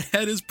Lou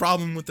had his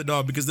problem with the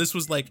dog, because this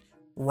was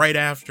right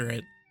after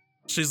it.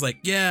 She's like,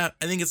 yeah,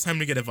 I think it's time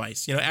to get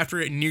advice.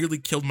 After it nearly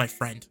killed my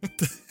friend.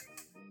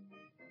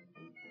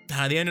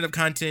 They ended up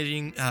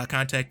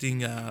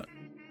contacting a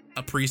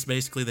priest,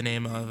 basically the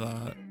name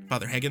of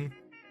Father Hagen.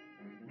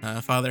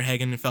 Father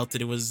Hagen felt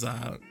that it was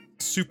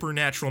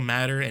supernatural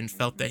matter and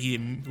felt that he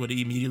would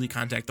immediately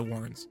contact the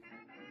Warrens.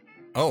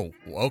 Oh,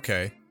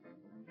 okay.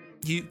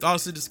 He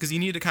also, just because he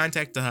needed to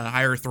contact the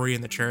higher authority in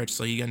the church,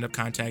 so he ended up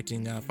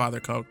contacting Father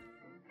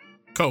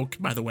Coke,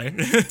 by the way,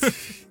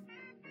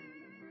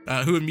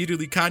 who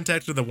immediately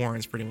contacted the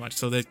Warrens, pretty much.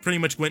 So they pretty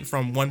much went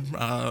from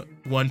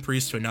one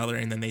priest to another,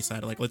 and then they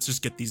decided, let's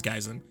just get these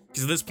guys in.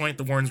 Because at this point,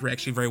 the Warrens were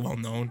actually very well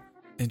known.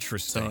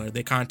 Interesting. So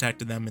they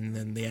contacted them, and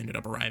then they ended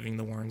up arriving,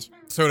 the Warrens.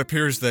 So it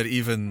appears that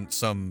even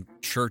some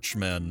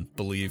churchmen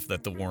believe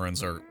that the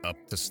Warrens are up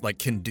to,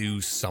 can do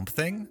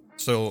something.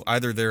 So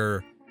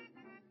either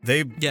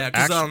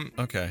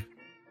okay.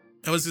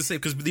 I was gonna say,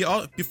 because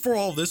before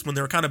all of this, when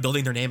they were kind of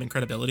building their name and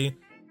credibility,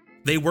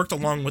 they worked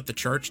along with the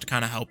church to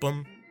kind of help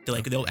them.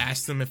 They'll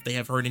ask them if they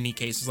have heard any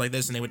cases like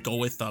this, and they would go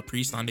with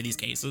priests onto these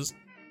cases.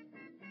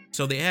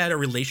 So they had a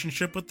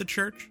relationship with the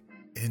church.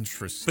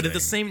 Interesting. But at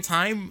the same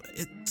time,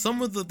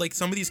 some of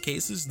these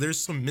cases,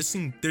 there's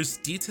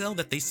detail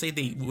that they say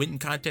they went and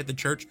contacted the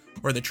church,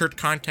 or the church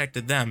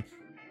contacted them,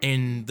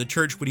 and the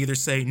church would either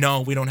say,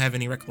 no, we don't have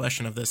any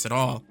recollection of this at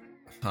all.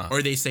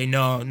 Or they say,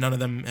 no, none of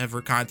them ever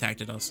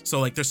contacted us.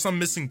 So, there's some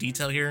missing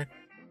detail here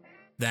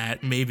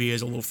that maybe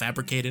is a little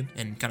fabricated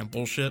and kind of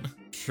bullshit.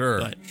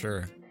 Sure.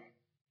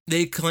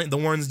 The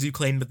Warrens do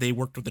claim that they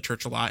worked with the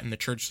church a lot, and the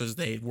church says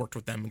they worked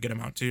with them a good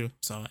amount too.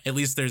 So, at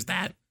least there's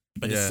that.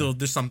 But it's still,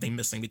 there's something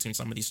missing between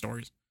some of these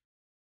stories.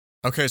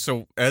 Okay,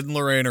 so Ed and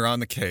Lorraine are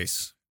on the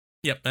case.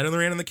 Yep, Ed and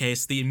Lorraine on the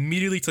case. They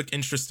immediately took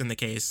interest in the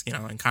case,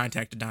 and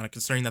contacted Donna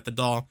concerning about the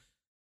doll.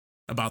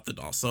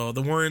 So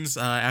the Warrens,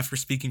 after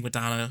speaking with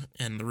Donna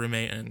and the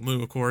roommate and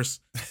Lou, of course,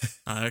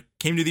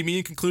 came to the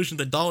immediate conclusion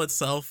the doll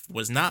itself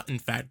was not in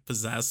fact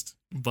possessed,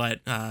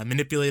 but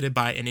manipulated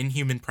by an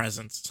inhuman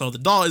presence. So the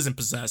doll isn't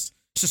possessed.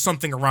 It's just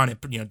something around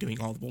it, doing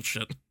all the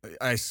bullshit.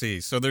 I see.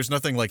 So there's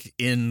nothing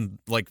in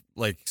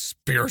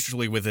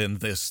spiritually within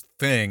this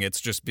thing. It's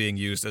just being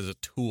used as a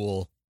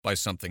tool by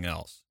something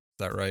else. Is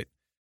that right?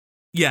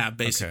 Yeah,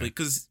 basically.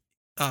 Because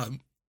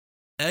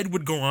Ed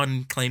would go on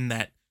and claim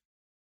that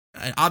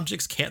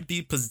objects can't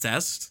be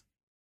possessed.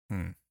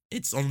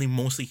 It's only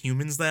mostly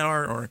humans that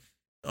are, or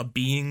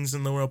beings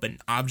in the world, but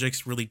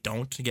objects really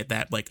don't get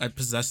that, a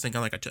possessing,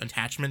 kind of an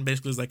attachment,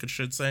 basically, as it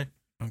should say.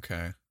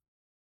 Okay.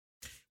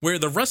 Where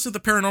the rest of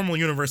the paranormal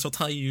universe will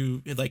tell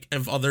you,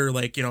 of other,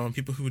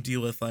 people who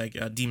deal with,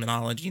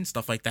 demonology and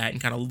stuff like that and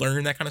kind of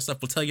learn that kind of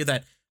stuff will tell you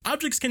that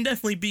objects can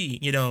definitely be,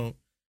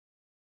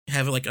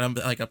 have,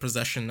 a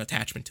possession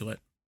attachment to it.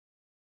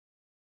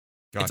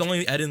 Gotcha. It's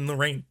only Ed and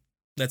Lorraine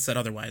that said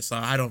otherwise, so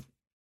I don't...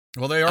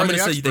 Well, they are I'm the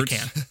gonna experts. Say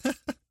they can.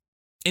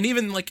 And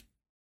even,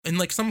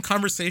 in, some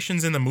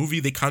conversations in the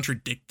movie, they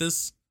contradict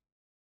this.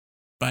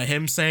 By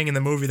him saying in the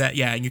movie that,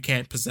 yeah, you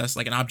can't possess,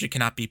 an object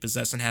cannot be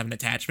possessed and have an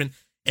attachment.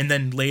 And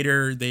then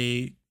later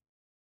they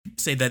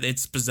say that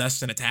it's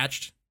possessed and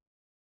attached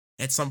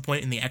at some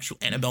point in the actual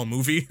Annabelle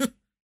movie.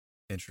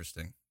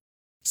 Interesting.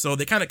 So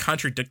they kind of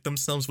contradict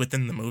themselves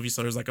within the movie.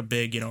 So there's like a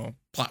big,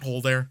 plot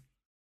hole there.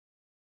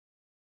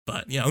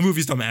 But yeah, the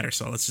movies don't matter.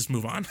 So let's just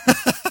move on.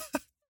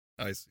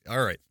 I see.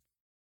 All right.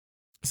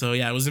 So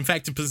yeah, it was in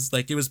fact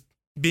it was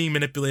being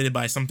manipulated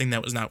by something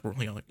that was not,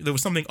 there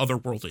was something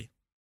otherworldly.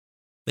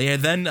 They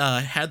had then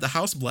had the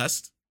house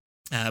blessed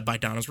by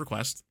Donna's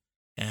request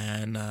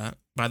and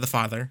by the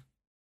father.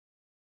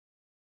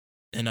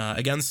 And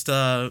against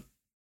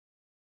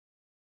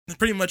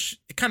pretty much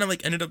it kind of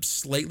like ended up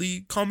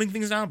slightly calming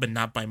things down, but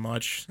not by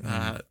much.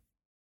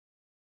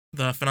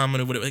 The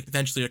phenomena would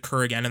eventually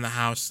occur again in the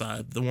house.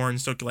 The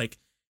Warrens took they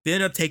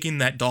ended up taking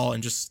that doll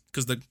and just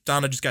because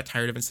Donna just got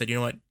tired of it and said, you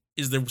know what,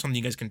 is there something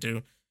you guys can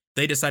do?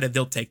 They decided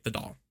they'll take the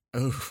doll.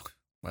 Oh,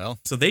 well.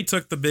 So they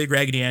took the big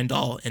Raggedy Ann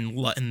doll and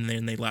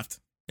then they left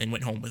and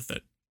went home with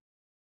it.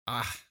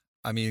 I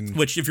mean,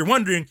 Which, if you're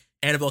wondering,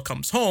 Annabelle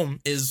Comes Home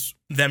is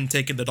them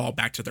taking the doll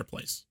back to their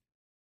place.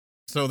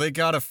 so they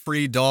got a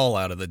free doll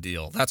out of the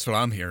deal. That's what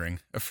I'm hearing.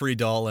 A free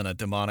doll in a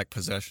demonic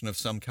possession of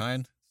some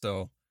kind.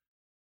 So,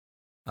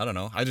 I don't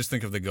know. I just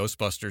think of the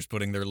Ghostbusters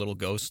putting their little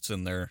ghosts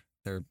in their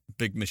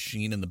big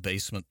machine in the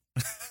basement.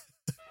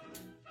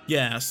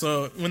 Yeah,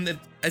 so when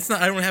it's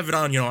not, I don't have it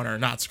on, on our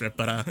not script,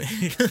 but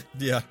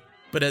Yeah.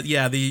 But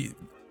yeah,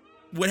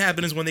 what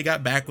happened is when they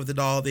got back with the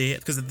doll,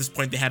 because at this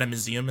point they had a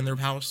museum in their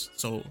house,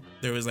 so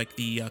there was like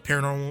the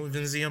paranormal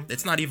museum.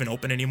 It's not even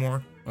open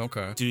anymore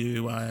Okay. due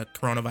to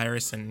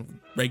coronavirus and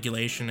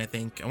regulation. I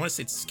want to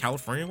say it's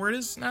California where it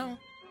is now.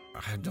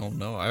 I don't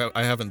know.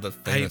 I haven't the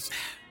famous.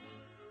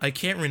 I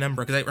can't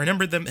remember because I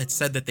remember them had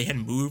said that they had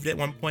moved at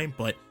one point,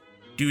 but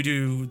due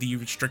to the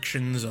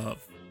restrictions of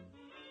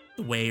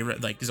the way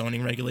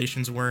zoning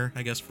regulations were,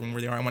 I guess from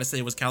where they are, I want to say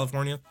it was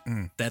California,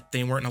 that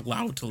they weren't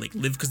allowed to live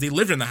because they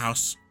lived in the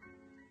house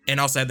and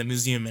also had the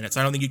museum in it.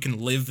 So I don't think you can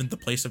live in the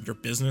place of your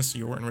business.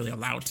 You weren't really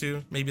allowed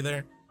to maybe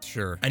there.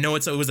 Sure. I know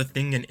it was a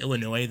thing in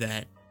Illinois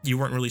that you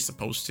weren't really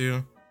supposed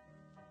to,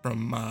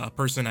 from a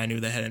person I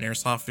knew that had an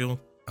airsoft field.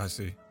 I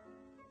see.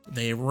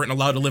 They weren't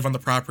allowed to live on the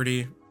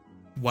property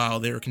while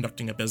they were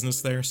conducting a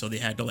business there, so they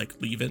had to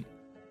leave it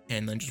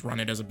and then just run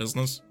it as a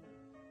business.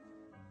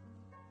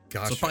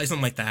 Gotcha. So probably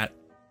something like that.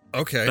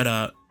 Okay.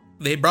 But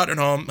they brought it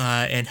home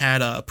and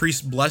had a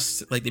priest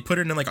blessed. They put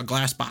it in a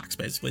glass box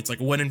basically. It's like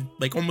a wooden,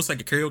 almost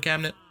like a curio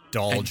cabinet.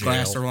 Doll had jail.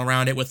 glass all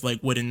around it with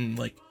wooden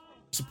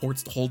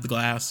supports to hold the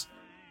glass,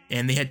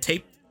 and they had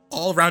taped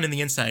all around in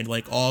the inside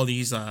all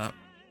these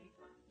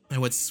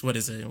what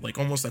is it,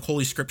 almost like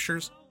holy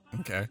scriptures.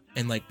 Okay.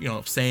 And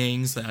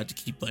sayings to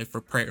keep for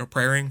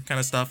praying kind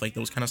of stuff,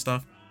 those kind of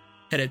stuff.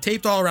 Had it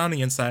taped all around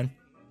the inside,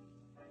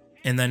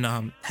 and then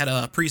had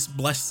a priest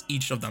bless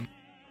each of them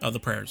of the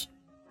prayers.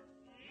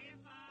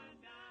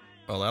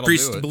 Well, that'll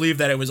Priests do it. believed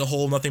that it was a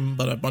whole nothing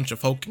but a bunch of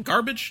folk and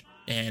garbage,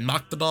 and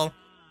mocked the doll.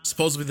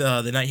 Supposedly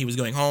the night he was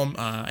going home,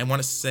 I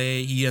want to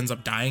say he ends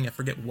up dying. I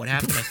forget what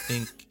happened. I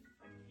think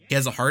he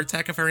has a heart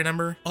attack, if I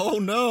remember. Oh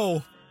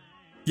no.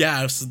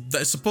 Yeah,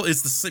 it's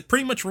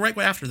pretty much right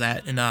after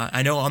that. And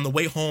I know on the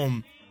way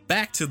home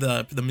back to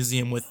the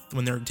museum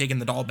when they're taking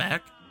the doll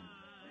back,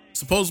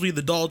 supposedly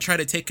the doll tried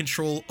to take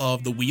control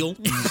of the wheel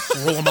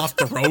and roll him off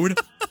the road.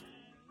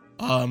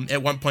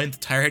 At one point, the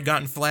tire had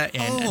gotten flat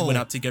and went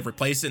out to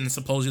replace it. And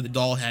supposedly the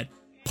doll had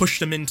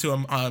pushed him into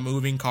a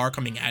moving car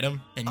coming at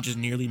him and just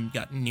nearly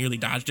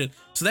dodged it.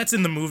 So that's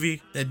in the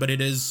movie, but it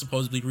is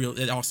supposedly real.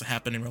 It also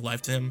happened in real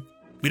life to him.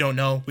 We don't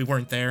know. We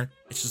weren't there.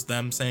 It's just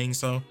them saying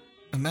so.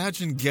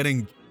 Imagine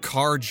getting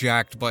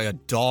carjacked by a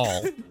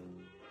doll.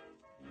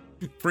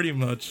 Pretty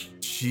much.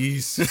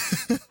 Jeez.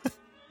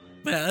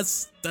 But yeah,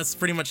 that's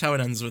pretty much how it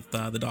ends with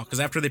the doll.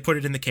 Because after they put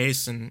it in the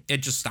case, and it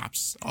just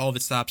stops. All of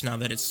it stops now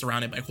that it's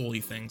surrounded by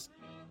holy things.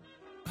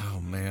 Oh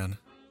man.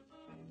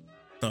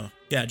 So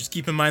yeah, just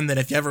keep in mind that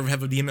if you ever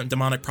have a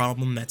demonic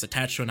problem that's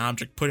attached to an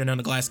object, put it in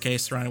a glass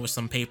case, surrounded with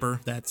some paper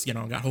that's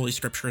got holy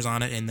scriptures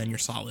on it, and then you're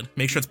solid.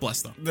 Make sure it's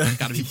blessed though.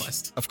 Gotta be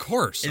blessed. Of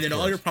course. And then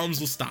all your problems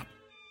will stop.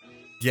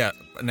 Yeah,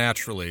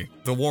 naturally.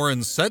 The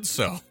Warrens said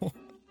so.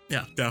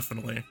 Yeah,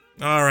 definitely.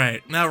 All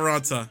right, now we're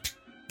on to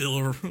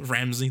Bill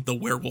Ramsey, the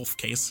werewolf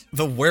case.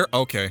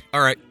 Okay. All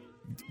right.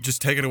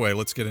 Just take it away.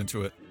 Let's get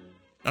into it.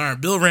 All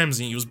right, Bill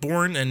Ramsey. He was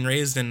born and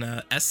raised in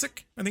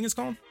Essex, I think it's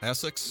called.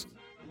 Essex?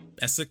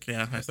 Essex,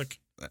 yeah, Essex.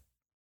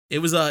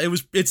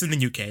 It's in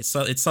the UK.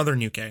 It's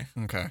southern UK.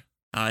 Okay.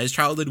 His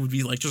childhood would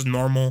be just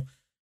normal,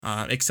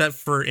 except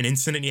for an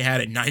incident he had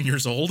at 9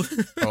 years old.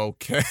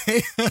 Okay.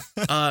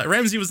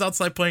 Ramsey was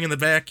outside playing in the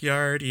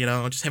backyard,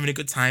 just having a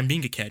good time,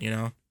 being a kid,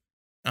 and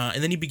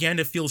then he began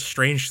to feel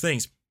strange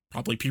things.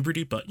 Probably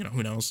puberty, but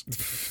who knows?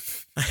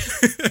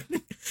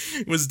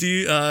 It was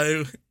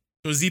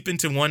deep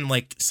into one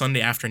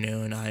Sunday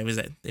afternoon.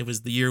 The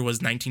year was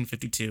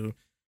 1952.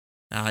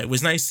 It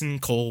was nice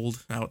and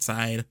cold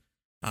outside.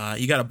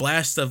 You got a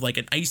blast of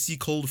an icy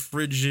cold,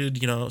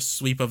 frigid,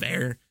 sweep of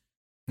air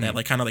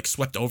that kind of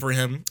swept over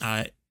him.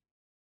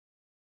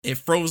 it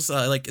froze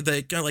like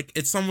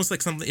it's almost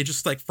like something. It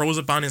just like froze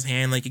up on his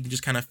hand, like you can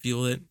just kind of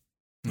feel it,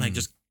 like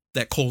just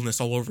that coldness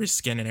all over his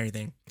skin and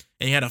everything.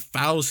 And he had a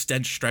foul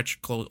stench stretch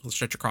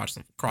across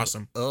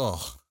him. Ugh.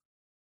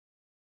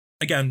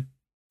 Again,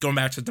 going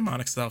back to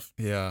demonic stuff.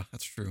 Yeah,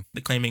 that's true.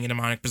 The claiming a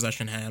demonic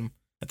possession had him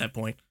at that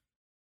point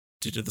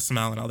due to the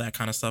smell and all that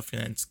kind of stuff.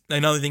 And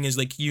another thing is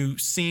like you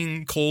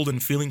seeing cold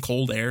and feeling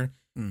cold air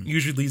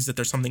usually leads that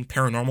there's something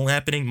paranormal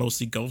happening,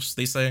 mostly ghosts,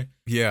 they say.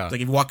 Yeah.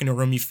 Like if you walk into a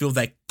room, you feel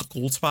that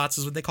cold spots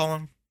is what they call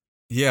them.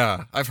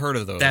 Yeah, I've heard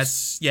of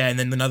those. And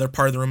then another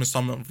part of the room is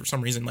for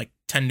some reason like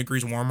 10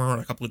 degrees warmer or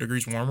a couple of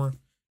degrees warmer.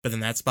 But then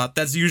that spot,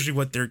 that's usually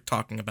what they're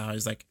talking about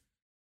is like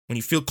when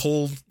you feel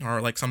cold or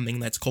like something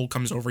that's cold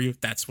comes over you,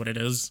 that's what it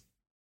is.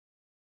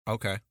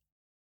 Okay.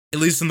 At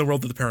least in the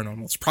world of the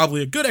paranormal. It's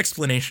probably a good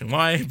explanation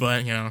why,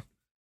 but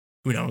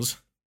who knows?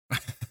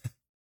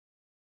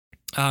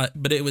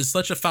 But it was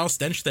such a foul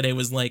stench that it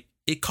was like,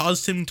 it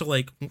caused him to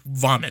like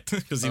vomit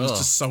because he was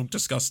just so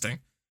disgusting.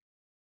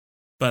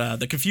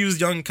 But the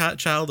confused young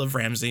child of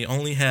Ramsey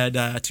only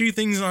had two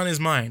things on his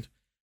mind: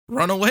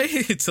 run away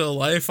to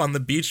life on the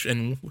beach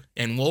and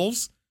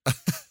wolves.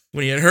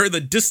 When he had heard the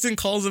distant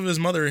calls of his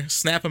mother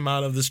snap him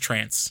out of this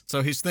trance.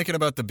 So he's thinking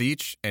about the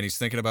beach and he's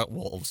thinking about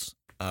wolves.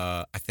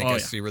 I think I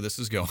see where this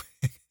is going.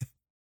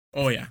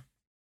 Oh yeah.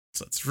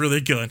 So it's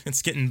really good.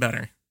 It's getting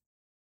better.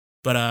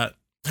 But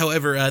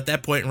however, at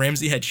that point,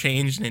 Ramsey had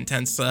changed an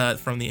intense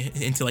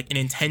into like an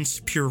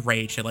intense pure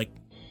rage had like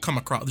come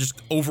across,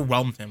 just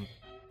overwhelmed him.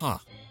 Huh.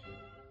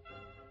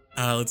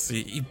 Let's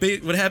see.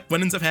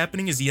 What ends up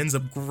happening is he ends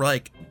up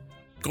like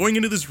going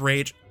into this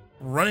rage,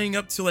 running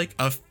up to like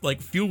a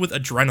fueled with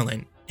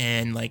adrenaline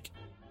and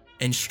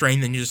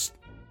strength, and just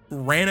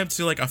ran up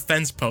to like a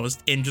fence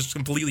post and just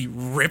completely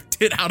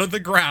ripped it out of the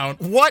ground.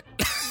 What?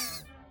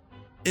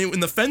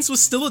 And the fence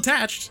was still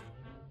attached.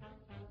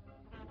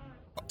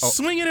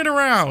 Swinging it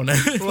around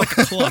like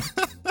a club.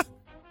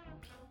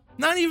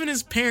 Not even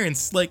his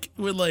parents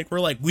were like,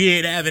 we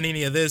ain't having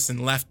any of this,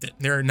 and left it.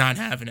 They're not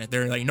having it.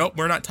 They're like, nope,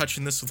 we're not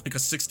touching this with like a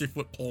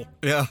 60-foot pole.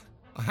 Yeah,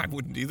 I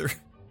wouldn't either.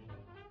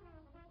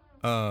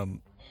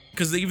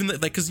 Because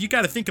you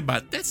got to think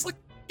about it. That's like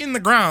in the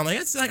ground. Like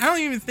it's like I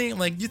don't even think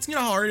like it's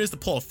how hard it is to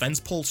pull a fence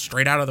pole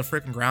straight out of the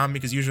freaking ground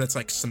because usually it's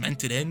like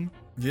cemented in.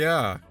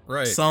 Yeah,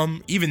 right.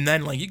 Even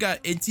then like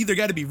it's either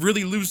got to be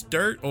really loose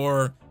dirt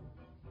or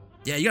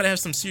you got to have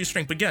some serious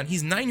strength. But again,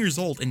 he's 9 years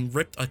old and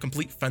ripped a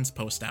complete fence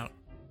post out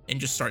and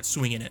just starts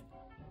swinging it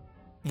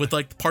with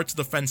like the parts of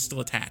the fence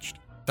still attached.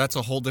 That's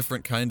a whole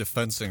different kind of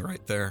fencing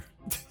right there.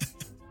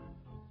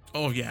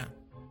 Oh yeah.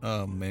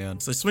 Oh man.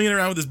 So swinging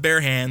around with his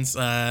bare hands,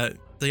 the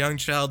young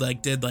child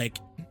did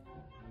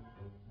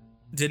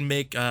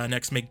make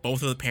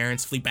both of the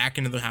parents flee back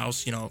into the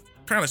house,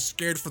 kind of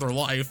scared for their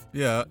life.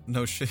 Yeah,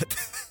 no shit.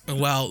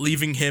 While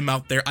leaving him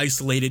out there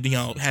isolated,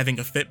 having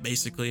a fit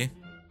basically.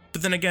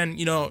 But then again,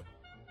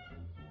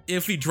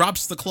 if he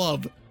drops the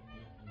club,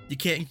 you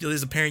can't,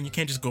 as a parent, you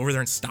can't just go over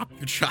there and stop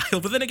your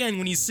child. But then again,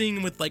 when he's seeing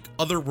him with like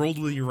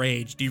otherworldly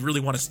rage, do you really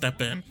want to step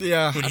in?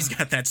 Yeah. When he's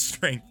got that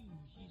strength.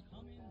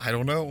 I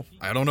don't know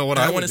what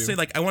I want to say.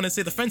 I want to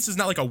say the fence is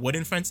not like a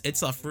wooden fence.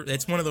 It's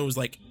one of those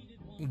like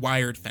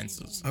wired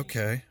fences.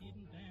 Okay.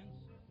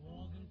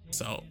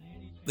 So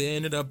they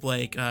ended up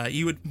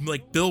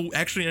Bill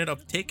actually ended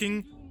up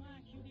taking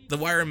the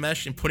wire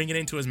mesh and putting it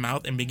into his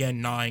mouth and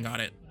began gnawing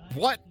on it.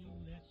 What?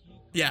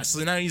 Yeah,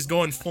 so now he's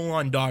going full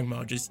on dog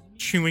mode, just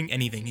chewing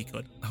anything he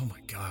could. Oh my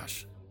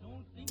gosh.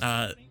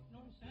 I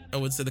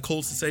would say the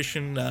cold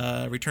sensation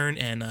returned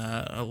and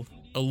a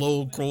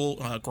low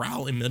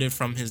growl emitted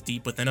from his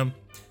deep within him.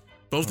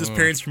 Both his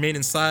parents remained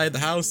inside the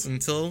house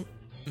until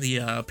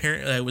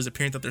it was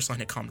apparent that their son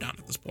had calmed down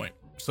at this point.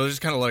 So they just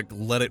kind of like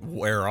let it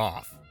wear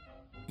off.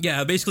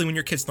 Yeah, basically when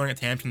your kid's throwing a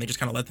tantrum, they just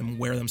kind of let them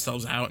wear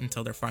themselves out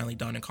until they're finally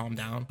done and calm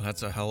down.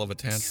 That's a hell of a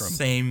tantrum.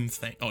 Same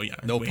thing. Oh yeah.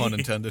 No pun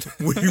intended.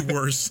 Way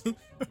worse.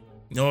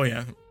 Oh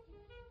yeah.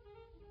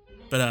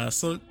 But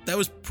so that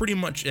was pretty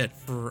much it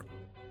for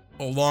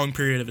a long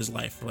period of his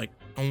life, for like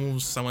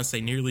almost, I want to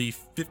say nearly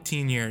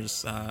 15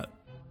 years,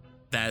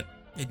 that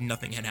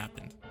nothing had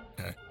happened.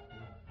 Okay.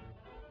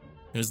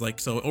 It was like,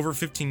 so over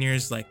 15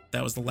 years, like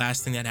that was the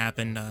last thing that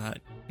happened.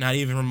 Not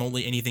even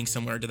remotely anything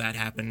similar to that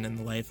happened in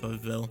the life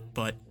of Bill,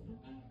 but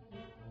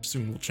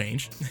soon will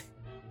change.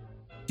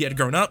 He had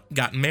grown up,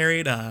 got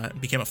married,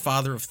 became a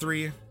father of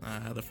 3.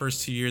 The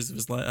first 2 years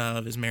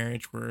of his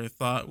marriage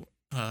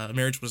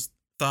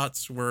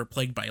thoughts were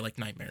plagued by like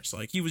nightmares. So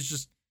like he was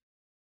just,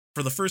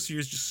 for the first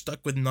years, just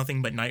stuck with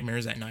nothing but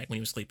nightmares at night when he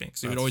was sleeping.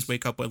 So he would always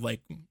wake up with like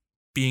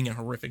being a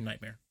horrific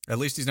nightmare. At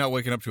least he's not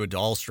waking up to a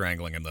doll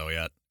strangling him though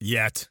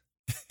yet.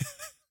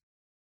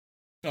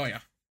 Oh yeah.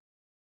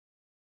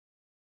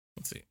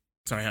 Let's see.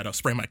 Sorry, I had to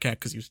spray my cat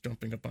because he was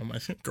jumping up on my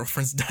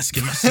girlfriend's desk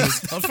and messing with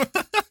stuff.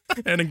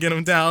 And to get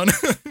him down.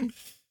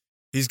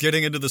 He's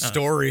getting into the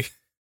story.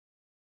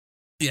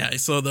 Yeah,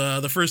 so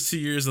the first 2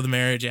 years of the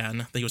marriage,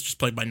 and he was just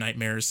plagued by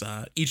nightmares.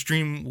 Each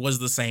dream was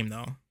the same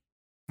though.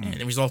 And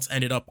the results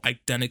ended up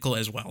identical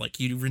as well. Like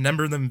you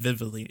remember them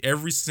vividly.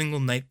 Every single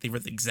night they were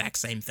the exact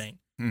same thing.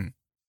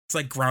 It's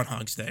like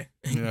Groundhog's Day,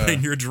 Yeah. but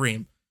in your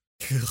dream.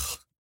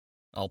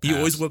 I'll He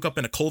always pass. woke up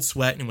in a cold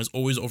sweat and was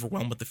always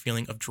overwhelmed with the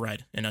feeling of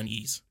dread and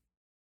unease.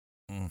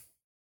 Mm.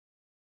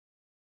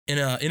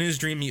 In his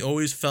dream, he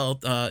always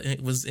felt.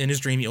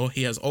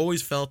 He has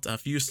always felt a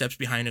few steps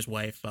behind his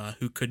wife,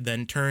 who could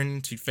then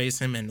turn to face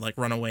him and like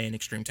run away in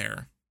extreme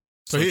terror.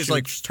 So he's she would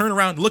like, just turn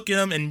around, look at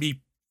him, and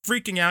be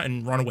freaking out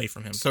and run away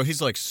from him. so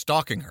he's like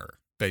stalking her,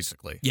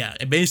 basically. Yeah,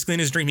 and basically in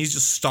his dream, he's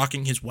just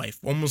stalking his wife,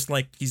 almost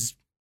like he's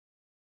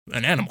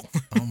an animal,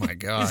 Oh my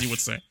gosh. as he would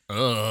say.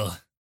 Ugh.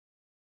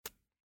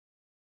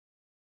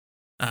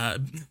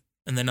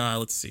 And then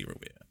let's see where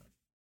we at.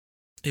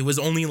 It was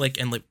only like,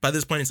 and like by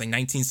this point, it's like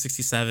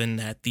 1967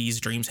 that these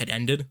dreams had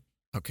ended.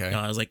 Okay. It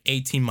was like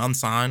 18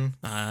 months on,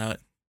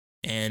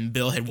 and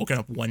Bill had woken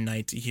up one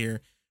night to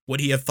hear what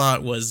he had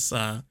thought was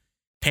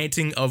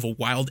panting of a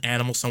wild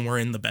animal somewhere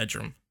in the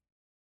bedroom.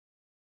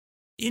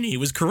 And he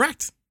was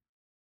correct.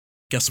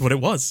 Guess what it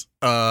was?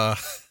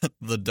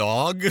 The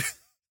dog?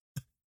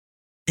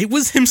 It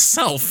was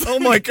himself. Oh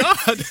my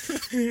god.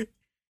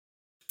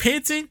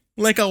 Panting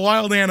like a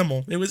wild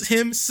animal. It was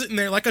him sitting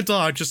there like a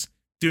dog, just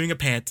doing a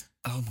pant.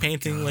 Oh my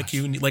Panting gosh.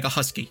 like a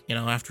husky,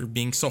 after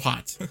being so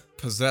hot.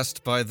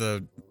 Possessed by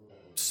the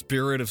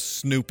spirit of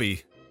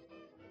Snoopy.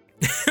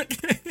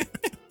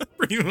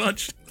 Pretty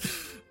much.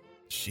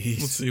 Jeez.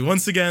 Let's see.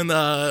 Once again,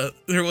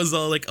 there was a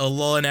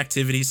lull in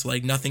activity, so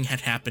like nothing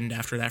had happened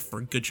after that for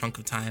a good chunk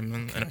of time,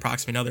 and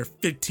approximately another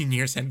 15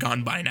 years had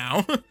gone by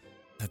now.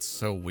 That's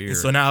so weird. And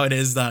so now it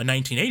is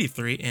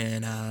 1983,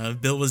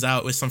 and Bill was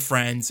out with some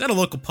friends at a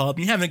local pub,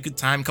 and having a good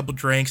time, a couple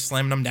drinks,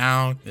 slamming them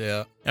down.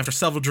 Yeah. After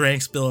several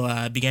drinks,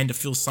 Bill began to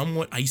feel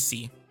somewhat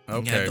icy. He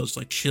Okay. had those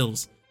like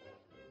chills.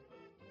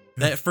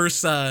 That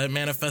first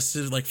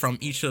manifested like from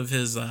each of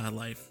his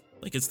life.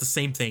 Like it's the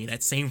same thing,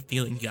 that same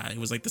feeling he got. It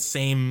was like the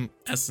same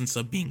essence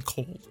of being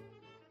cold.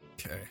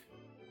 Okay.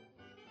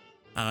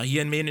 He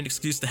had made an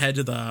excuse to head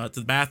to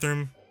the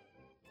bathroom.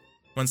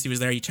 Once he was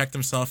there, he checked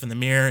himself in the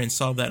mirror and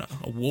saw that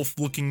a wolf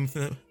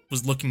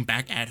was looking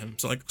back at him.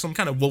 So like some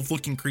kind of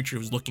wolf-looking creature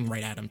was looking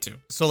right at him too.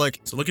 So like,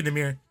 So look in the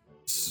mirror.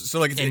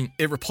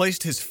 it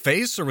replaced his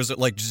face, or was it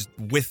like just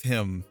with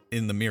him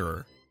in the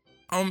mirror?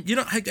 I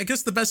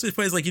guess the best way to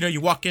play is like,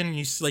 you walk in and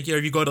you see, like,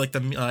 if you go to like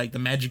the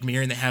magic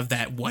mirror and they have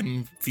that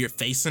one for your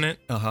face in it.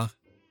 Uh-huh.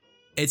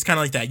 It's kind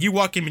of like that. You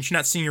walk in, but you're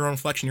not seeing your own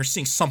reflection. You're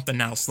seeing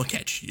something else look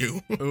at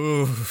you.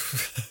 Ooh.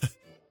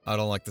 I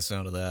don't like the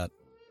sound of that.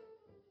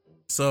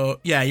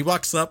 So yeah, he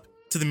walks up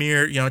to the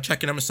mirror,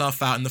 checking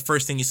himself out, and the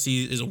first thing you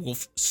see is a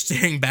wolf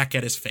staring back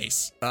at his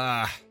face.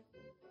 Ah.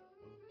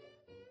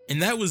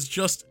 And that was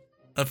just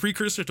a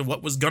precursor to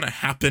what was gonna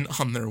happen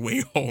on their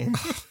way home.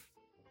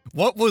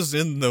 What was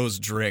in those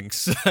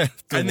drinks? I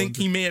think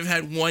he may have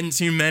had one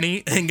too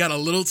many and got a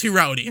little too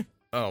rowdy.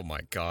 Oh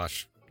my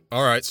gosh.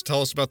 All right, so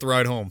tell us about the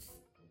ride home.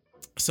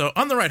 So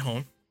on the ride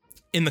home,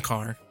 in the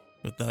car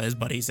with his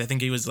buddies, I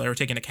think they were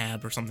taking a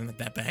cab or something like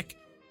that back,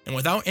 and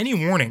without any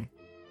warning,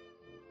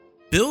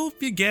 Bill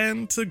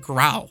began to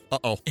growl.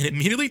 Uh-oh. And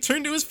immediately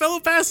turned to his fellow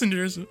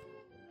passengers,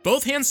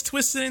 both hands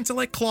twisted into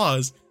like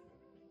claws.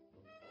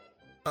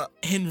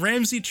 And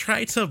Ramsey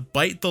tried to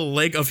bite the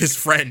leg of his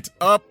friend.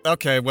 Oh,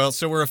 okay, well,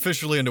 so we're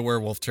officially into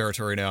werewolf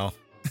territory now.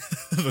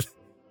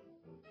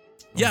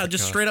 Yeah, my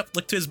just gosh. straight up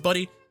looked to his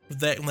buddy with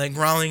that like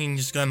growling and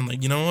just kind of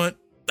like, you know what?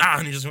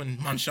 And he just went and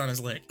munched on his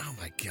leg. Oh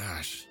my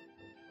gosh.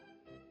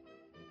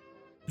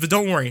 But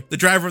don't worry, the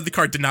driver of the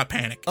car did not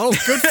panic. Oh,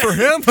 good for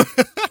him.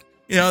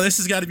 This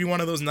has got to be one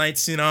of those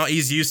nights,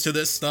 he's used to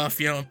this stuff,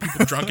 people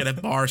drunk at a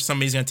bar,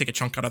 somebody's going to take a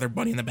chunk out of their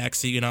buddy in the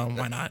backseat,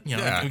 why not?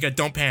 Yeah. We got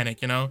don't panic,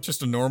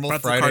 Just a normal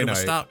brought the Friday car to a night.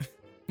 stop.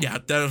 Yeah,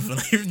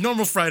 definitely.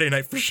 Normal Friday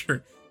night for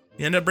sure.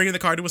 He ended up bringing the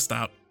car to a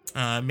stop,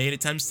 made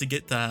attempts to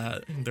get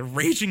the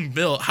raging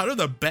Bill out of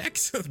the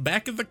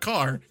back of the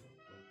car.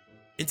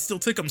 It still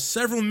took him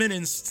several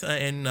minutes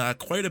and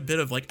quite a bit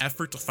of like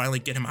effort to finally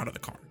get him out of the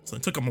car. So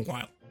it took him a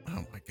while.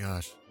 Oh my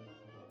gosh.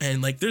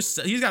 And like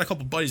he's got a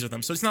couple buddies with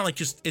him, so it's not like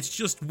it's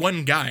just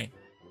one guy.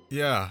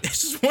 Yeah.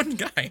 It's just one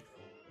guy.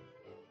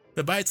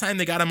 But by the time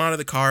they got him out of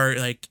the car,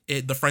 like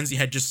the frenzy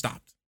had just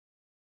stopped.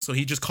 So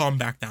he just calmed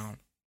back down.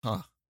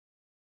 Huh.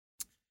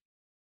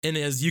 And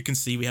as you can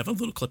see, we have a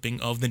little clipping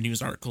of the news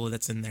article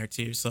that's in there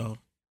too. So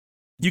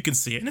you can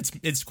see it, and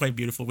it's quite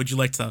beautiful. Would you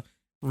like to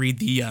read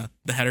the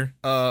header?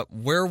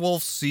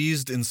 Werewolf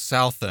seized in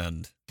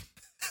Southend.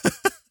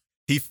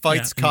 He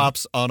fights Yeah.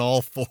 cops on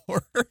all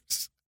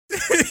fours.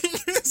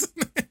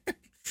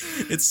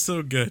 It's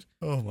so good.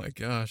 Oh my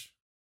gosh.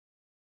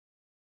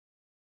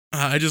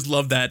 I just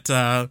love that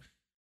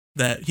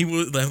that he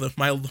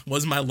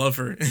was my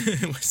lover.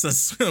 It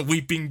was a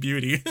weeping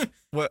beauty.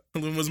 What?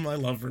 Was my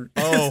lover.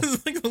 Oh.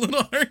 It's like a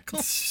little article.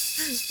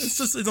 It's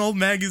just an old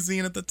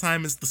magazine at the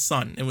time. It's The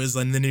Sun. It was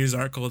in the news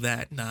article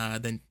that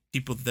then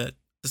the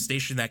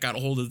station that got a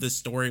hold of this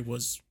story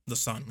was The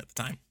Sun at the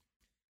time.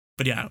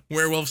 But yeah,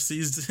 werewolf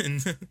seized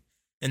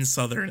in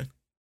Southern,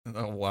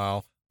 Oh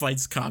wow.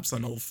 fights cops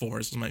on all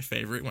fours was my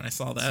favorite when I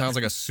saw that. Sounds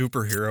like a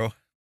superhero.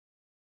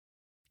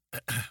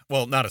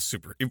 Well, not a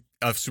super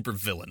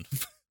villain.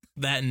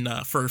 That and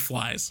fur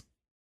flies.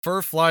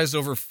 Fur flies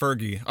over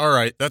Fergie. All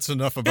right, that's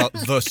enough about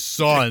the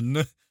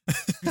Sun.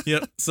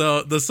 Yep.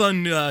 So the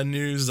Sun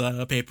news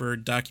paper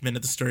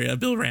documented the story of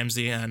Bill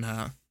Ramsey,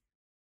 and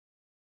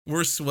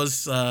worse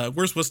was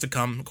to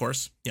come. Of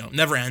course,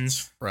 never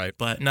ends. Right.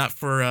 But not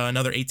for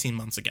another 18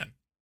 months again.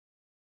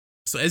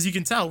 So as you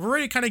can tell, we're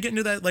already kind of getting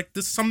to that. Like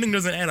this, something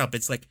doesn't add up.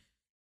 It's like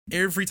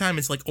every time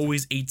it's like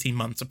always 18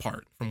 months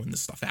apart from when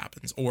this stuff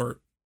happens,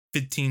 or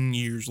 15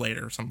 years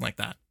later, or something like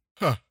that.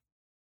 Huh.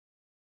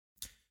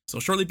 So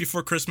shortly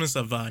before Christmas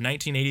of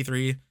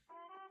 1983,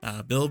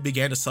 Bill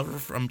began to suffer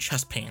from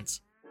chest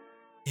pains.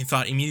 He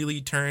thought immediately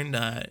turned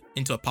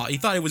into he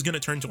thought it was going to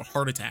turn into a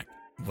heart attack.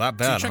 That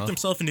bad, So he checked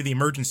himself into the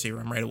emergency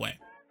room right away.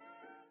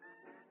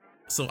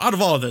 So out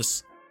of all of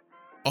this,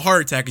 a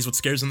heart attack is what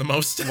scares him the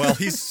most. Well,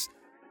 this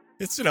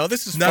is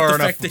not far the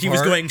enough fact that he was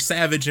apart. going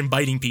savage and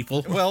biting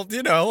people. Well,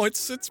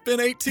 it's been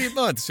 18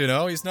 months.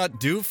 He's not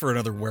due for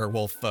another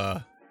werewolf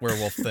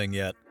thing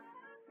yet.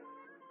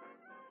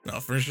 No,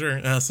 for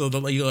sure. So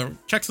he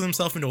checks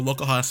himself into a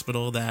local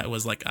hospital that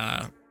was like,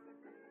 and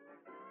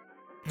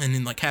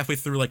then like halfway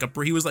through,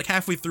 he was like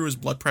halfway through his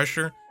blood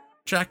pressure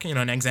check,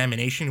 an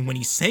examination, when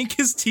he sank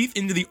his teeth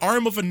into the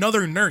arm of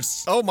another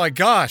nurse. Oh my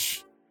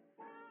gosh.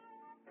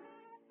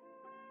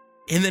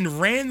 And then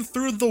ran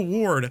through the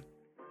ward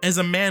as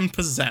a man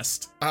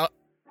possessed.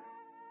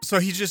 So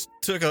he just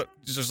takes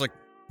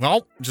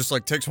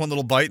one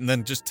little bite and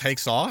then just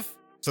takes off?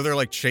 So they're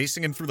like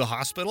chasing him through the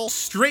hospital?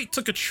 Straight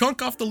took a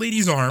chunk off the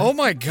lady's arm. Oh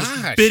my just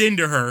gosh. bit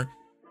into her.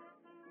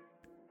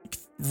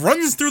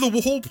 Runs through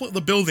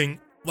the building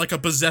like a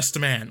possessed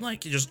man.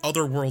 Like just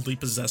otherworldly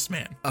possessed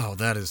man. Oh,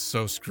 that is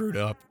so screwed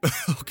up.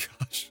 Oh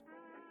gosh.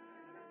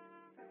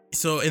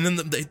 So, and then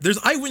there's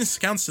eyewitness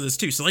accounts to this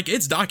too. So like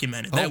it's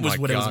documented. That was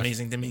what was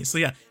amazing to me. So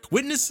yeah,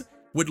 witness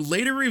would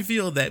later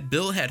reveal that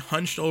Bill had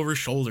hunched over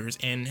shoulders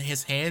and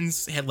his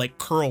hands had like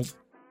curled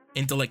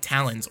into like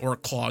talons or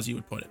claws, you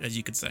would put it, as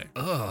you could say.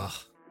 Ugh.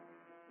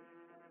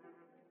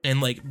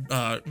 And like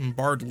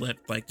barred lip,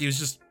 like he was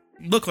just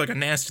looked like a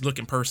nasty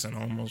looking person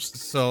almost.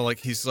 So like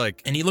he's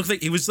like, and he looked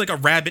like he was like a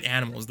rabid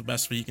animal is the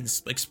best way you can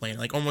explain it.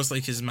 Like almost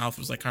like his mouth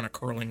was like kind of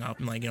curling up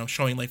and like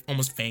showing like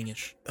almost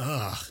fangish.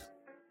 Ugh.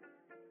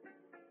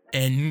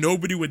 And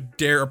nobody would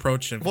dare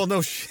approach him. Well,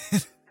 no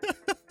shit.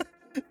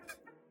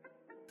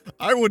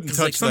 I wouldn't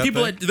touch some that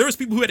people thing. there was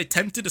people who had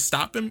attempted to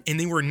stop him and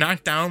they were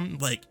knocked down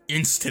like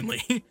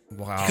instantly.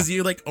 Wow. Because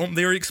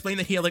they were explaining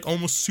that he had like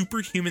almost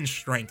superhuman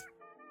strength,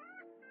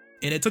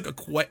 and it took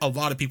quite a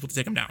lot of people to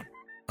take him down.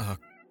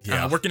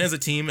 Yeah. Working as a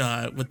team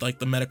with like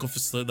the medical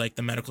facility, like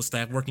the medical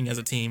staff working as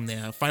a team, they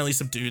finally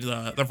subdued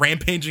the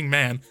rampaging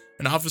man.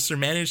 An officer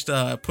managed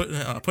to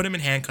put him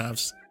in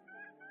handcuffs,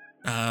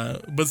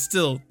 but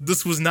still,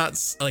 this was not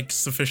like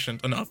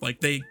sufficient enough.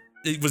 Like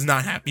it was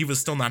not happy. He was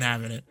still not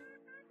having it.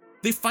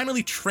 They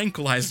finally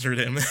tranquilized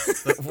him.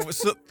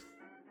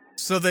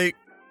 So they,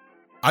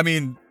 I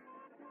mean,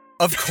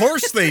 of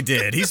course they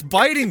did. He's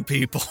biting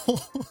people.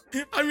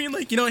 I mean,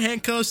 like,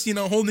 handcuffs,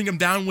 holding him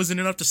down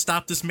wasn't enough to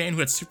stop this man who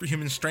had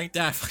superhuman strength.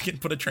 I fucking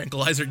put a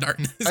tranquilizer dart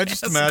in his I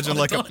just ass imagine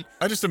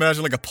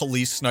and like a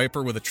police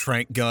sniper with a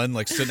trank gun,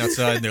 like sitting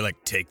outside, and they're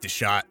like, "Take the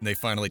shot," and they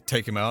finally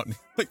take him out. And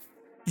like,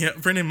 yeah,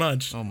 pretty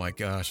much. oh my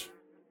gosh.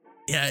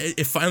 Yeah,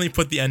 it finally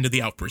put the end to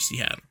the outburst he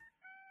had.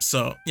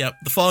 So, yeah,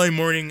 the following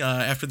morning,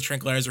 after the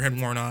tranquilizer had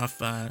worn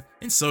off, and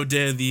so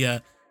did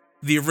the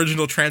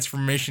original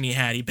transformation he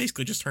had, he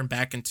basically just turned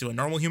back into a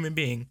normal human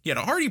being. He had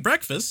a hearty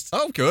breakfast.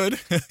 Oh,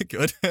 good,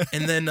 good.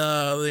 And then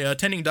the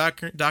attending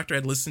doctor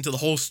had listened to the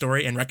whole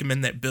story and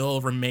recommended that Bill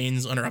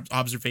remains under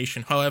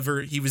observation.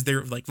 However, he was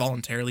there like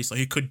voluntarily, so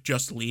he could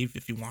just leave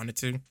if he wanted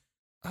to.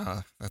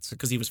 That's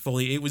because he was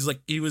fully. It was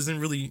like he wasn't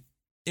really.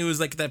 It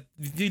was like that.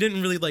 He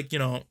didn't really like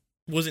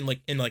wasn't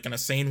like in like an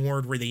insane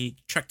ward where they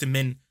checked him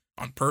in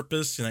on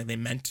purpose and like they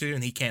meant to,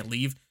 and he can't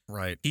leave.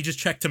 Right. He just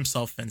checked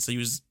himself in, so he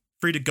was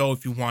free to go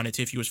if he wanted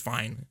to, if he was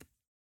fine,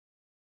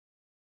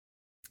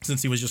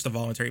 since he was just a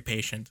voluntary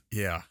patient.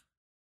 Yeah.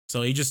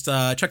 So he just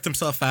checked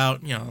himself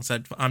out,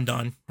 said, I'm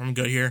done. I'm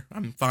good here.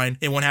 I'm fine.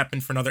 It won't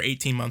happen for another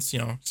 18 months,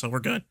 so we're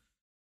good.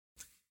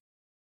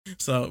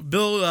 So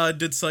Bill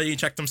did so. He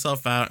checked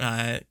himself out,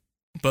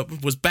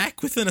 but was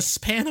back within a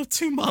span of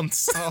 2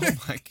 months. Oh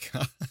my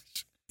gosh.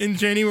 In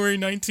January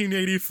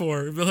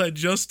 1984, Bill had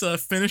just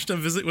finished a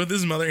visit with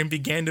his mother and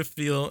began to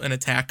feel an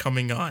attack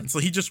coming on. So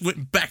he just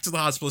went back to the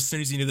hospital as soon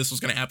as he knew this was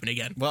going to happen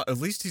again. Well, at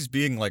least he's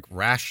being like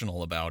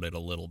rational about it a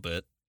little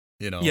bit,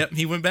 Yep,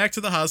 he went back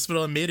to the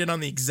hospital and made it on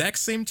the exact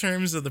same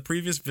terms of the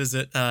previous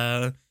visit.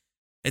 The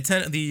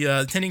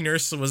attending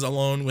nurse was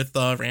alone with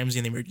Ramsey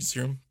in the emergency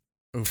room.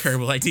 Oof.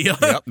 Terrible idea.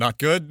 Yep, not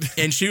good.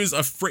 And she was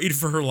afraid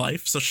for her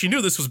life, so she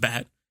knew this was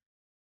bad.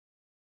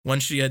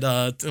 Once she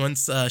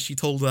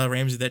told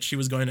Ramsey that she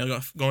was going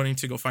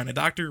to go find a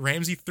doctor,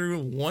 Ramsey threw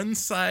one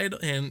side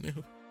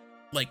and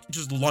like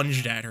just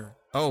lunged at her.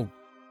 Oh,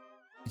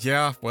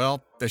 yeah.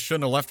 Well, they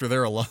shouldn't have left her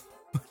there alone.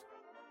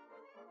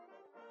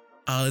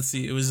 Let's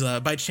see. It was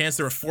by chance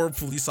there were 4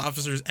 police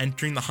officers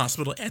entering the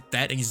hospital at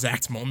that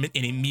exact moment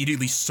and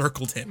immediately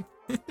circled him.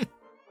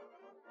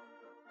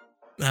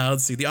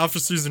 Let's see. The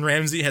officers and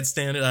Ramsey had a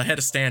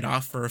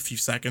standoff for a few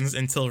seconds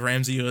until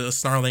Ramsey was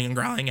snarling and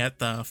growling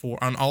at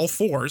on all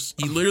fours.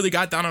 He literally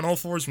got down on all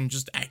fours from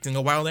just acting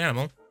a wild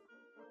animal.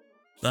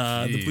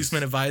 The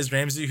policeman advised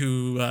Ramsey,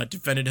 who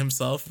defended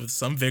himself with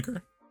some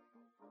vigor.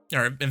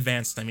 Or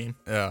advanced, I mean.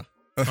 Yeah.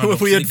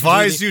 We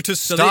advise you to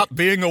stop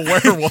being a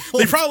werewolf.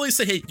 They probably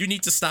said, hey, you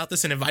need to stop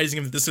this, and advising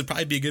him that this would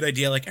probably be a good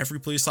idea, like every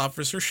police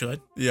officer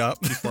should. Yeah.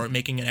 Before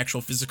making an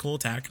actual physical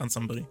attack on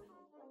somebody.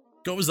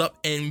 Goes up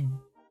and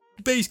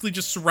basically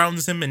just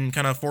surrounds him and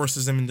kind of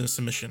forces him into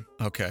submission.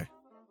 Okay.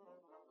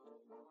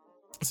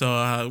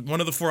 So one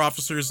of the 4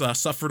 officers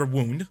suffered a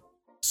wound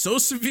so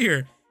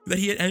severe that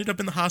he had ended up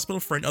in the hospital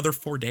for another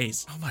 4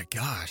 days. Oh my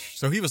gosh.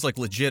 So he was like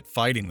legit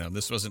fighting them.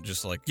 This wasn't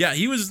just like... Yeah,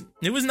 it was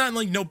not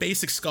like no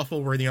basic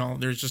scuffle where,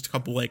 there's just a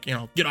couple like,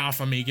 get off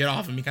of me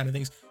kind of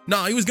things.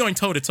 No, he was going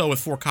toe to toe with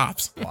 4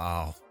 cops.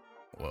 Wow.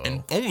 Whoa.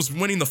 And almost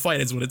winning the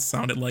fight is what it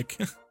sounded like.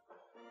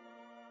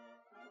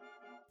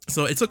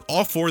 So it took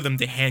all 4 of them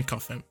to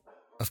handcuff him.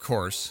 Of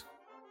course.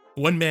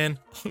 One man,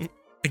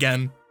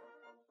 again,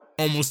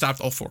 almost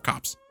stopped all 4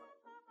 cops.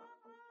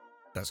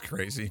 That's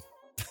crazy.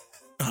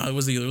 It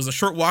was a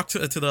short walk to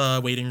the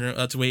waiting room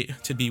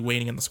to be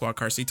waiting in the squad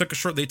car. So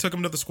they took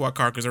him to the squad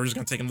car because they were just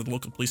gonna take him to the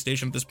local police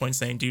station at this point,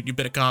 saying, "Dude, you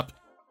bit a cop.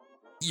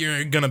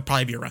 You're gonna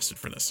probably be arrested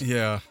for this."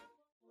 Yeah.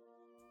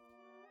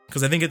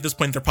 Because I think at this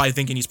point they're probably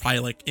thinking he's probably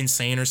like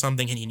insane or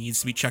something, and he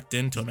needs to be checked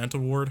into a mental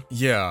ward.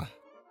 Yeah.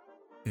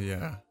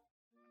 Yeah.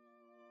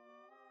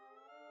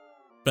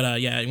 But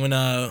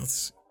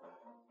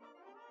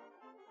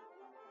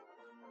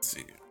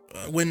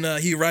when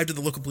he arrived at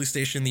the local police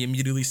station, they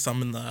immediately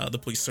summoned the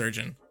police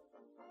surgeon.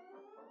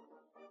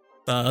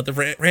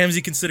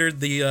 Ramsey considered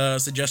the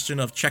suggestion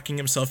of checking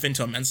himself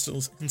into a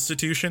mental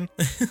institution.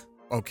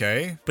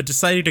 Okay. But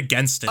decided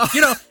against it.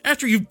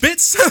 After you bit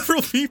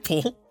several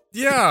people.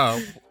 Yeah.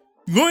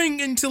 Going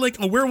into like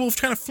a werewolf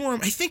kind of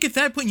form, I think at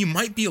that point you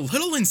might be a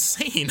little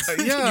insane.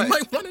 Yeah. You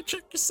might want to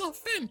check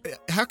yourself in.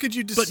 How could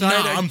you decide?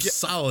 But no, I'm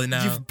solid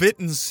now. You've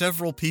bitten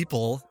several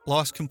people,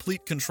 lost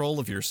complete control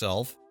of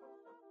yourself.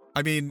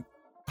 I mean,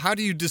 how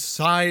do you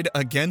decide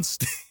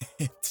against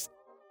it?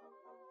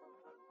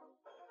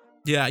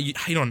 Yeah,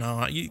 I don't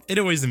know. It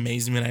always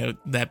amazes me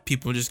that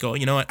people just go,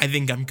 you know what, I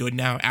think I'm good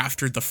now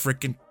after the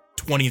freaking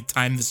 20th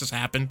time this has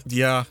happened.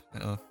 Yeah.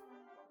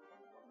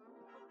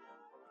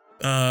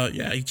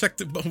 He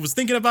checked it, was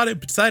thinking about it,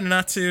 but decided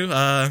not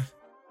to.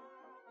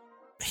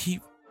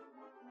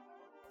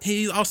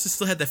 He also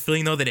still had that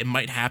feeling, though, that it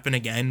might happen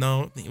again,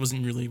 though. It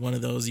wasn't really one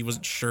of those he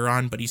wasn't sure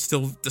on, but he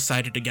still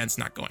decided against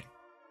not going.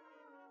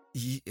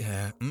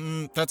 Yeah,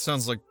 that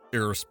sounds like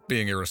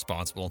being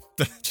irresponsible.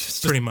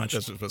 Pretty much.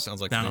 That's what it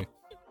sounds like to me.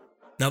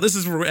 Now, this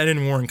is where Ed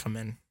and Warren come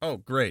in. Oh,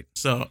 great.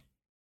 So,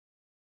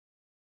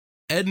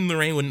 Ed and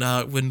Lorraine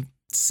would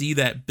see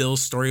that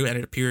Bill's story ended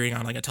up appearing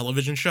on like a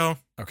television show.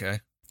 Okay.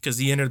 Because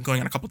he ended up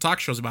going on a couple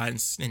talk shows about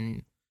it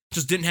and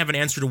just didn't have an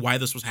answer to why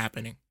this was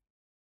happening.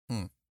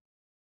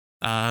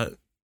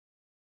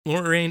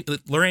 Lorraine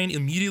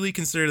immediately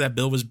considered that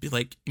Bill was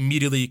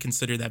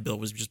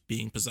just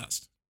being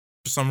possessed.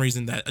 For some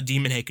reason that a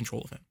demon had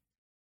control of him.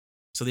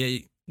 So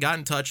they got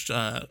in touch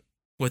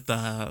with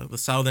the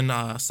South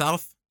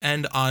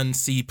End on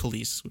Sea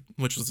Police,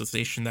 which was the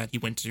station that he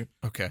went to.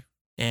 Okay.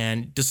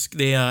 And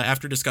they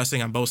after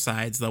discussing on both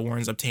sides, the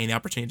Warrens obtained the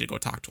opportunity to go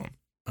talk to him.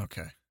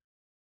 Okay.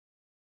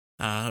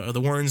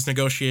 The Warrens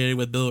negotiated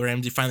with Bill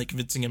Ramsey, finally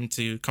convincing him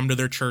to come to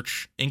their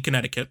church in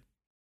Connecticut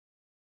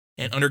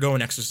and undergo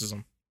an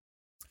exorcism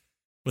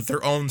with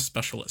their own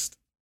specialist.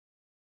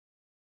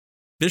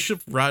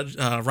 Bishop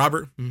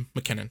Robert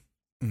McKinnon.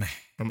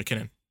 Or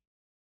McKinnon.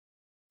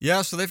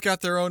 Yeah, so they've got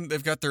their own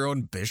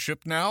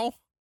bishop now.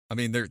 I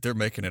mean, they're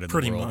making it in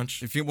pretty the world.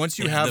 much. Once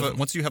you have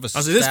a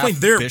staff at this point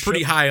they're bishop,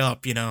 pretty high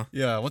up, you know.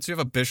 Yeah, once you have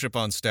a bishop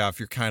on staff,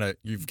 you've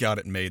got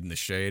it made in the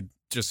shade.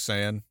 Just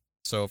saying.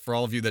 So for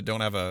all of you that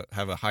don't have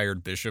a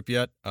hired bishop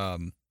yet,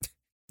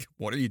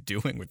 what are you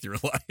doing with your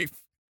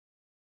life?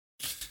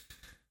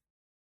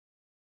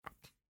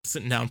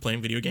 Sitting down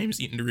playing video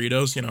games, eating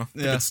Doritos, Yeah.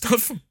 good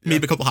stuff.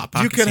 Maybe a couple Hot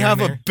Pockets. You can have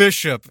a a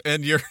bishop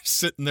and you're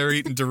sitting there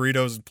eating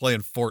Doritos and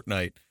playing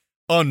Fortnite.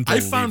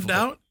 Unbelievable. I found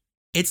out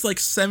it's like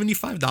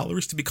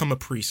 $75 to become a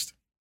priest.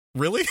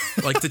 Really?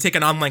 Like to take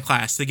an online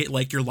class to get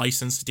like your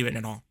license to do it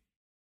and all.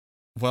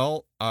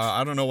 Well,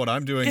 I don't know what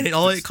I'm doing. And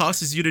all it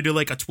costs is you to do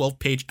like a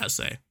 12-page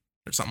essay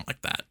or something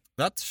like that.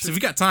 So if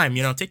you got time,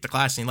 take the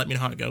class and let me know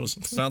how it goes.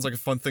 Sounds like a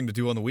fun thing to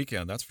do on the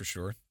weekend, that's for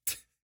sure.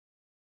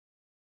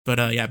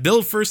 But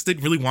Bill first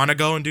didn't really want to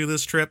go and do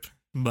this trip,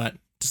 but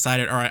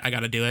decided, all right, I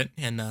got to do it,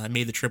 and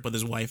made the trip with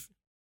his wife.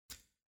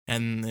 But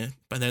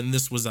then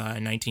this was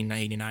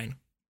 1999.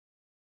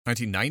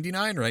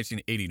 1999 or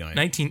 1989?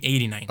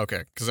 1989.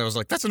 Okay, because I was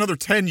like, that's another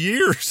 10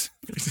 years.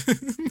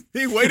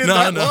 He waited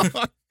that long.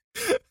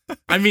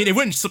 I mean, it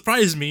wouldn't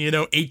surprise me,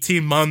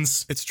 18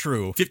 months. It's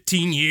true.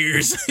 15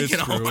 years. It's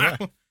true. Wow.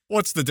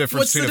 What's the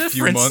difference What's in the a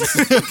few months?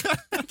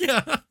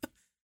 Yeah.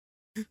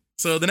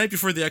 So the night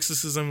before the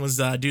exorcism was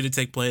due to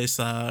take place,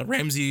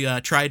 Ramsey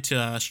tried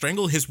to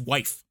strangle his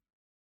wife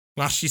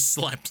while she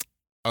slept.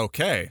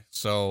 Okay,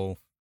 so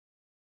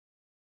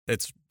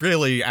it's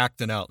really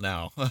acting out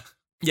now.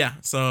 Yeah.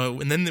 So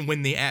and then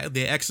when the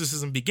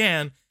exorcism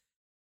began,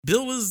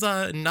 Bill was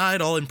not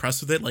at all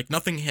impressed with it. Like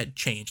nothing had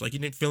changed. Like he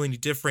didn't feel any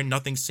different.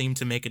 Nothing seemed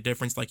to make a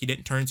difference. Like he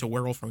didn't turn into a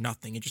werewolf or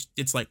nothing.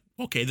 It's like,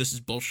 okay, this is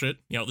bullshit.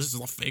 This is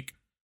all fake.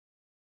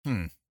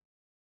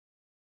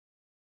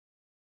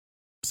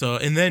 So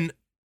and then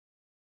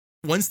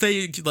once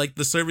they like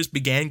the service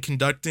began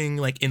conducting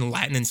like in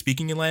Latin and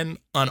speaking in Latin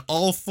on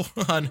all four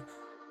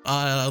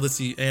let's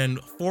see, and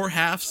 4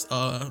 halves,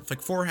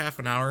 like 4 half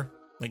an hour.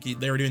 Like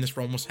they were doing this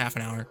for almost half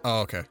an hour.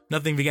 Oh, okay.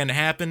 Nothing began to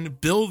happen.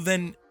 Bill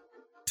then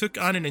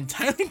took on an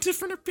entirely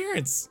different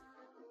appearance.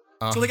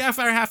 So like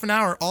after half an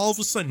hour, all of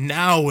a sudden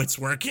now it's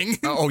working.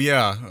 Oh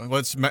yeah,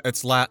 well,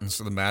 it's Latin,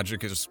 so the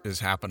magic is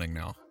happening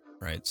now,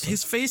 right? So.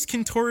 His face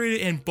contorted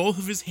and both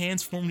of his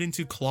hands formed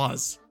into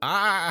claws.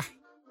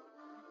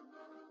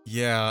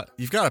 Yeah,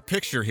 you've got a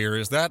picture here.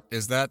 Is that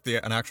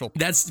an actual?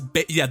 That's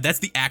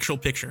the actual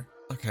picture.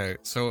 Okay,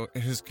 so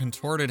his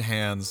contorted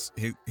hands,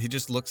 he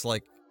just looks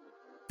like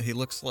he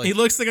looks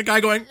like a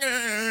guy going,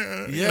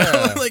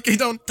 yeah, like he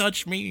don't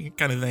touch me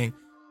kind of thing.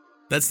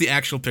 That's the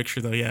actual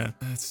picture though, yeah.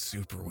 That's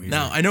super weird.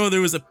 Now I know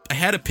I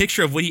had a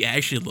picture of what he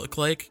actually looked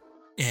like,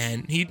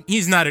 and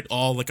he's not at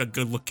all like a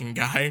good looking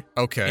guy.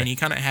 Okay. And he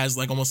kind of has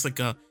like almost like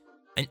an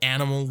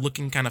animal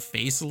looking kind of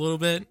face a little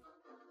bit.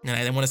 And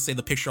I want to say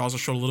the picture also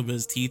showed a little bit of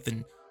his teeth,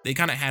 and they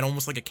kind of had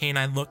almost like a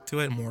canine look to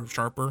it, more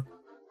sharper.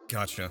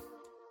 Gotcha.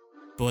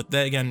 But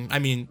then again, I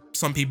mean,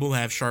 some people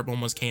have sharp,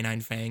 almost canine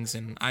fangs,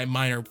 and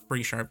mine are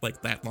pretty sharp,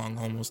 like that long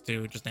almost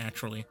too, just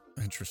naturally.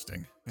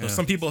 Interesting. So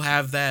some people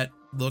have that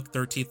look,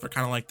 their teeth are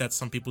kind of like that.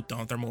 Some people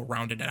don't. They're more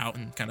rounded out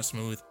and kind of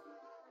smooth.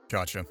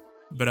 Gotcha.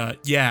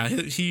 But yeah,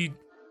 this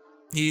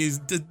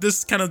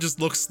kind of just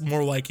looks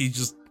more like he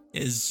just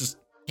is just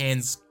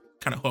hands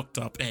kind of hooked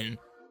up and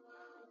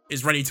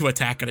is ready to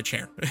attack at a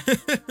chair.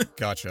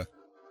 Gotcha.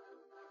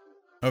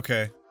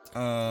 Okay.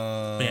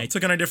 But yeah, he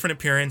took on a different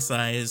appearance.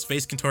 His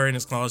face contorted and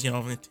his claws,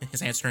 his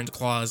hands turned into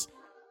claws.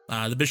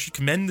 The bishop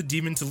commanded the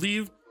demon to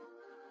leave.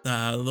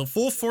 The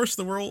full force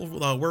of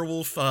the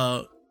werewolf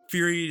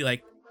fury,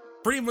 like,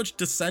 pretty much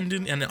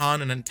descended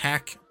on an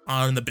attack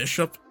on the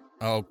bishop.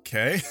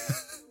 Okay.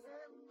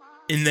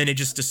 And then it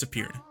just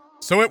disappeared.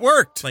 So it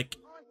worked. Like,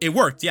 it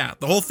worked, yeah.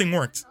 The whole thing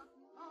worked.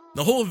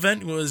 The whole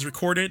event was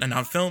recorded and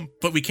not filmed,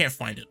 but we can't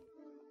find it.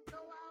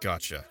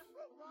 Gotcha.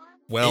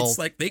 Well, it's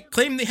like they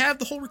claim they have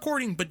the whole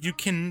recording, but you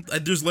can.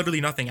 There's literally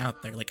nothing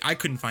out there. Like I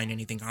couldn't find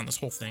anything on this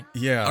whole thing.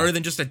 Yeah. Other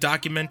than just a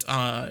document,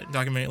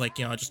 like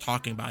just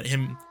talking about it.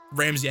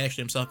 Ramsey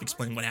actually himself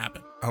explained what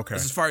happened. Okay.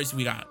 That's as far as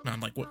we got on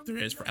like what there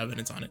is for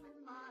evidence on it.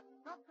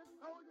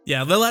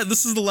 Yeah,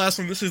 this is the last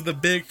one. This is the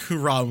big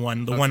hoorah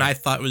one. The one I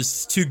thought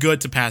was too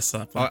good to pass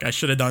up. Like I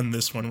should have done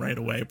this one right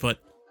away, but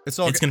it's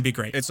gonna be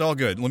great. It's all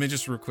good. Let me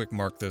just real quick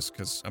mark this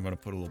because I'm gonna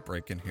put a little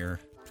break in here.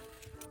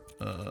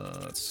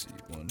 Let's see,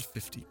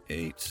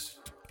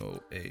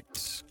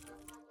 158.08.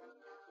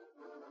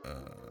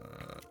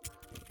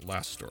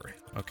 Last story.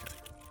 Okay.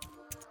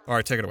 All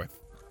right, take it away.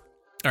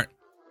 All right.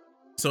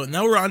 So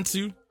now we're on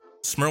to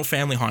Smurl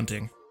Family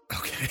Haunting.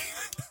 Okay.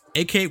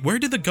 AK, Where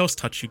Did the Ghost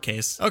Touch You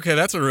case? Okay,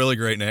 that's a really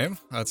great name.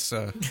 That's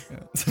yeah,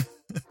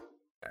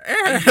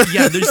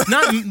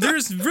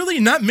 there's really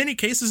not many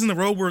cases in the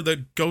world where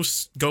the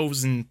ghost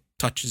goes and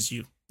touches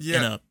you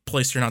in a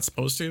place you're not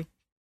supposed to.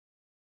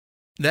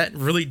 That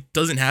really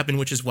doesn't happen,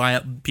 which is why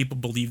people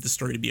believe the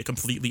story to be a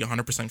completely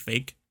 100%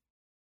 fake.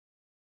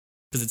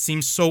 Because it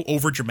seems so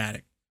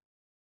overdramatic.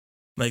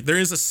 Like, there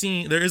is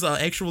an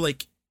actual,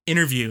 like,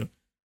 interview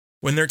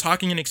when they're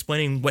talking and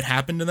explaining what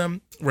happened to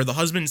them, where the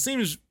husband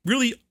seems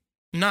really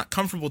not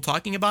comfortable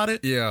talking about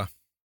it. Yeah.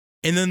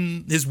 And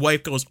then his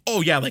wife goes,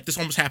 oh, yeah, like, this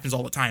almost happens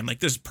all the time. Like,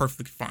 this is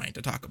perfectly fine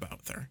to talk about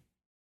with her.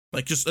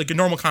 Like, just, like, a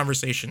normal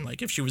conversation.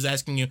 Like, if she was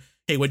asking you,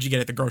 hey, what'd you get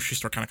at the grocery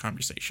store kind of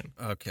conversation.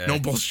 Okay. No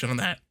bullshit on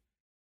that.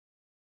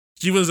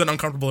 She wasn't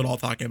uncomfortable at all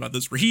talking about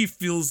this, where he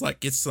feels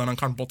like it's an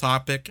uncomfortable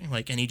topic,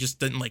 like, and he just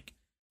didn't like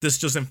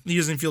this. He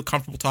doesn't feel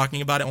comfortable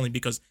talking about it, only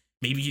because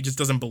maybe he just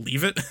doesn't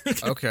believe it.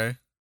 Okay.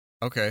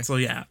 So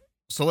yeah.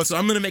 So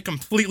I'm gonna make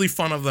completely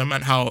fun of them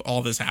and how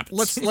all this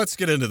happens. Let's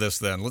get into this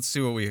then. Let's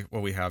see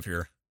what we have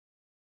here.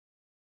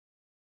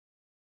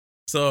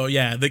 So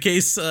yeah,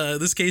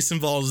 this case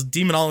involves a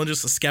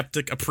demonologist, a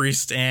skeptic, a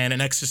priest, and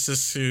an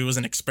exorcist who was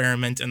an expert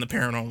in the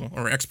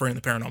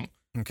paranormal.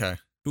 Okay.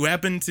 Who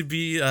happened to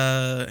be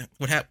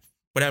what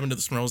happened to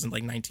the Smurls in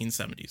like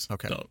 1970s.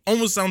 Okay. So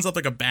almost sounds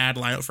like a bad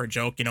lineup for a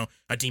joke, a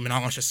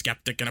demonologist, a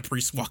skeptic, and a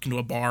priest walk into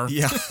a bar.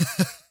 Yeah.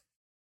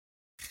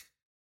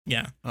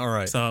 Yeah. All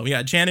right. So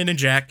yeah, Janet and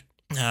Jack,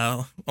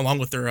 along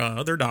with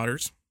their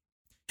daughters,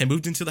 had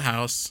moved into the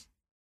house.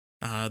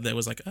 That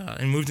was like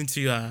and moved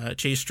into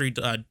Chase Street.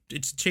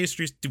 It's Chase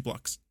Street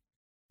duplex.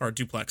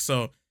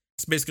 So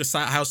it's basically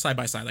a house side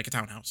by side, like a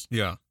townhouse.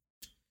 Yeah.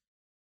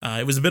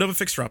 It was a bit of a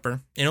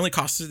fixer-upper. It only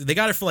costed, they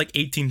got it for like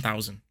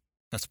 $18,000.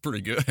 That's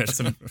pretty good.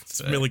 That's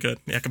really good.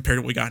 Yeah, compared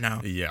to what we got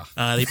now. Yeah.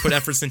 They put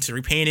efforts into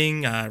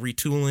repainting,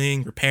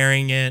 retooling,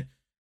 repairing it.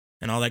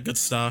 and all that good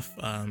stuff.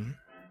 And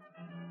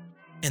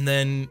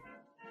then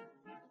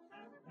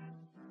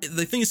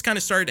the things kind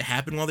of started to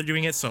happen while they're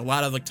doing it. So a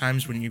lot of like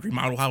times when you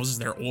remodel houses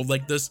that are old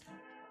like this,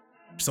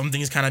 some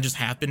things kind of just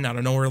happen out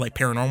of nowhere, like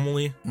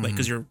paranormally, like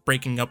because you're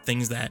breaking up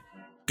things that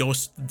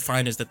ghosts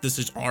find is that this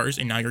is ours,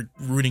 and now you're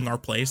ruining our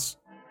place.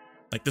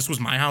 Like, this was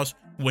my house.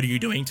 What are you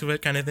doing to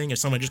it, kind of thing? If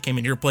someone just came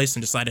into your place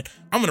and decided,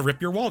 I'm gonna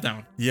rip your wall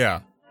down.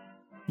 Yeah.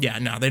 Yeah,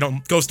 no, they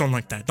don't. Ghosts don't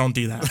like that. Don't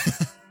do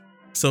that.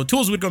 So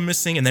tools would go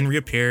missing and then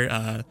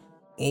reappear.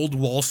 Old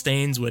wall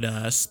stains would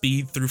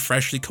speed through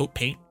freshly coat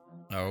paint.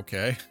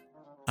 Okay.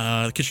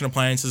 The kitchen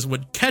appliances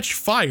would catch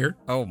fire.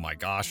 Oh my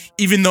gosh.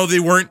 Even though they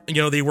weren't,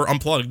 they were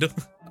unplugged.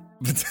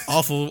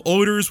 Awful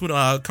odors would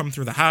come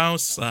through the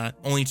house,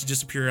 only to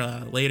disappear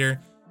later.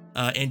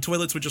 And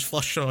toilets would just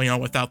flush,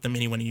 without them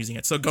anyone using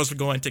it. So ghosts would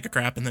go and take a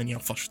crap and then,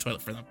 flush the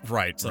toilet for them.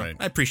 Right, So right.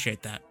 I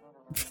appreciate that.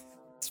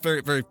 It's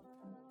very, very,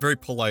 very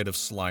polite of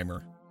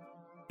Slimer.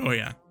 Oh,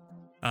 yeah.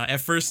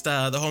 At first,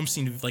 the home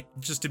seemed like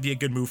just to be a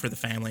good move for the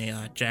family.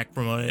 Jack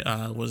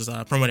was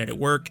promoted at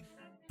work.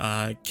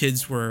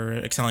 Kids were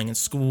excelling in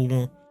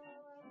school.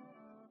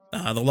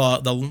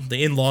 The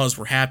in-laws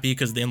were happy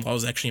because the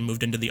in-laws actually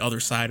moved into the other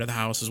side of the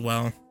house as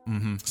well.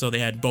 Mm-hmm. So they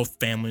had both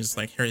families,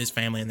 like his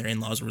family and their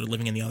in-laws were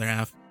living in the other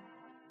half.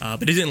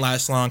 But it didn't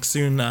last long.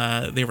 Soon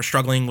they were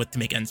struggling to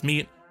make ends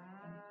meet.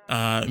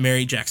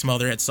 Mary, Jack's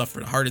mother, had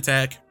suffered a heart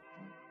attack.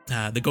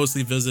 The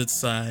ghostly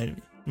visits,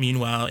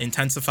 meanwhile,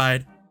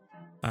 intensified.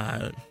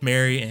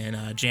 Mary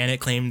and Janet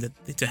claimed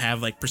to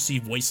have like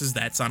perceived voices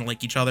that sounded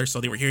like each other,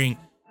 so they were hearing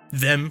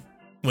them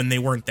when they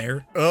weren't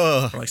there.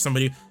 Ugh. Or like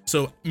somebody.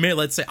 So Mary,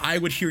 let's say I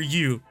would hear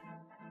you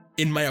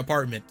in my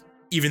apartment,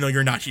 even though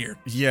you're not here.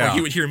 Yeah. Or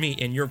you would hear me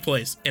in your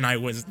place, and I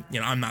was,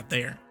 I'm not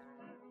there.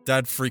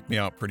 That'd freak me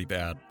out pretty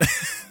bad.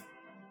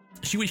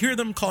 She would hear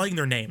them calling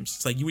their names.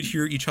 It's like you would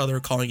hear each other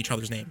calling each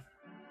other's name.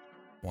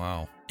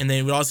 Wow. And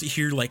they would also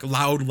hear like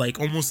loud, like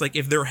almost like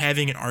if they're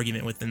having an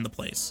argument within the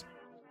place.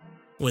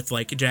 With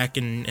like Jack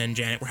and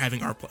Janet were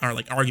having our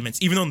like arguments,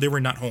 even though they were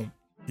not home.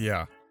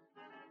 Yeah.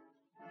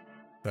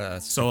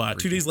 That's So 2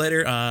 freaky. days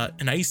later,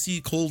 an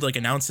icy cold like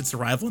announced its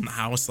arrival in the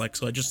house. Like,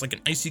 so just like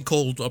an icy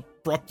cold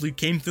abruptly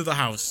came through the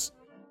house.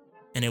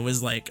 And it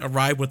was like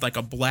arrived with like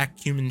a black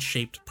human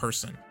shaped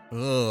person. It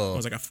Ugh.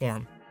 was like a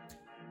form.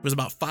 It was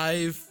about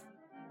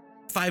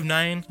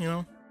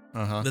 5'9",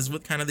 Uh-huh. That's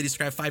what kind of they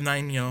describe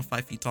 5'9",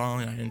 5 feet tall,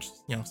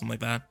 something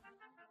like that.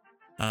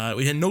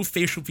 We had no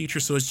facial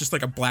features, so it's just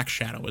like a black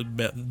shadow, is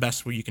the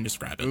best way you can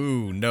describe it.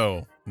 Ooh,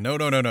 no. No.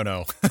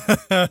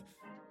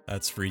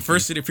 That's freaky.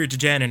 First, it appeared to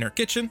Jan in her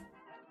kitchen,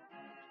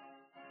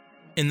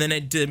 and then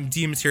it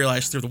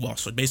dematerialized through the wall,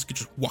 so it basically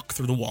just walked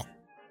through the wall.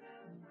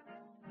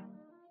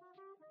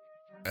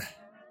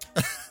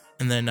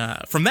 And then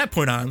from that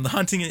point on, the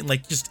hunting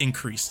like just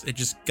increased. It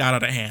just got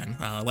out of hand.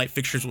 Light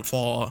fixtures would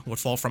fall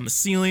from the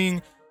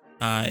ceiling.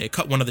 It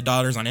cut one of the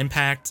daughters on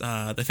impact.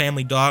 The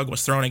family dog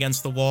was thrown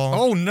against the wall.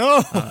 Oh,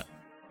 no.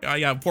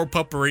 Yeah, poor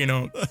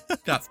pupper,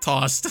 got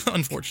tossed,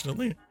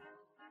 unfortunately.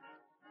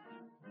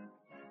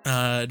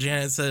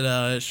 Janet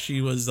said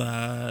she was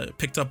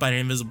picked up by an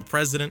invisible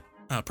presence.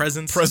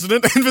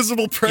 President?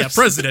 Invisible president? Yeah,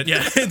 president,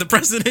 yeah. The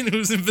president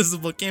who's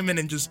invisible came in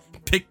and just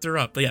picked her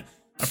up. But yeah,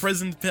 a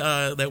president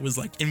that was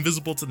like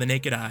invisible to the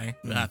naked eye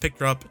picked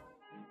her up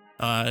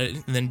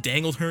and then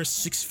dangled her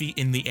 6 feet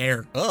in the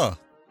air. Ugh.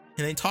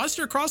 And they tossed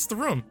her across the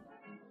room.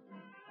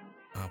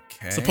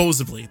 Okay.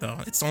 Supposedly, though.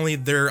 It's only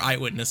their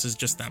eyewitnesses,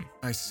 just them.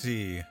 I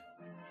see.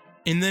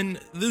 And then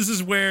this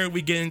is where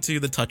we get into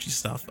the touchy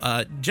stuff.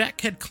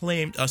 Jack had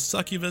claimed a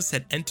succubus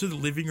had entered the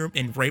living room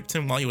and raped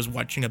him while he was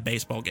watching a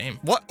baseball game.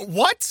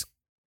 What?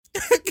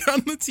 On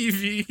the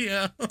TV,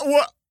 yeah.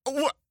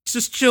 What?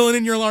 Just chilling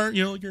in your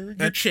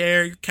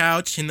chair, your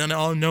couch, and then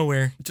out of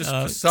nowhere, Just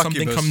a something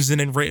succubus. comes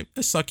in and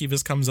a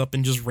succubus comes up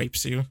and just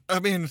rapes you. I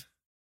mean,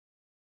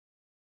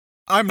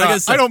 I'm Like I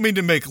not, said- I don't mean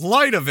to make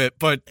light of it,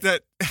 but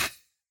that,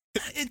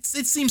 It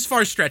seems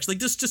far stretched. Like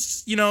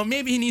just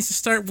maybe he needs to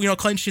start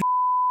clenching.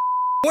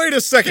 wait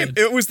a second.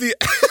 It was the,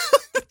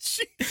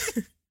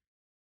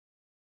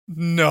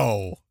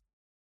 no.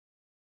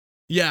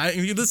 Yeah, I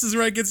mean, this is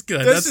where it gets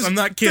good. This I'm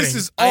not kidding. this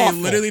is I awful.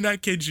 literally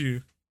not kid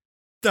you.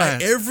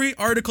 Every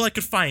article I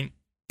could find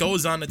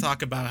goes on to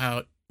talk about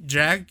how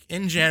Jack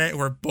and Janet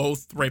were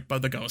both raped by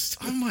the ghost.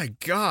 Oh my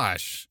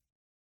gosh.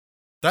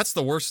 That's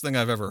the worst thing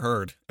I've ever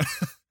heard.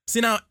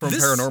 See now, From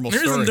Paranormal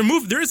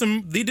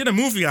Story. They did a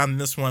movie on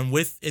this one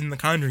in the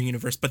Conjuring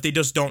universe, but they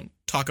just don't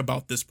talk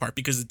about this part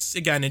because it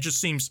just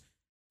seems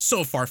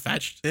so far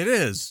fetched. It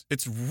is.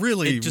 It's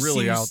really, It just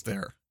really seems- out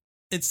there.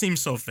 It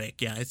seems so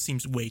fake. Yeah, it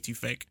seems way too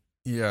fake.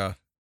 Yeah.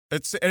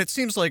 It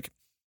seems like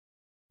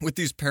with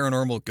these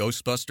paranormal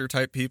Ghostbuster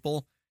type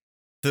people,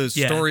 the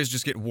Yeah. stories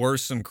just get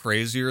worse and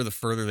crazier the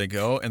further they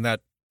go. And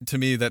that, to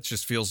me, that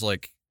just feels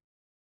like,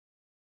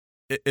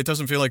 it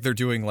doesn't feel like they're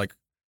doing like,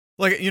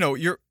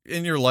 you're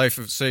in your life,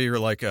 say you're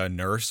like a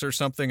nurse or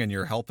something and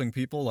you're helping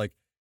people, like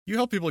you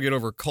help people get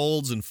over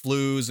colds and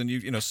flus and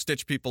you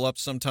stitch people up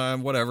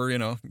sometime, whatever,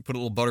 put a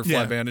little butterfly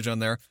Yeah. bandage on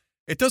there.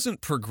 it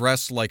doesn't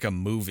progress like a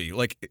movie.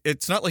 Like,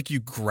 it's not like you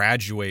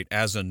graduate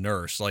as a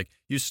nurse. Like,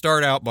 you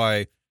start out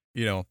by,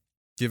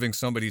 giving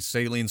somebody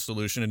saline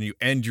solution and you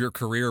end your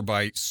career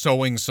by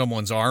sewing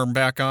someone's arm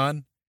back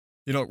on.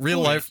 Real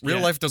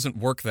life doesn't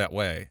work that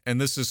way. And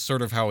this is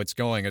sort of how it's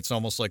going. It's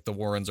almost like the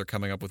Warrens are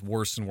coming up with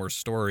worse and worse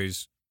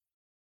stories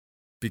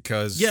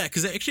because... Yeah,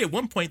 because actually at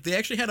one point, they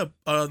actually had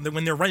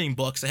when they're writing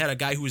books, they had a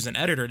guy who was an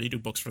editor to do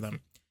books for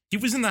them. He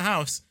was in the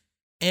house,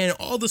 and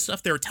all the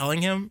stuff they were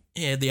telling him,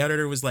 and the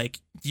editor was like,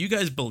 do you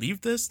guys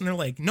believe this? And they're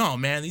like, no,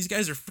 man, these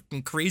guys are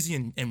freaking crazy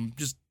and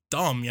just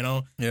dumb,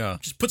 Yeah.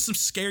 Just put some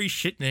scary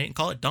shit in it and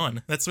call it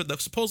done. That's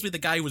what supposedly the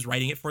guy who was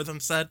writing it for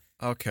them said.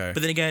 Okay.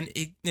 But then again,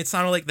 it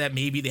sounded like that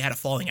maybe they had a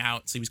falling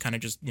out, so he was kind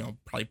of just,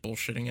 probably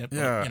bullshitting it. But,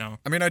 Yeah.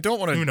 I mean, I don't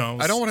want to... Who knows?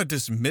 I don't want to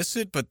dismiss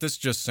it, but this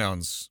just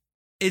sounds...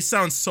 It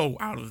sounds so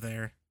out of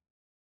there.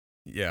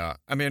 Yeah.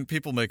 I mean,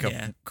 people make up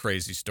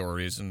crazy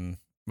stories and...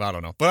 I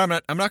don't know,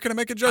 but I'm not going to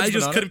make a judgment. I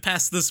just on couldn't it.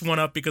 pass this one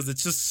up because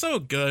it's just so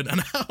good on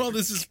how all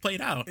this is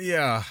played out.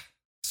 Yeah.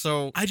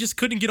 So I just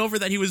couldn't get over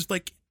that he was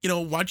like,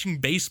 watching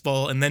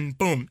baseball and then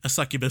boom, a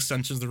succubus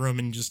enters the room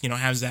and just,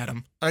 has at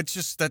him. My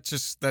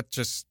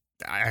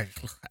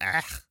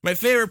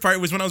favorite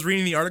part was when I was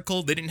reading the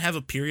article, they didn't have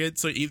a period.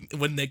 So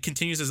when it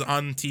continues as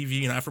on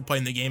TV, after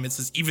playing the game, it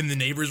says even the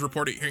neighbors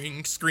reported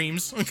hearing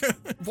screams.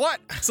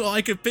 What? So all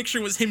I could picture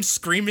was him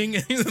screaming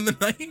in the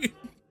night.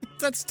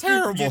 That's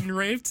terrible. Getting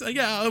raped.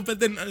 Yeah, but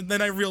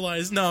then I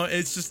realized, no,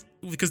 it's just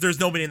because there's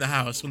nobody in the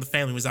house when the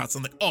family was out. So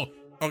I'm like, oh,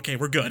 okay,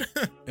 we're good.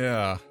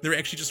 Yeah. They were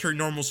actually just heard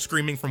normal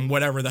screaming from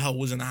whatever the hell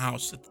was in the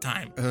house at the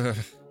time.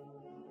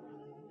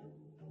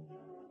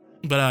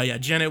 But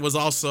Janet was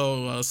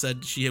also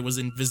said she was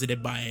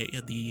visited by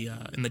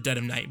in the dead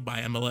of night by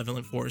a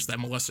malevolent force that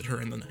molested her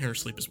in her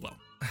sleep as well.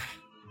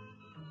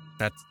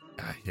 That's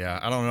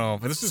I don't know.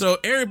 But this is so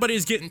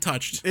everybody's getting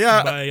touched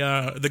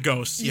by the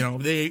ghosts.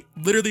 They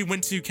literally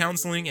went to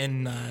counseling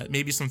and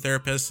maybe some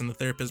therapists, and the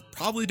therapist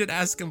probably did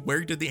ask him,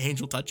 "Where did the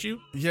angel touch you?"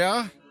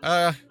 Yeah.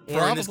 Or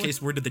probably. in this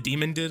case, where did the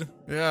demon did?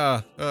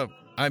 Yeah.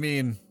 I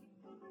mean,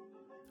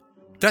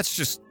 that's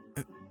just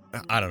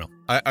I don't know.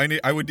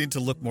 I would need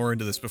to look more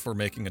into this before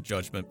making a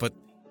judgment, but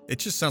it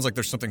just sounds like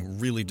there's something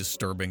really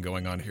disturbing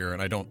going on here,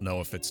 and I don't know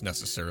if it's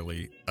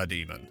necessarily a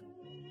demon.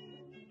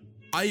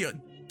 I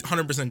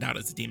 100% doubt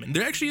it's a demon.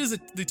 There actually is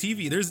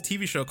there's a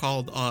TV show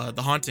called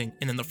The Haunting,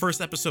 and then the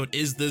first episode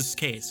is this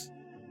case.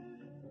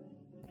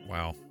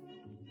 Wow.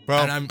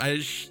 Well, and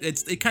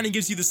it kind of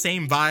gives you the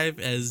same vibe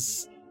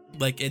as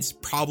like it's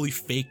probably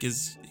fake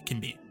as it can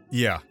be.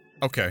 Yeah.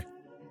 Okay.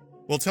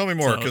 Well, tell me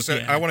more because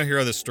I want to hear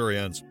how this story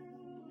ends.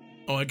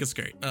 Oh, it gets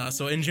great.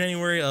 So in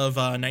January of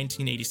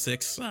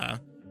 1986,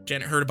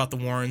 Janet heard about the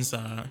Warrens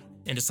and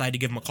decided to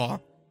give them a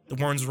call. The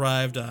Warrens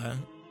arrived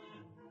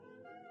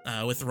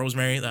with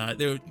Rosemary.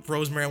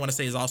 Rosemary, I want to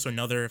say, is also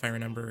another, if I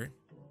remember.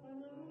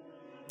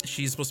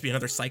 She's supposed to be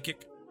another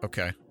psychic.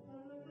 Okay.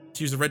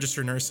 She was a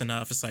registered nurse and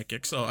a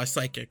psychic. So a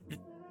psychic.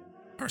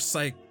 Or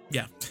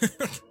yeah.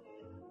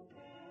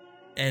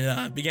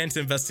 And began to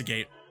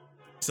investigate.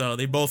 So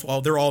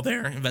they're all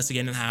there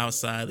investigating the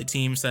house. The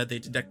team said they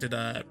detected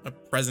a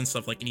presence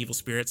of like an evil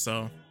spirit.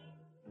 So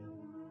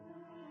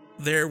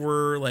there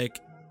were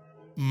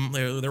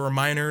there were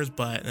minors,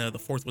 but the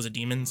fourth was a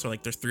demon. So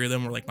like there's three of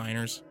them were like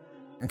minors.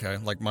 Okay,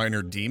 like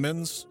minor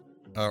demons?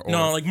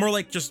 No, like more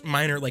like just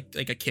minor, like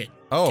a kid.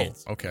 Oh,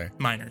 kids. Okay.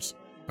 Minors.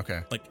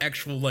 Okay. Like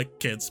actual like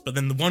kids, but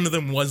then one of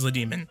them was a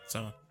demon.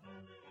 So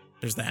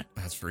there's that.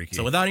 That's freaky.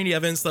 So without any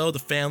evidence, though, the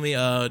family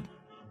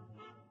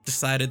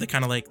decided to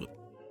kind of like,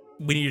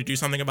 we need to do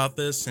something about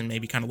this and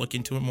maybe kind of look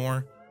into it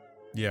more.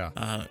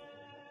 Yeah.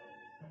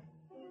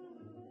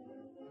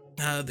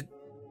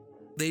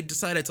 They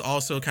decided to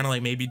also kind of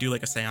like maybe do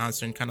like a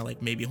seance and kind of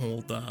like maybe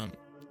hold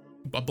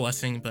a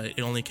blessing, but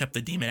it only kept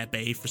the demon at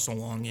bay for so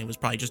long. It was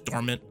probably just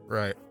dormant.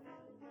 Right.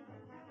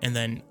 And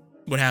then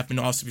what happened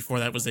also before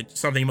that was that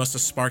something must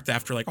have sparked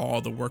after like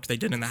all the work they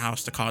did in the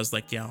house to cause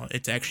like,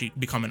 it to actually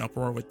become an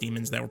uproar with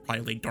demons that were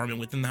probably like dormant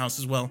within the house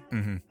as well.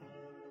 Mm-hmm.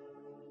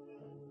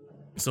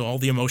 So all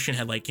the emotion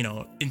had like,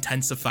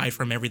 intensified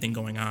from everything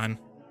going on.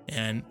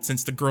 And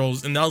since the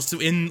girls, and also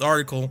in the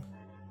article,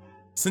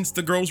 since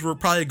the girls were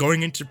probably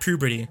going into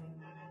puberty,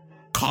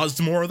 caused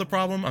more of the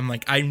problem. I'm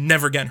like, I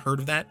never again heard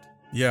of that.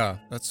 Yeah,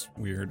 that's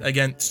weird.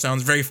 Again,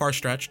 sounds very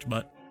far-stretched,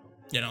 but,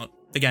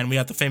 again, we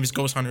got the famous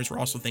ghost hunters who are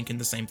also thinking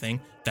the same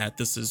thing, that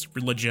this is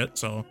legit,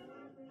 so.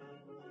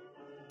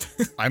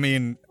 I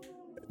mean,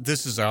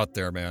 this is out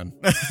there, man.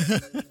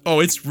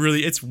 Oh, it's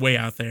way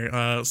out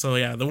there. So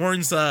yeah, the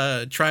Warrens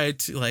tried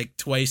to, like,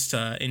 twice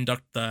to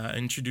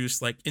introduce,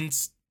 like,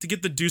 to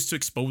get the deuce to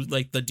expose,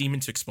 like, the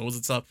demon to expose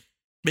itself.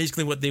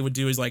 Basically, what they would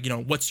do is, like,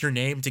 what's your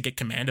name to get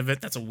command of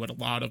it? That's what a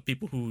lot of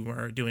people who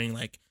are doing,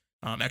 like,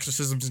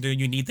 exorcisms do.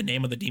 You need the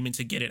name of the demon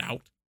to get it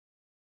out.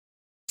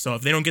 So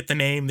if they don't get the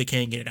name, they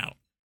can't get it out.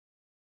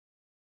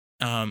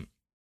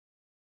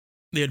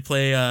 They would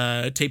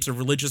play tapes of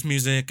religious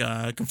music,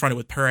 confronted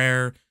with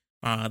prayer.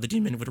 The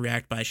demon would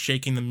react by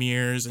shaking the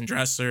mirrors and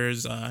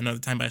dressers. Another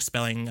time by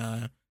spelling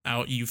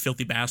out, "You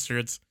filthy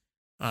bastards."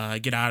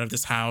 get out of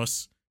this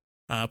house.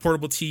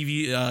 Portable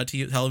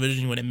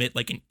television would emit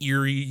like an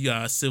eerie,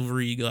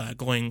 silvery,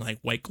 glowing like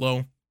white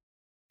glow.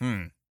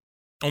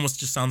 Almost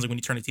just sounds like when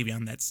you turn a TV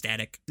on, that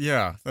static.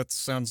 Yeah, that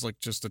sounds like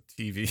just a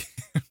TV,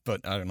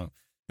 but I don't know.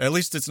 At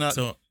least it's not.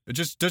 So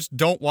just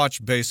don't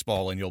watch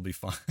baseball and you'll be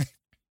fine.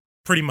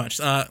 pretty much,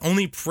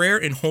 only prayer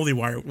and holy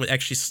water would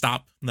actually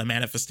stop the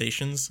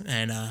manifestations.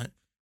 And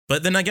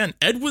but then again,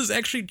 Ed was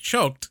actually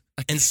choked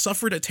and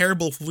suffered a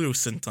terrible flu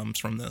symptoms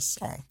from this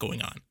all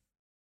going on.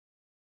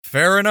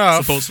 Fair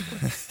enough.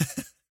 Supposedly.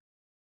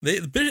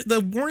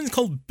 The Warren's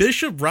called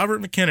Bishop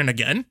Robert McKinnon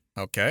again.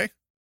 Okay.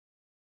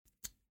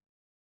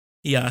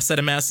 He said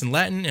a mass in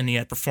Latin, and he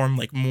had performed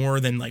like more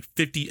than like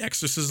 50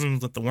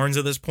 exorcisms with the Warrens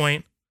at this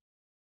point.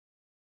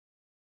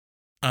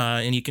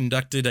 And he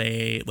conducted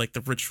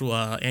the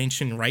ritual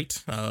ancient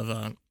rite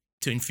of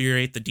to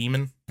infuriate the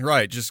demon.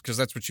 Right, just because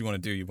that's what you want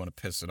to do. You want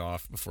to piss it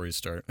off before you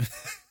start.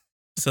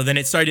 So then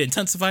it started to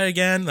intensify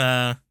again.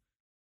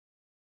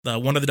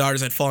 One of the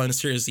daughters had fallen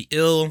seriously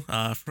ill,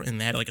 and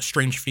they had like a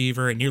strange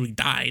fever and nearly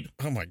died.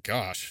 Oh my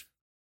gosh.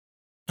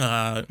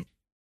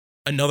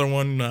 Another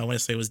one, I want to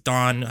say was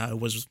Dawn,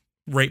 was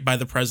raped by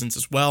the presence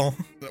as well.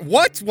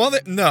 What? Well,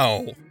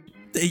 no.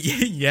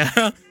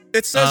 Yeah.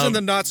 It says in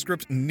the not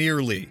script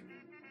nearly.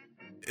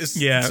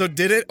 Yeah. So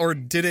did it or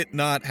did it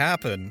not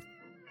happen?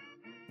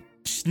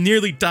 She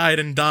nearly died,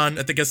 and Dawn,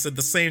 I think I said at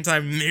the same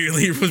time,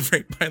 nearly was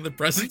raped by the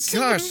presence. My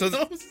gosh, so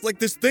like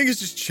this thing is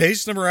just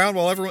chasing them around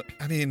while everyone,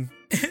 I mean.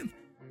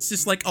 It's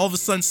just like all of a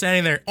sudden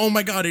standing there, oh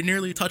my god, it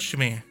nearly touched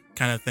me,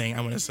 kind of thing,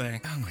 I want to say.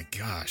 Oh my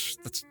gosh,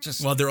 that's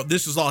just. Well,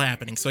 this was all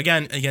happening. So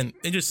again,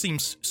 it just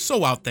seems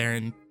so out there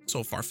and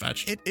so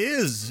far-fetched. It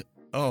is.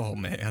 Oh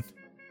man.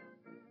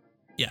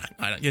 Yeah,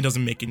 it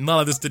doesn't make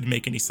none of this didn't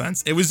make any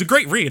sense. It was a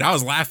great read. I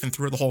was laughing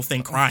through the whole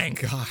thing, crying.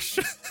 Oh gosh.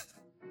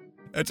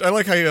 I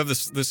like how you have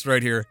this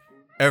right here.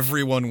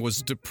 Everyone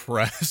was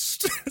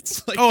depressed.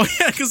 It's like, oh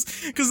yeah,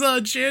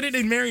 because Janet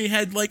and Mary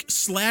had like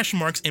slash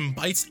marks and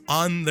bites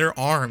on their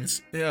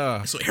arms.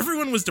 yeah. So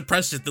everyone was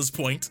depressed at this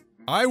point.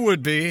 I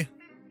would be.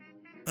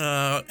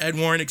 Ed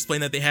Warren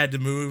explained that they had to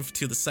move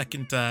to the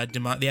second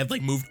they had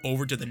like moved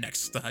over to the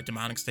next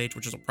demonic stage,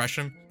 which is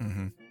oppression.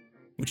 Mm-hmm.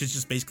 Which is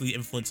just basically the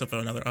influence of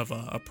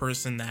a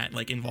person that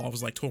like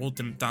involves like total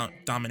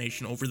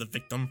domination over the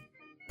victim.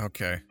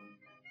 Okay.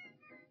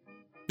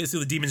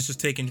 Basically, the demon's just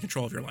taking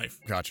control of your life.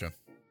 Gotcha.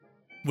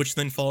 Which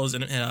then follows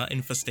an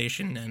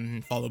infestation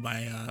and followed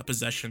by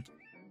possession.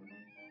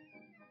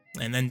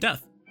 And then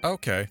death.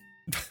 Okay.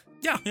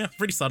 Yeah,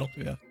 pretty subtle.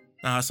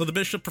 Yeah. So the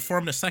bishop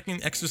performed a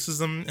second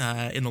exorcism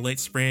in the late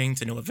spring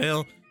to no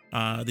avail.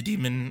 The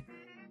demon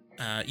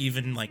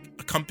even like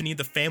accompanied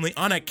the family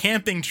on a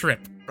camping trip.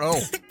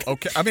 Oh,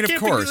 okay. I mean, of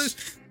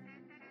course.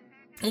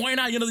 Why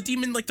not? The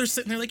demon, like, they're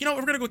sitting there, like,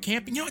 we're gonna go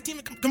camping. You know what,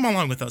 demon, come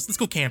along with us. Let's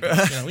go camping.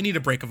 We need a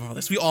break of all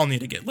this. We all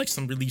need to get, like,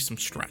 relieve some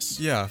stress.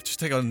 Yeah, just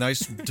take a nice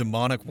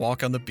demonic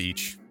walk on the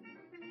beach.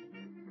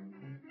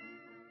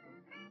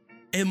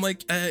 And,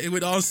 like, it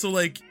would also,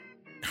 like,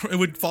 it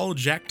would follow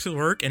Jack to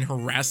work and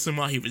harass him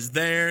while he was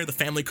there. The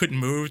family couldn't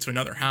move to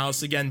another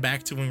house. Again,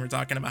 back to when we were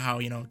talking about how,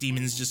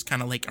 demons just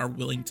kind of, like, are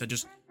willing to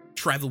just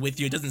travel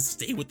with you. It doesn't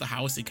stay with the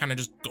house. It kind of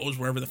just goes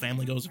wherever the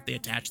family goes if they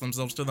attach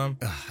themselves to them.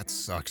 Ugh, that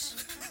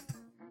sucks.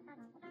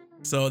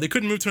 So they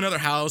couldn't move to another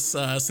house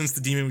since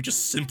the demon would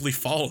just simply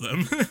follow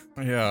them.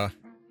 Yeah.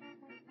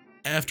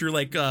 After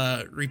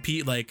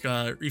repeat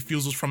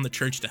refusals from the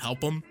church to help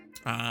them,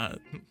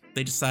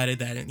 they decided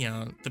that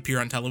to appear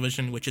on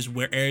television, which is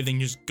where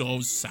everything just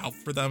goes south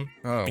for them.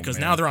 Oh, because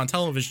man. now they're on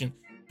television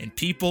and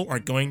people are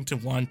going to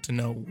want to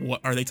know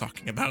what are they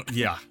talking about.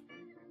 Yeah.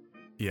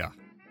 Yeah.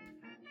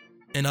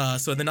 And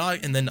so then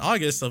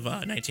August of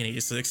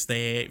 1986,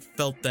 they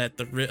felt that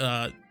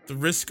the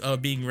risk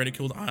of being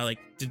ridiculed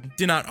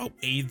did not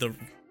outweigh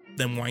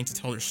them wanting to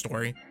tell their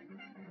story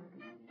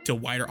to a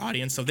wider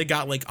audience. So they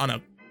got on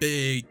a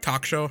big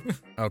talk show.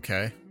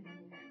 Okay.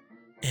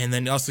 And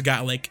then also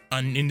got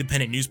an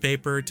independent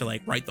newspaper to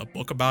write the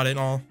book about it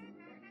all.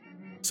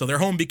 So their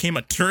home became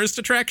a tourist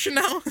attraction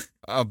now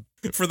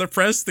for the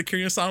press, the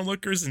curious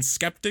onlookers, and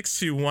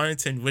skeptics who wanted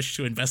to and wished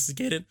to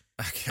investigate it.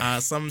 Okay.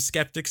 Some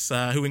skeptics,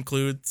 who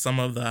include some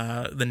of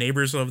the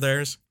neighbors of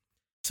theirs,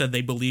 said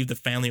they believed the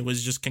family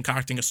was just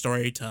concocting a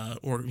story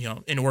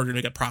in order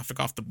to get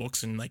profit off the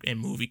books and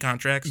movie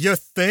contracts. You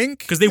think?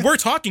 Because they were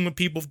talking with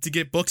people to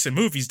get books and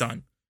movies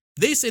done.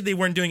 They said they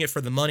weren't doing it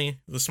for the money,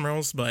 the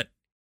Smurls, but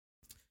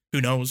who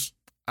knows?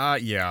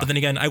 Yeah. But then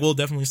again, I will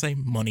definitely say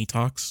money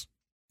talks.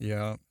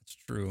 Yeah, it's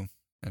true.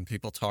 And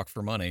people talk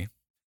for money.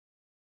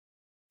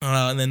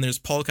 And then there's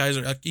Paul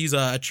Kaiser. He's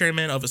a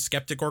chairman of a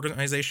skeptic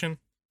organization.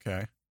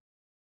 Okay.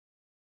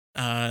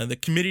 The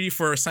Committee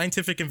for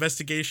Scientific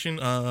Investigation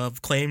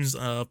of Claims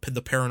of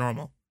the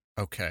Paranormal.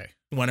 Okay.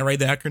 Want to write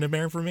the acronym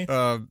there for me?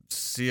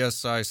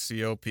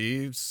 CSICOP?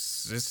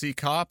 Sissy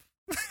Cop?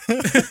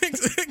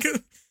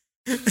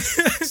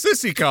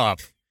 Sissy Cop.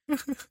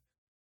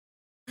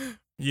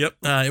 Yep.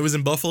 It was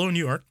in Buffalo,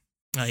 New York.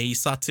 He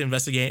sought to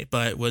investigate,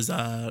 but was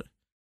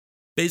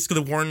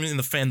basically the Warren and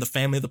the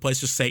family of the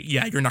place just say,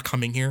 yeah, you're not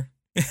coming here.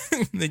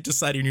 They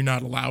decided you're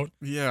not allowed.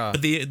 Yeah.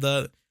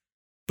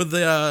 But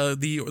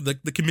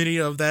the committee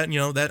of that,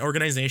 that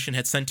organization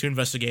had sent 2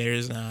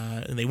 investigators,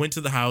 and they went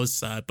to the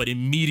house, but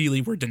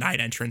immediately were denied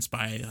entrance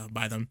by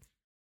them.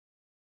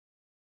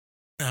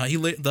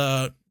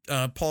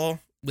 Paul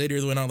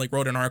later went on,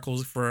 wrote an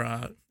article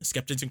for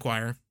Skeptics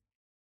Inquirer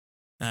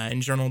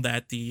in Journal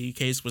that the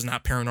case was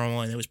not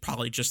paranormal and it was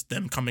probably just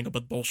them coming up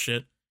with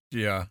bullshit.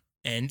 Yeah.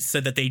 And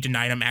said that they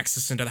denied him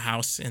access into the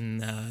house,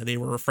 and they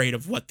were afraid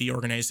of what the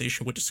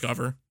organization would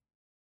discover.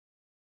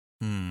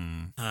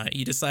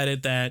 He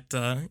cited that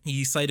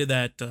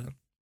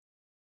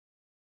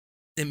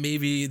it may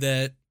be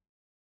that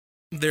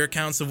their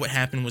accounts of what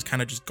happened was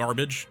kind of just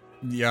garbage.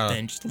 Yeah.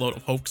 And just a load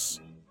of hoax.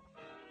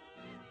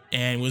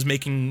 And was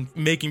making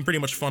pretty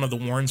much fun of the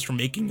Warrens for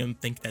making them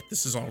think that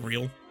this is all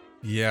real.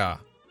 Yeah.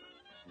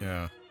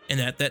 Yeah. And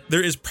that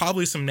there is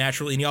probably some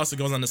natural, and he also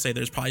goes on to say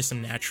there's probably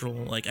some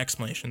natural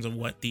explanations of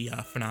what the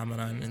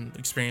phenomenon and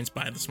experience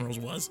by the Smurls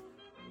was.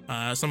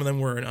 Some of them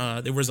were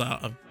there was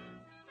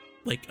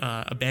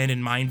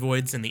abandoned mine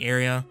voids in the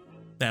area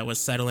that was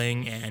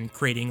settling and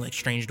creating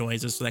strange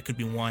noises, so that could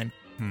be one.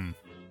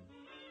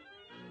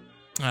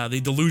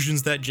 The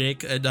delusions that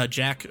Jack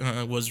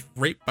was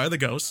raped by the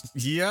ghost.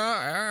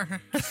 Yeah.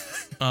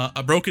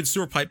 A broken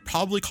sewer pipe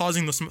probably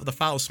causing the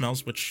foul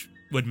smells, which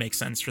would make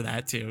sense for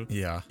that too.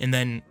 Yeah. And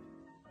then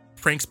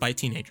pranks by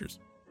teenagers.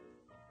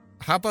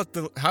 How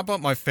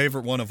about my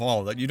favorite one of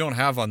all that you don't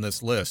have on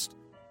this list?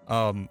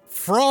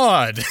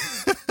 Fraud.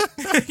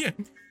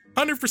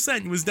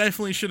 100% was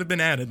definitely should have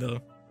been added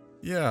though.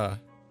 Yeah.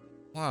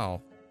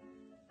 Wow.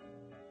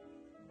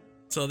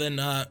 So then,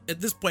 at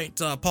this point,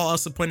 Paul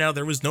also pointed out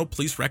there was no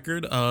police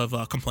record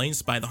of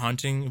complaints by the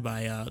haunting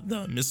by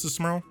the Mrs.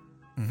 Smurl,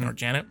 or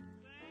Janet.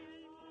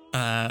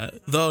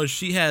 Though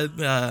she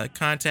had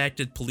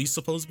contacted police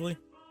supposedly.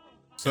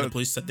 So the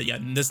police said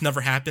that, this never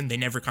happened. They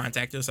never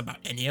contacted us about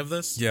any of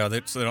this. Yeah,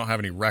 so they don't have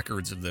any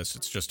records of this.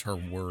 It's just her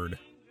word.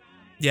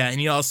 Yeah, and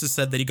he also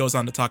said that he goes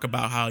on to talk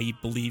about how he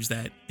believes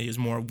that it is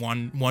more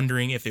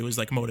wondering if it was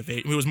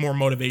it was more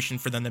motivation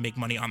for them to make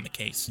money on the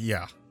case.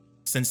 Yeah.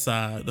 Since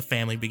the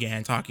family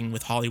began talking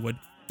with Hollywood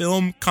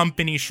Film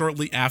Company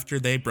shortly after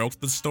they broke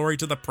the story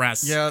to the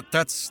press. Yeah,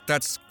 that's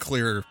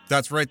clear.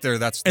 That's right there.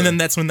 And then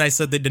that's when they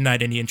said they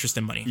denied any interest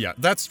in money. Yeah,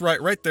 that's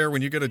right there.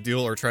 When you get a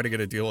deal or try to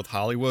get a deal with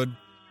Hollywood,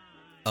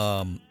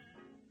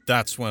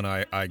 that's when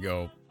I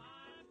go,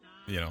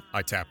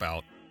 I tap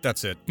out.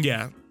 That's it.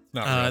 Yeah.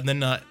 Not and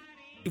then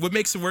what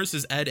makes it worse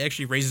is Ed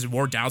actually raises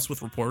more doubts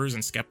with reporters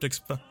and skeptics.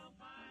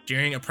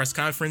 During a press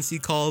conference he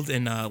called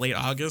in late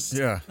August,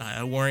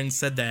 Warren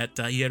said that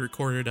he had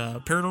recorded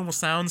paranormal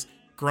sounds,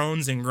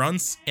 groans, and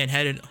grunts, and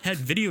had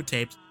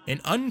videotaped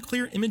an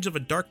unclear image of a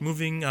dark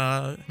moving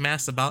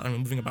mass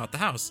moving about the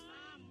house.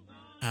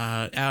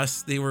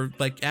 They were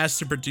asked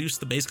to produce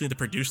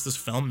this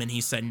film, and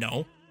he said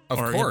no. Of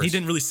course. He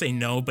didn't really say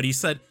no, but he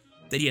said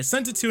that he had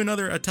sent it to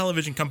another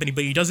television company,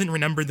 but he doesn't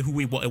remember who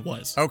it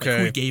was. Okay.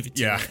 Who he gave it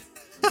to. Yeah.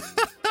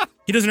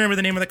 He doesn't remember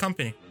the name of the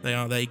company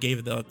that he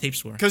gave the tapes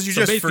for. Because you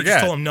so just forget.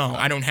 Just told him, no,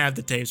 I don't have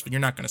the tapes, but you're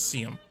not going to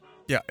see them.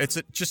 Yeah,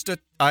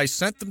 I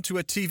sent them to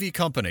a TV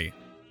company.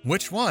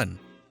 Which one?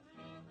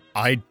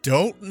 I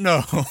don't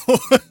know.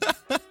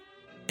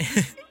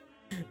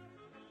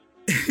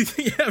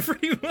 Yeah,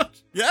 pretty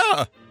much.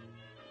 Yeah.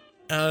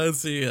 Let's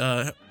see.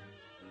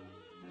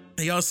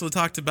 He also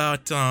talked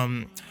about,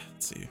 let's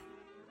see.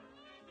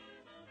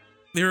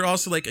 They were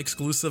also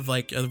exclusive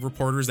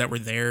reporters that were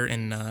there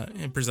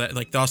and present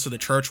also the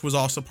church was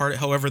also part of it.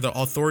 However, the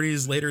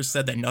authorities later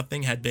said that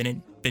nothing had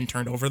been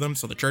turned over them.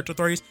 So the church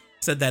authorities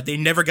said that they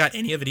never got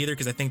any of it either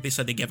because I think they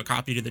said they gave a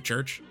copy to the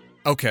church.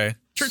 Okay.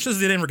 Church says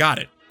they never got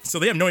it. So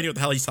they have no idea what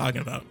the hell he's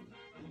talking about.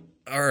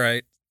 All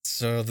right.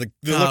 So it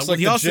looks like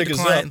the jig is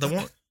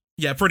up.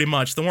 Yeah, pretty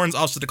much. The Warrens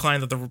also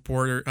declined that the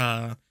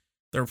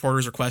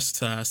reporter's request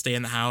to stay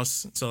in the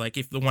house. So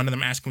if the one of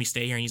them asked, can we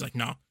stay here? And he's like,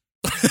 no.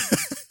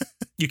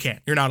 You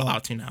can't. You're not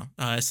allowed to now.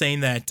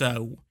 Saying that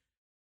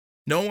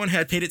no one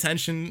had paid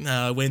attention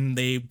when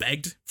they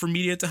begged for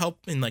media to help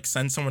and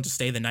send someone to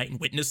stay the night and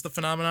witness the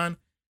phenomenon.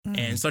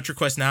 And such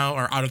requests now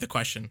are out of the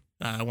question.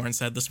 Warren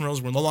said the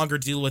Smurls will no longer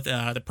deal with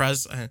the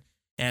press,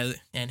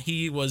 and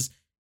he was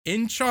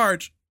in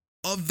charge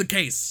of the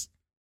case.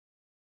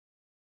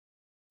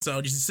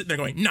 So just sitting there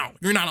going, no,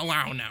 you're not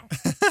allowed now.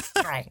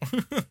 No.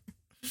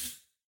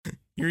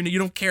 You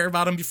don't care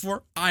about him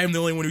before? I am the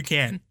only one who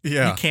can.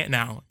 Yeah. You can't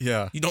now.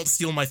 Yeah. You don't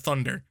steal my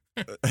thunder.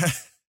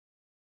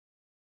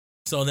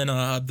 So then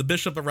the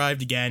bishop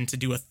arrived again to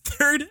do a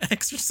third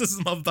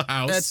exorcism of the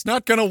house. That's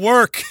not going to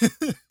work.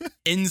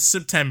 In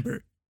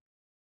September.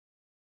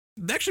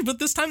 Actually, but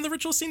this time the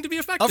ritual seemed to be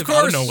effective. Of course.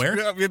 Out of nowhere.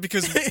 Yeah,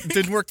 because it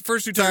didn't work the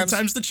first 2 times. Third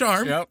time's the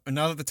charm. Yep. And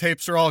now that the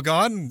tapes are all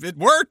gone, it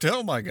worked.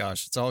 Oh my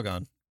gosh. It's all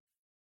gone.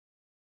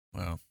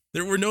 Wow.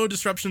 There were no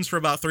disruptions for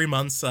about 3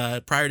 months.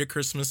 Prior to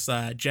Christmas,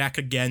 Jack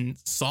again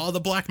saw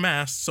the black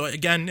mass. So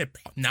again,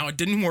 now it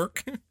didn't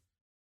work.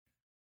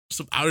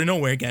 So out of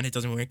nowhere, again, it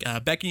doesn't work.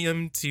 Becking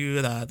him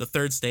to the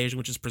third stage,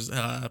 which is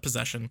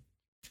possession.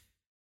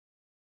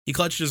 He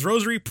clutched his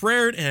rosary,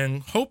 prayed,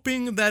 and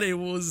hoping that it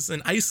was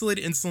an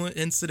isolated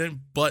incident,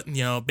 but,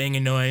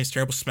 banging noise,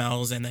 terrible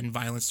smells, and then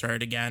violence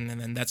started again, and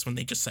then that's when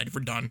they just said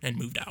we're done and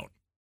moved out.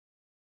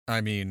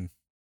 I mean,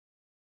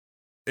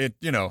 it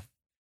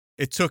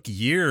took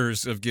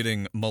years of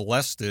getting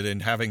molested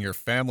and having your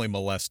family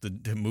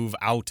molested to move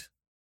out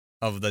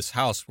of this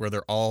house where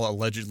they're all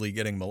allegedly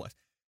getting molested.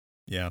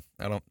 Yeah,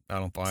 I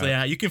don't buy it. So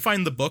yeah, you can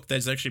find the book that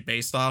is actually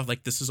based off,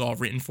 like, this is all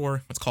written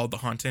for. It's called The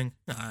Haunting.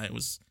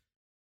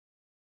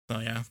 So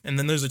yeah, and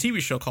then there's a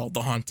TV show called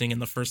The Haunting,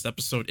 and the first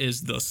episode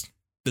is this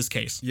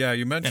case. Yeah,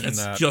 you mentioned and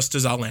it's that. just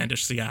as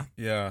outlandish. So yeah.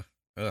 Yeah.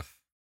 Ugh.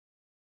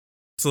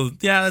 So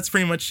yeah, that's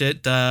pretty much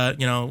it.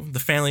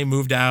 The family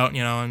moved out,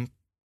 and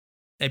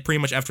pretty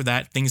much after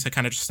that, things had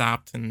kind of just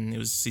stopped and it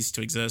was ceased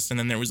to exist. And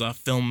then there was a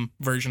film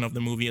version of the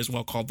movie as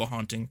well called The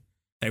Haunting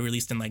that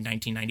released in like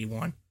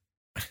 1991.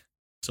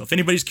 So if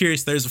anybody's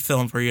curious, there's a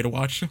film for you to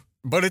watch.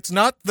 But it's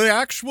not the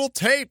actual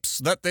tapes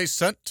that they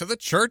sent to the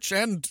church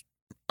and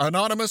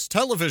anonymous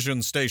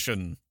television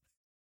station.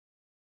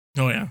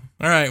 Oh yeah.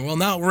 All right. Well,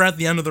 now we're at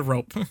the end of the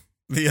rope.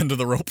 The end of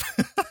the rope.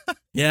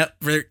 Yeah,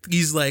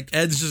 he's like,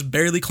 Ed's just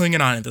barely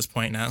clinging on at this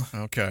point now.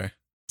 Okay.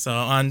 So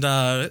on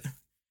the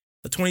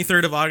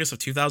 23rd of August of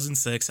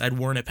 2006, Ed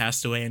Warren had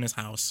passed away in his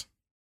house.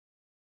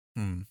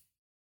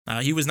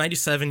 He was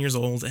 97 years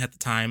old at the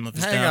time of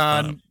his death.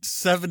 Hang on,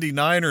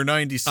 79 or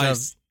 97?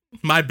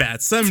 My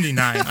bad,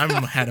 79. I'm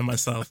ahead of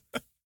myself.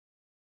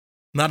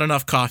 Not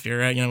enough coffee,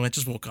 right? I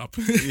just woke up.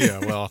 Yeah,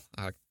 well,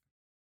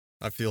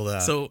 I feel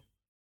that. So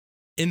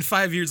in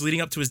 5 years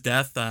leading up to his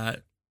death,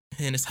 and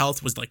his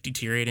health was like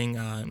deteriorating.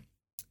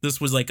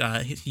 This was like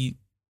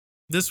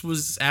this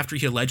was after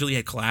he allegedly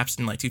had collapsed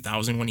in like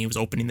 2000 when he was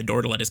opening the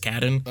door to let his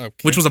cat in,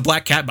 which was a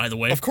black cat, by the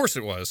way. Of course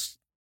it was.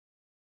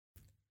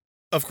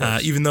 Of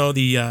course. Even though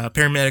the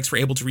paramedics were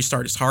able to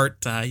restart his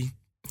heart,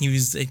 he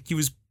was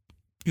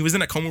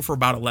in a coma for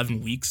about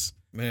 11 weeks.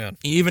 Man.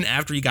 Even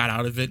after he got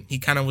out of it, he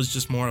kind of was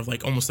just more of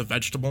like almost a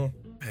vegetable.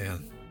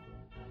 Man.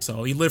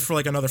 So he lived for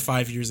like another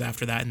 5 years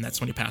after that, and that's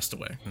when he passed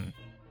away.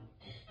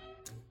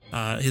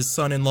 His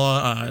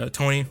son-in-law,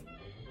 Tony,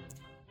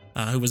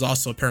 who was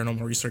also a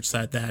paranormal researcher,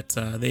 said that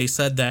they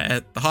said that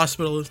at the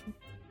hospital,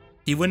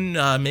 he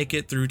wouldn't make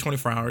it through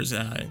 24 hours.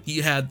 He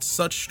had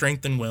such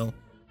strength and will,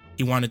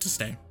 he wanted to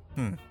stay.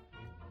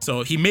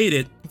 So he made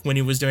it when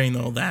he was doing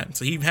all that.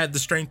 So he had the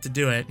strength to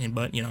do it,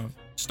 but,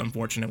 just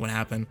unfortunate what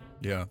happened.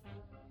 Yeah.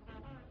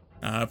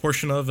 A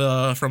portion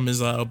of from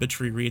his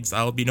obituary reads,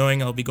 I'll be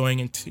going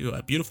into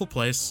a beautiful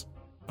place,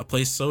 a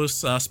place so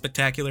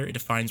spectacular it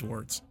defines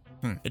words.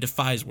 It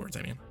defies words,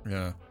 I mean.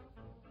 Yeah.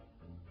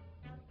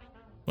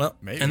 Well,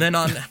 maybe. And then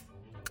on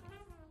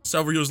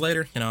several years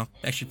later,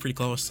 actually pretty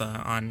close,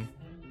 on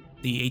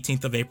the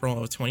 18th of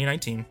April of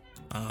 2019,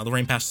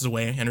 Lorraine passes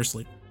away in her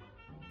sleep.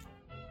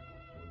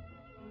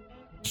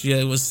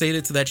 She was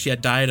stated that she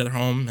had died at her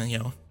home,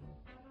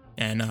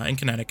 and in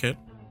Connecticut.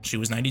 She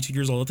was 92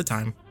 years old at the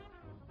time.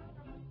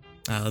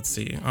 Let's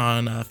see.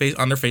 On their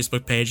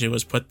Facebook page, it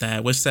was put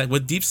that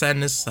with deep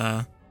sadness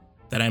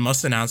that I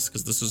must announce,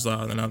 because this was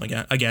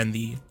again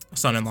the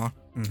son-in-law,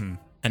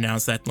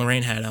 announced that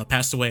Lorraine had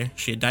passed away.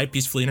 She had died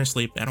peacefully in her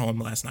sleep at home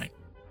last night.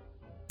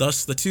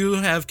 Thus, the two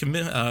have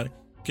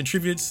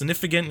contributed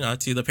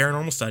significant to the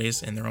paranormal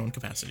studies in their own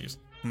capacities.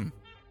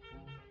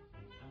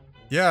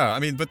 Yeah, I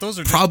mean, but those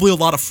are probably a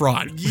lot of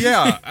fraud.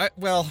 Yeah,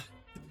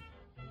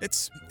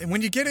 it's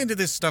when you get into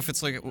this stuff,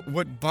 it's like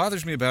what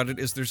bothers me about it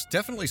is there's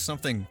definitely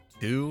something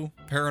to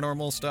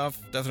paranormal stuff,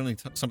 definitely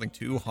something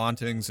to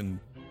hauntings and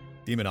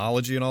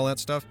demonology and all that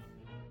stuff,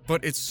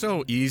 but it's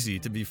so easy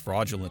to be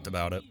fraudulent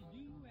about it.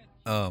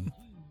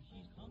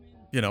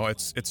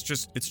 It's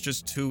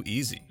just too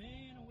easy.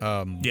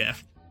 Yeah.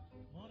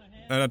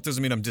 And that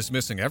doesn't mean I'm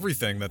dismissing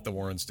everything that the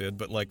Warrens did,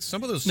 but like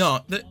some of those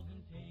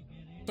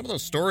some of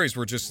those stories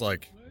were just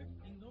like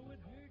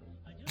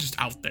just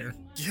out there.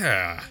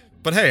 Yeah.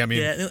 But hey, I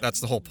mean, that's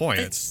the whole point.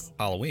 It's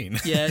Halloween.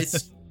 Yeah,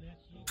 it's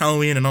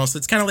Halloween, and also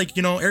it's kind of like,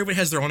 everybody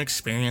has their own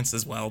experience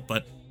as well,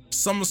 but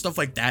some stuff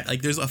like that,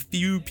 like there's a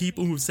few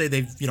people who say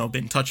they've,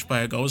 been touched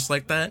by a ghost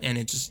like that,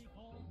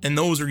 and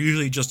those are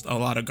usually just a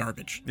lot of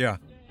garbage. Yeah.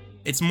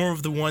 It's more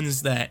of the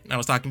ones that I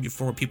was talking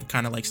before, people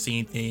kind of like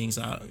seeing things,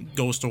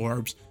 ghost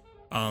orbs,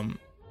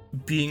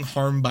 being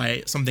harmed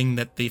by something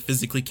that they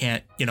physically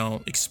can't,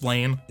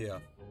 explain. Yeah.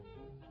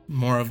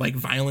 More of like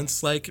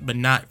violence, but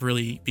not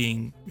really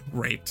being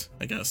raped,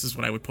 I guess is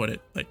what I would put it.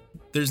 Like,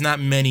 there's not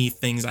many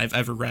things I've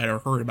ever read or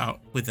heard about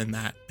within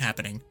that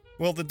happening.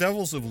 Well, the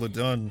Devils of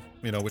Ledun,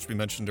 which we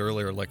mentioned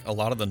earlier, like a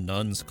lot of the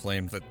nuns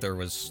claimed that there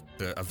was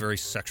a very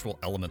sexual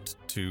element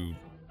to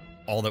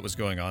all that was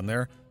going on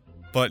there.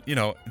 But,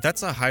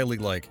 that's a highly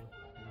like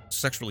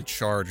sexually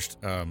charged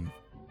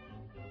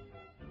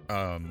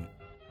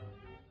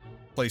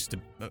place to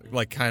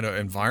like kind of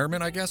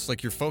environment, I guess.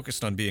 Like you're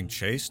focused on being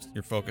chaste,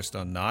 you're focused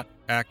on not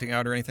acting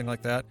out or anything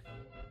like that.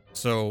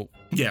 So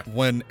yeah,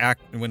 when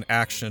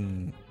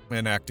acting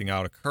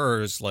out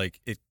occurs, like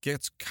it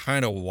gets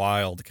kind of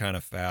wild kind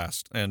of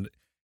fast, and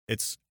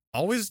it's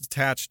always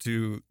attached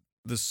to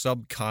the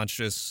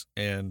subconscious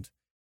and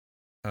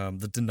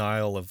the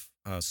denial of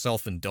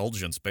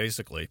self-indulgence,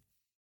 basically.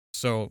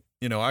 So,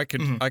 I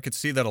could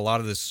see that a lot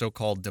of this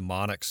so-called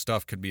demonic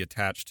stuff could be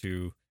attached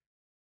to,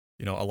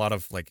 a lot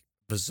of like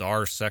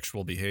bizarre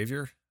sexual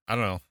behavior. I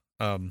don't know.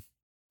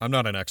 I'm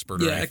not an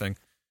expert or anything.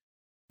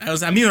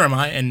 Neither am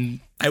I, and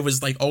I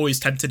was like always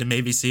tempted to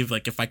maybe see if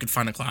I could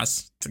find a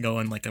class to go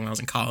in when I was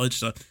in college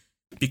to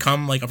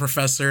become like a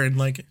professor and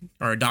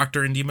or a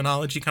doctor in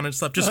demonology kind of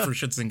stuff, just for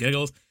shits and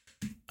giggles.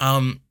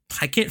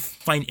 I can't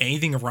find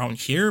anything around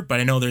here, but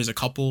I know there's a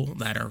couple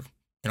that are,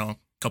 a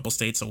couple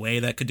states away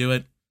that could do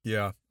it.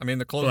 Yeah, I mean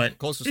the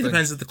closest. It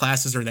depends if the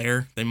classes are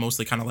there. They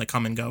mostly kind of like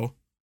come and go.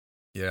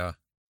 Yeah.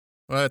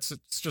 Well, it's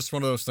just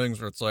one of those things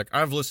where it's like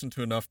I've listened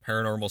to enough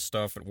paranormal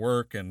stuff at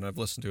work, and I've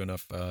listened to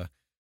enough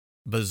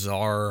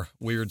bizarre,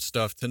 weird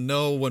stuff to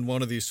know when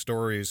one of these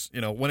stories,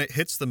 when it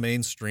hits the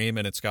mainstream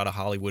and it's got a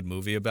Hollywood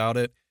movie about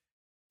it,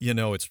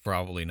 it's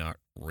probably not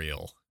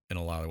real in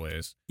a lot of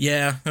ways.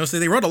 Yeah, I would say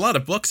they wrote a lot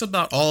of books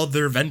about all of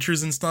their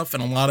adventures and stuff,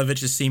 and a lot of it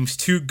just seems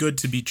too good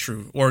to be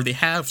true. Or they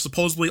have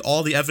supposedly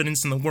all the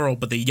evidence in the world,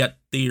 but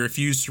they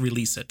refuse to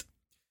release it.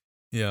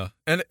 Yeah,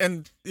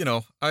 and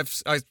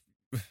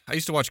I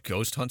used to watch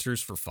Ghost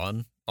Hunters for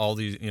fun all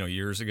these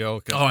years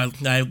ago. Oh,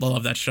 I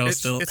love that show.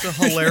 It's a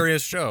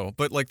hilarious show,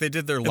 but like they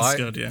did their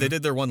they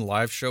did their one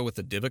live show with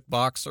the Dybbuk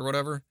box or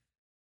whatever,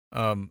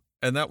 and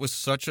that was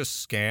such a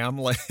scam.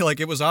 Like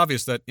it was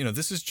obvious that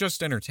this is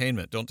just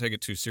entertainment. Don't take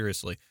it too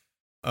seriously.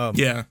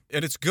 Yeah,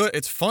 and it's good.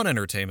 It's fun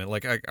entertainment.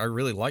 Like I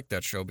really like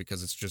that show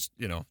because it's just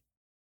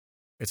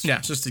it's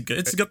got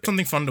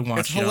something fun to watch.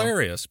 It's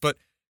hilarious, but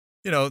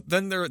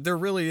then there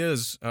really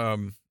is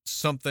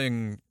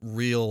something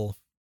real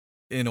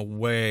in a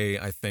way,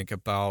 I think,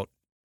 about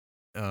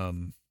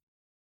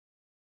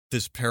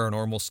this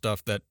paranormal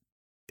stuff that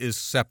is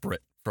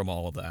separate from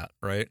all of that,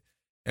 right?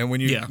 And when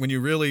you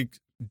really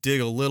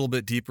dig a little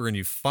bit deeper and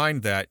you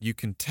find that, you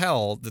can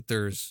tell that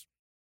there's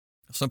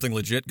something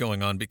legit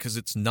going on because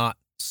it's not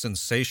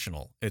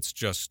sensational. It's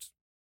just,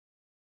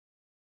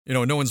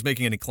 no one's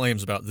making any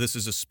claims about this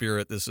is a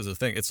spirit, this is a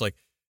thing. It's like,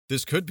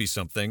 this could be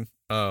something,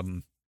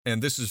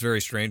 and this is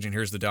very strange, and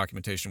here's the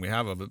documentation we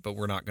have of it, but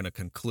we're not going to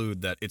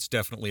conclude that it's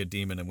definitely a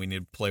demon and we need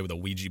to play with a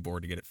Ouija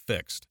board to get it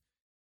fixed,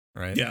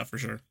 right? Yeah, for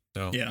sure.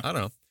 So, yeah. I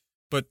don't know.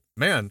 But,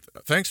 man,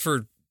 thanks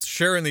for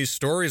sharing these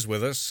stories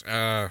with us.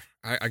 I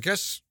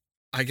guess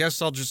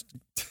I'll just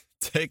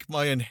take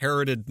my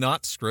inherited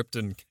not script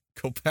and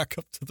go back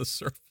up to the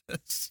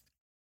surface.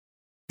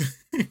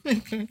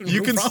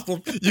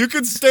 You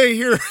can stay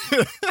here.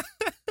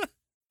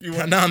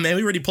 No, man,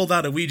 we already pulled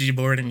out a Ouija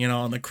board and,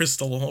 on the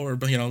crystal orb,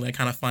 that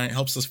kind of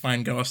helps us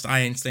find ghosts. I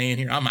ain't staying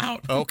here. I'm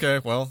out.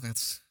 Okay, well,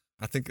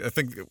 I think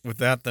with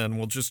that, then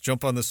we'll just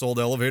jump on this old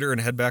elevator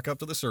and head back up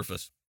to the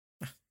surface.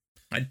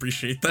 I'd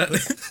appreciate that.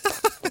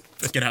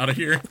 Let's get out of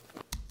here.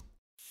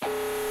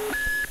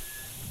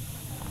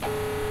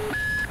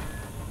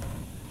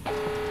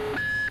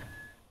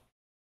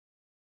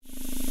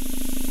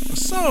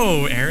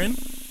 So, Aaron.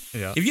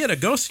 Yeah. If you had a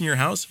ghost in your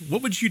house,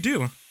 what would you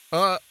do?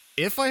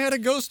 If I had a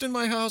ghost in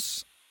my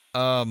house,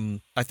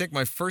 I think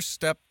my first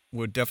step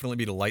would definitely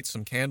be to light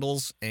some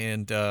candles.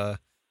 And I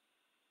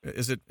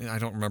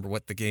don't remember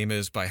what the game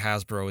is by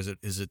Hasbro.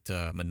 Is it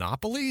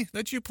Monopoly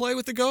that you play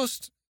with the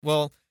ghost?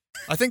 Well,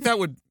 I think that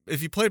would,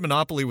 if you played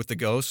Monopoly with the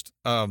ghost,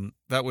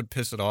 that would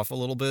piss it off a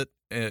little bit,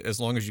 as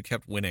long as you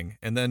kept winning.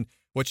 And then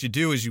what you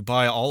do is you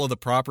buy all of the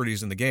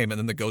properties in the game, and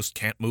then the ghost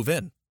can't move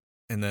in.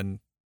 And then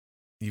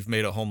you've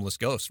made a homeless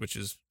ghost, which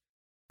is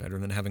better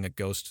than having a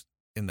ghost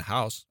in the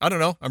house. I don't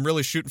know. I'm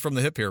really shooting from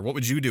the hip here. What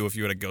would you do if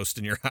you had a ghost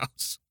in your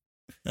house?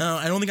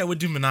 I don't think I would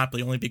do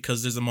Monopoly, only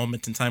because there's a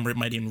moment in time where it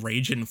might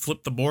enrage and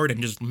flip the board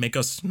and just make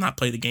us not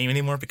play the game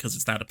anymore because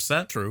it's that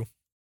upset. True.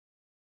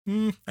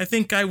 I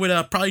think I would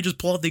probably just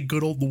pull out the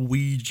good old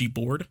Ouija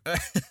board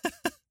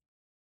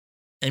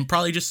and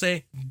probably just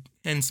say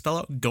and spell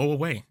out "go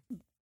away."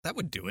 That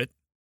would do it.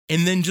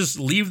 And then just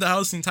leave the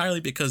house entirely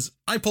because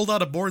I pulled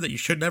out a board that you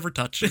should never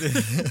touch.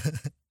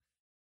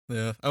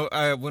 Yeah.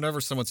 Whenever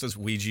someone says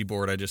Ouija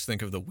board, I just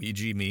think of the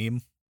Ouija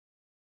meme.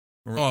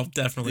 Oh,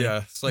 definitely.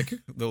 Yeah. It's like you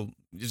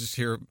just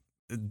hear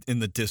in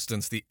the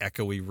distance the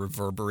echoey,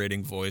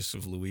 reverberating voice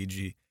of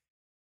Luigi.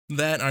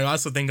 That I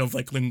also think of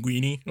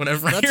Linguini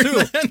whenever that I hear too.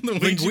 that. The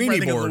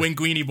Linguini board. The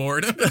Linguini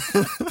board.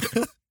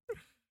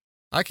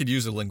 I could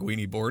use a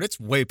Linguini board. It's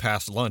way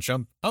past lunch.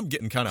 I'm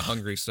getting kind of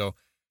hungry, so.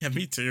 Yeah,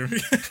 me too.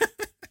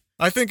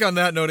 I think on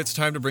that note, it's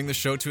time to bring the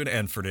show to an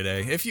end for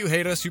today. If you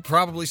hate us, you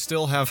probably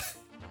still have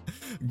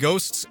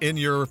ghosts in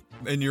your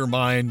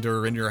mind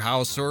or in your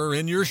house or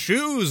in your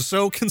shoes.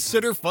 So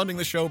consider funding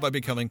the show by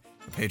becoming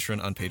a patron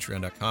on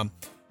patreon.com.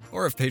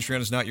 Or if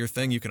Patreon is not your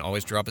thing, you can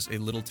always drop us a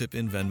little tip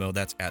in Venmo.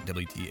 That's at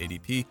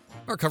WTADP.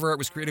 Our cover art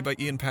was created by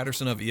Ian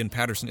Patterson of Ian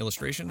Patterson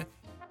Illustration.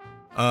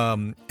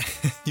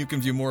 You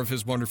can view more of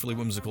his wonderfully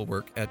whimsical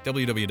work at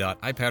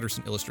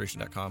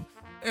www.ipattersonillustration.com.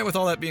 And with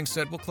all that being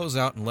said, we'll close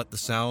out and let the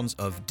sounds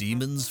of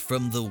Demons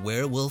from the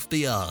Werewolf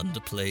Beyond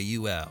play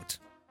you out.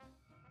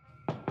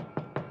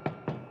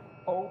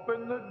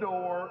 Open the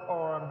door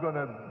or I'm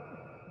gonna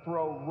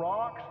throw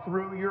rocks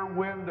through your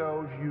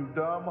windows, you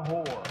dumb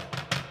whore.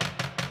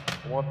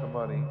 I want the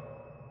money.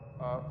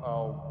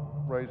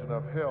 I'll raise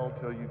enough hell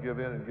till you give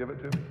in and give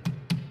it to me.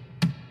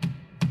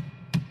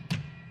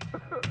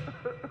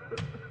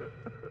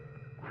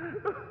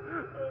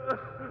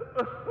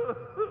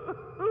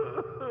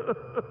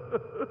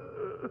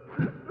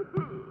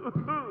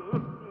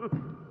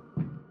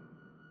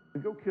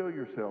 Go kill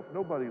yourself.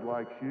 Nobody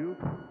likes you.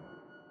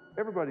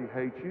 Everybody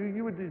hates you.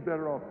 You would be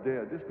better off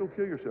dead. Just go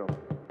kill yourself.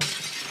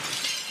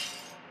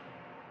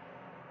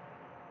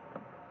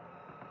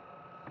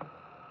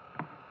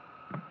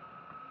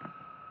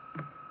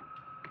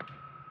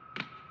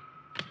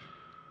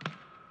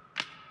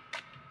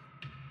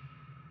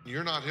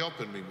 You're not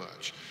helping me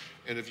much.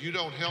 And if you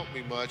don't help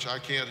me much, I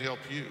can't help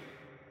you.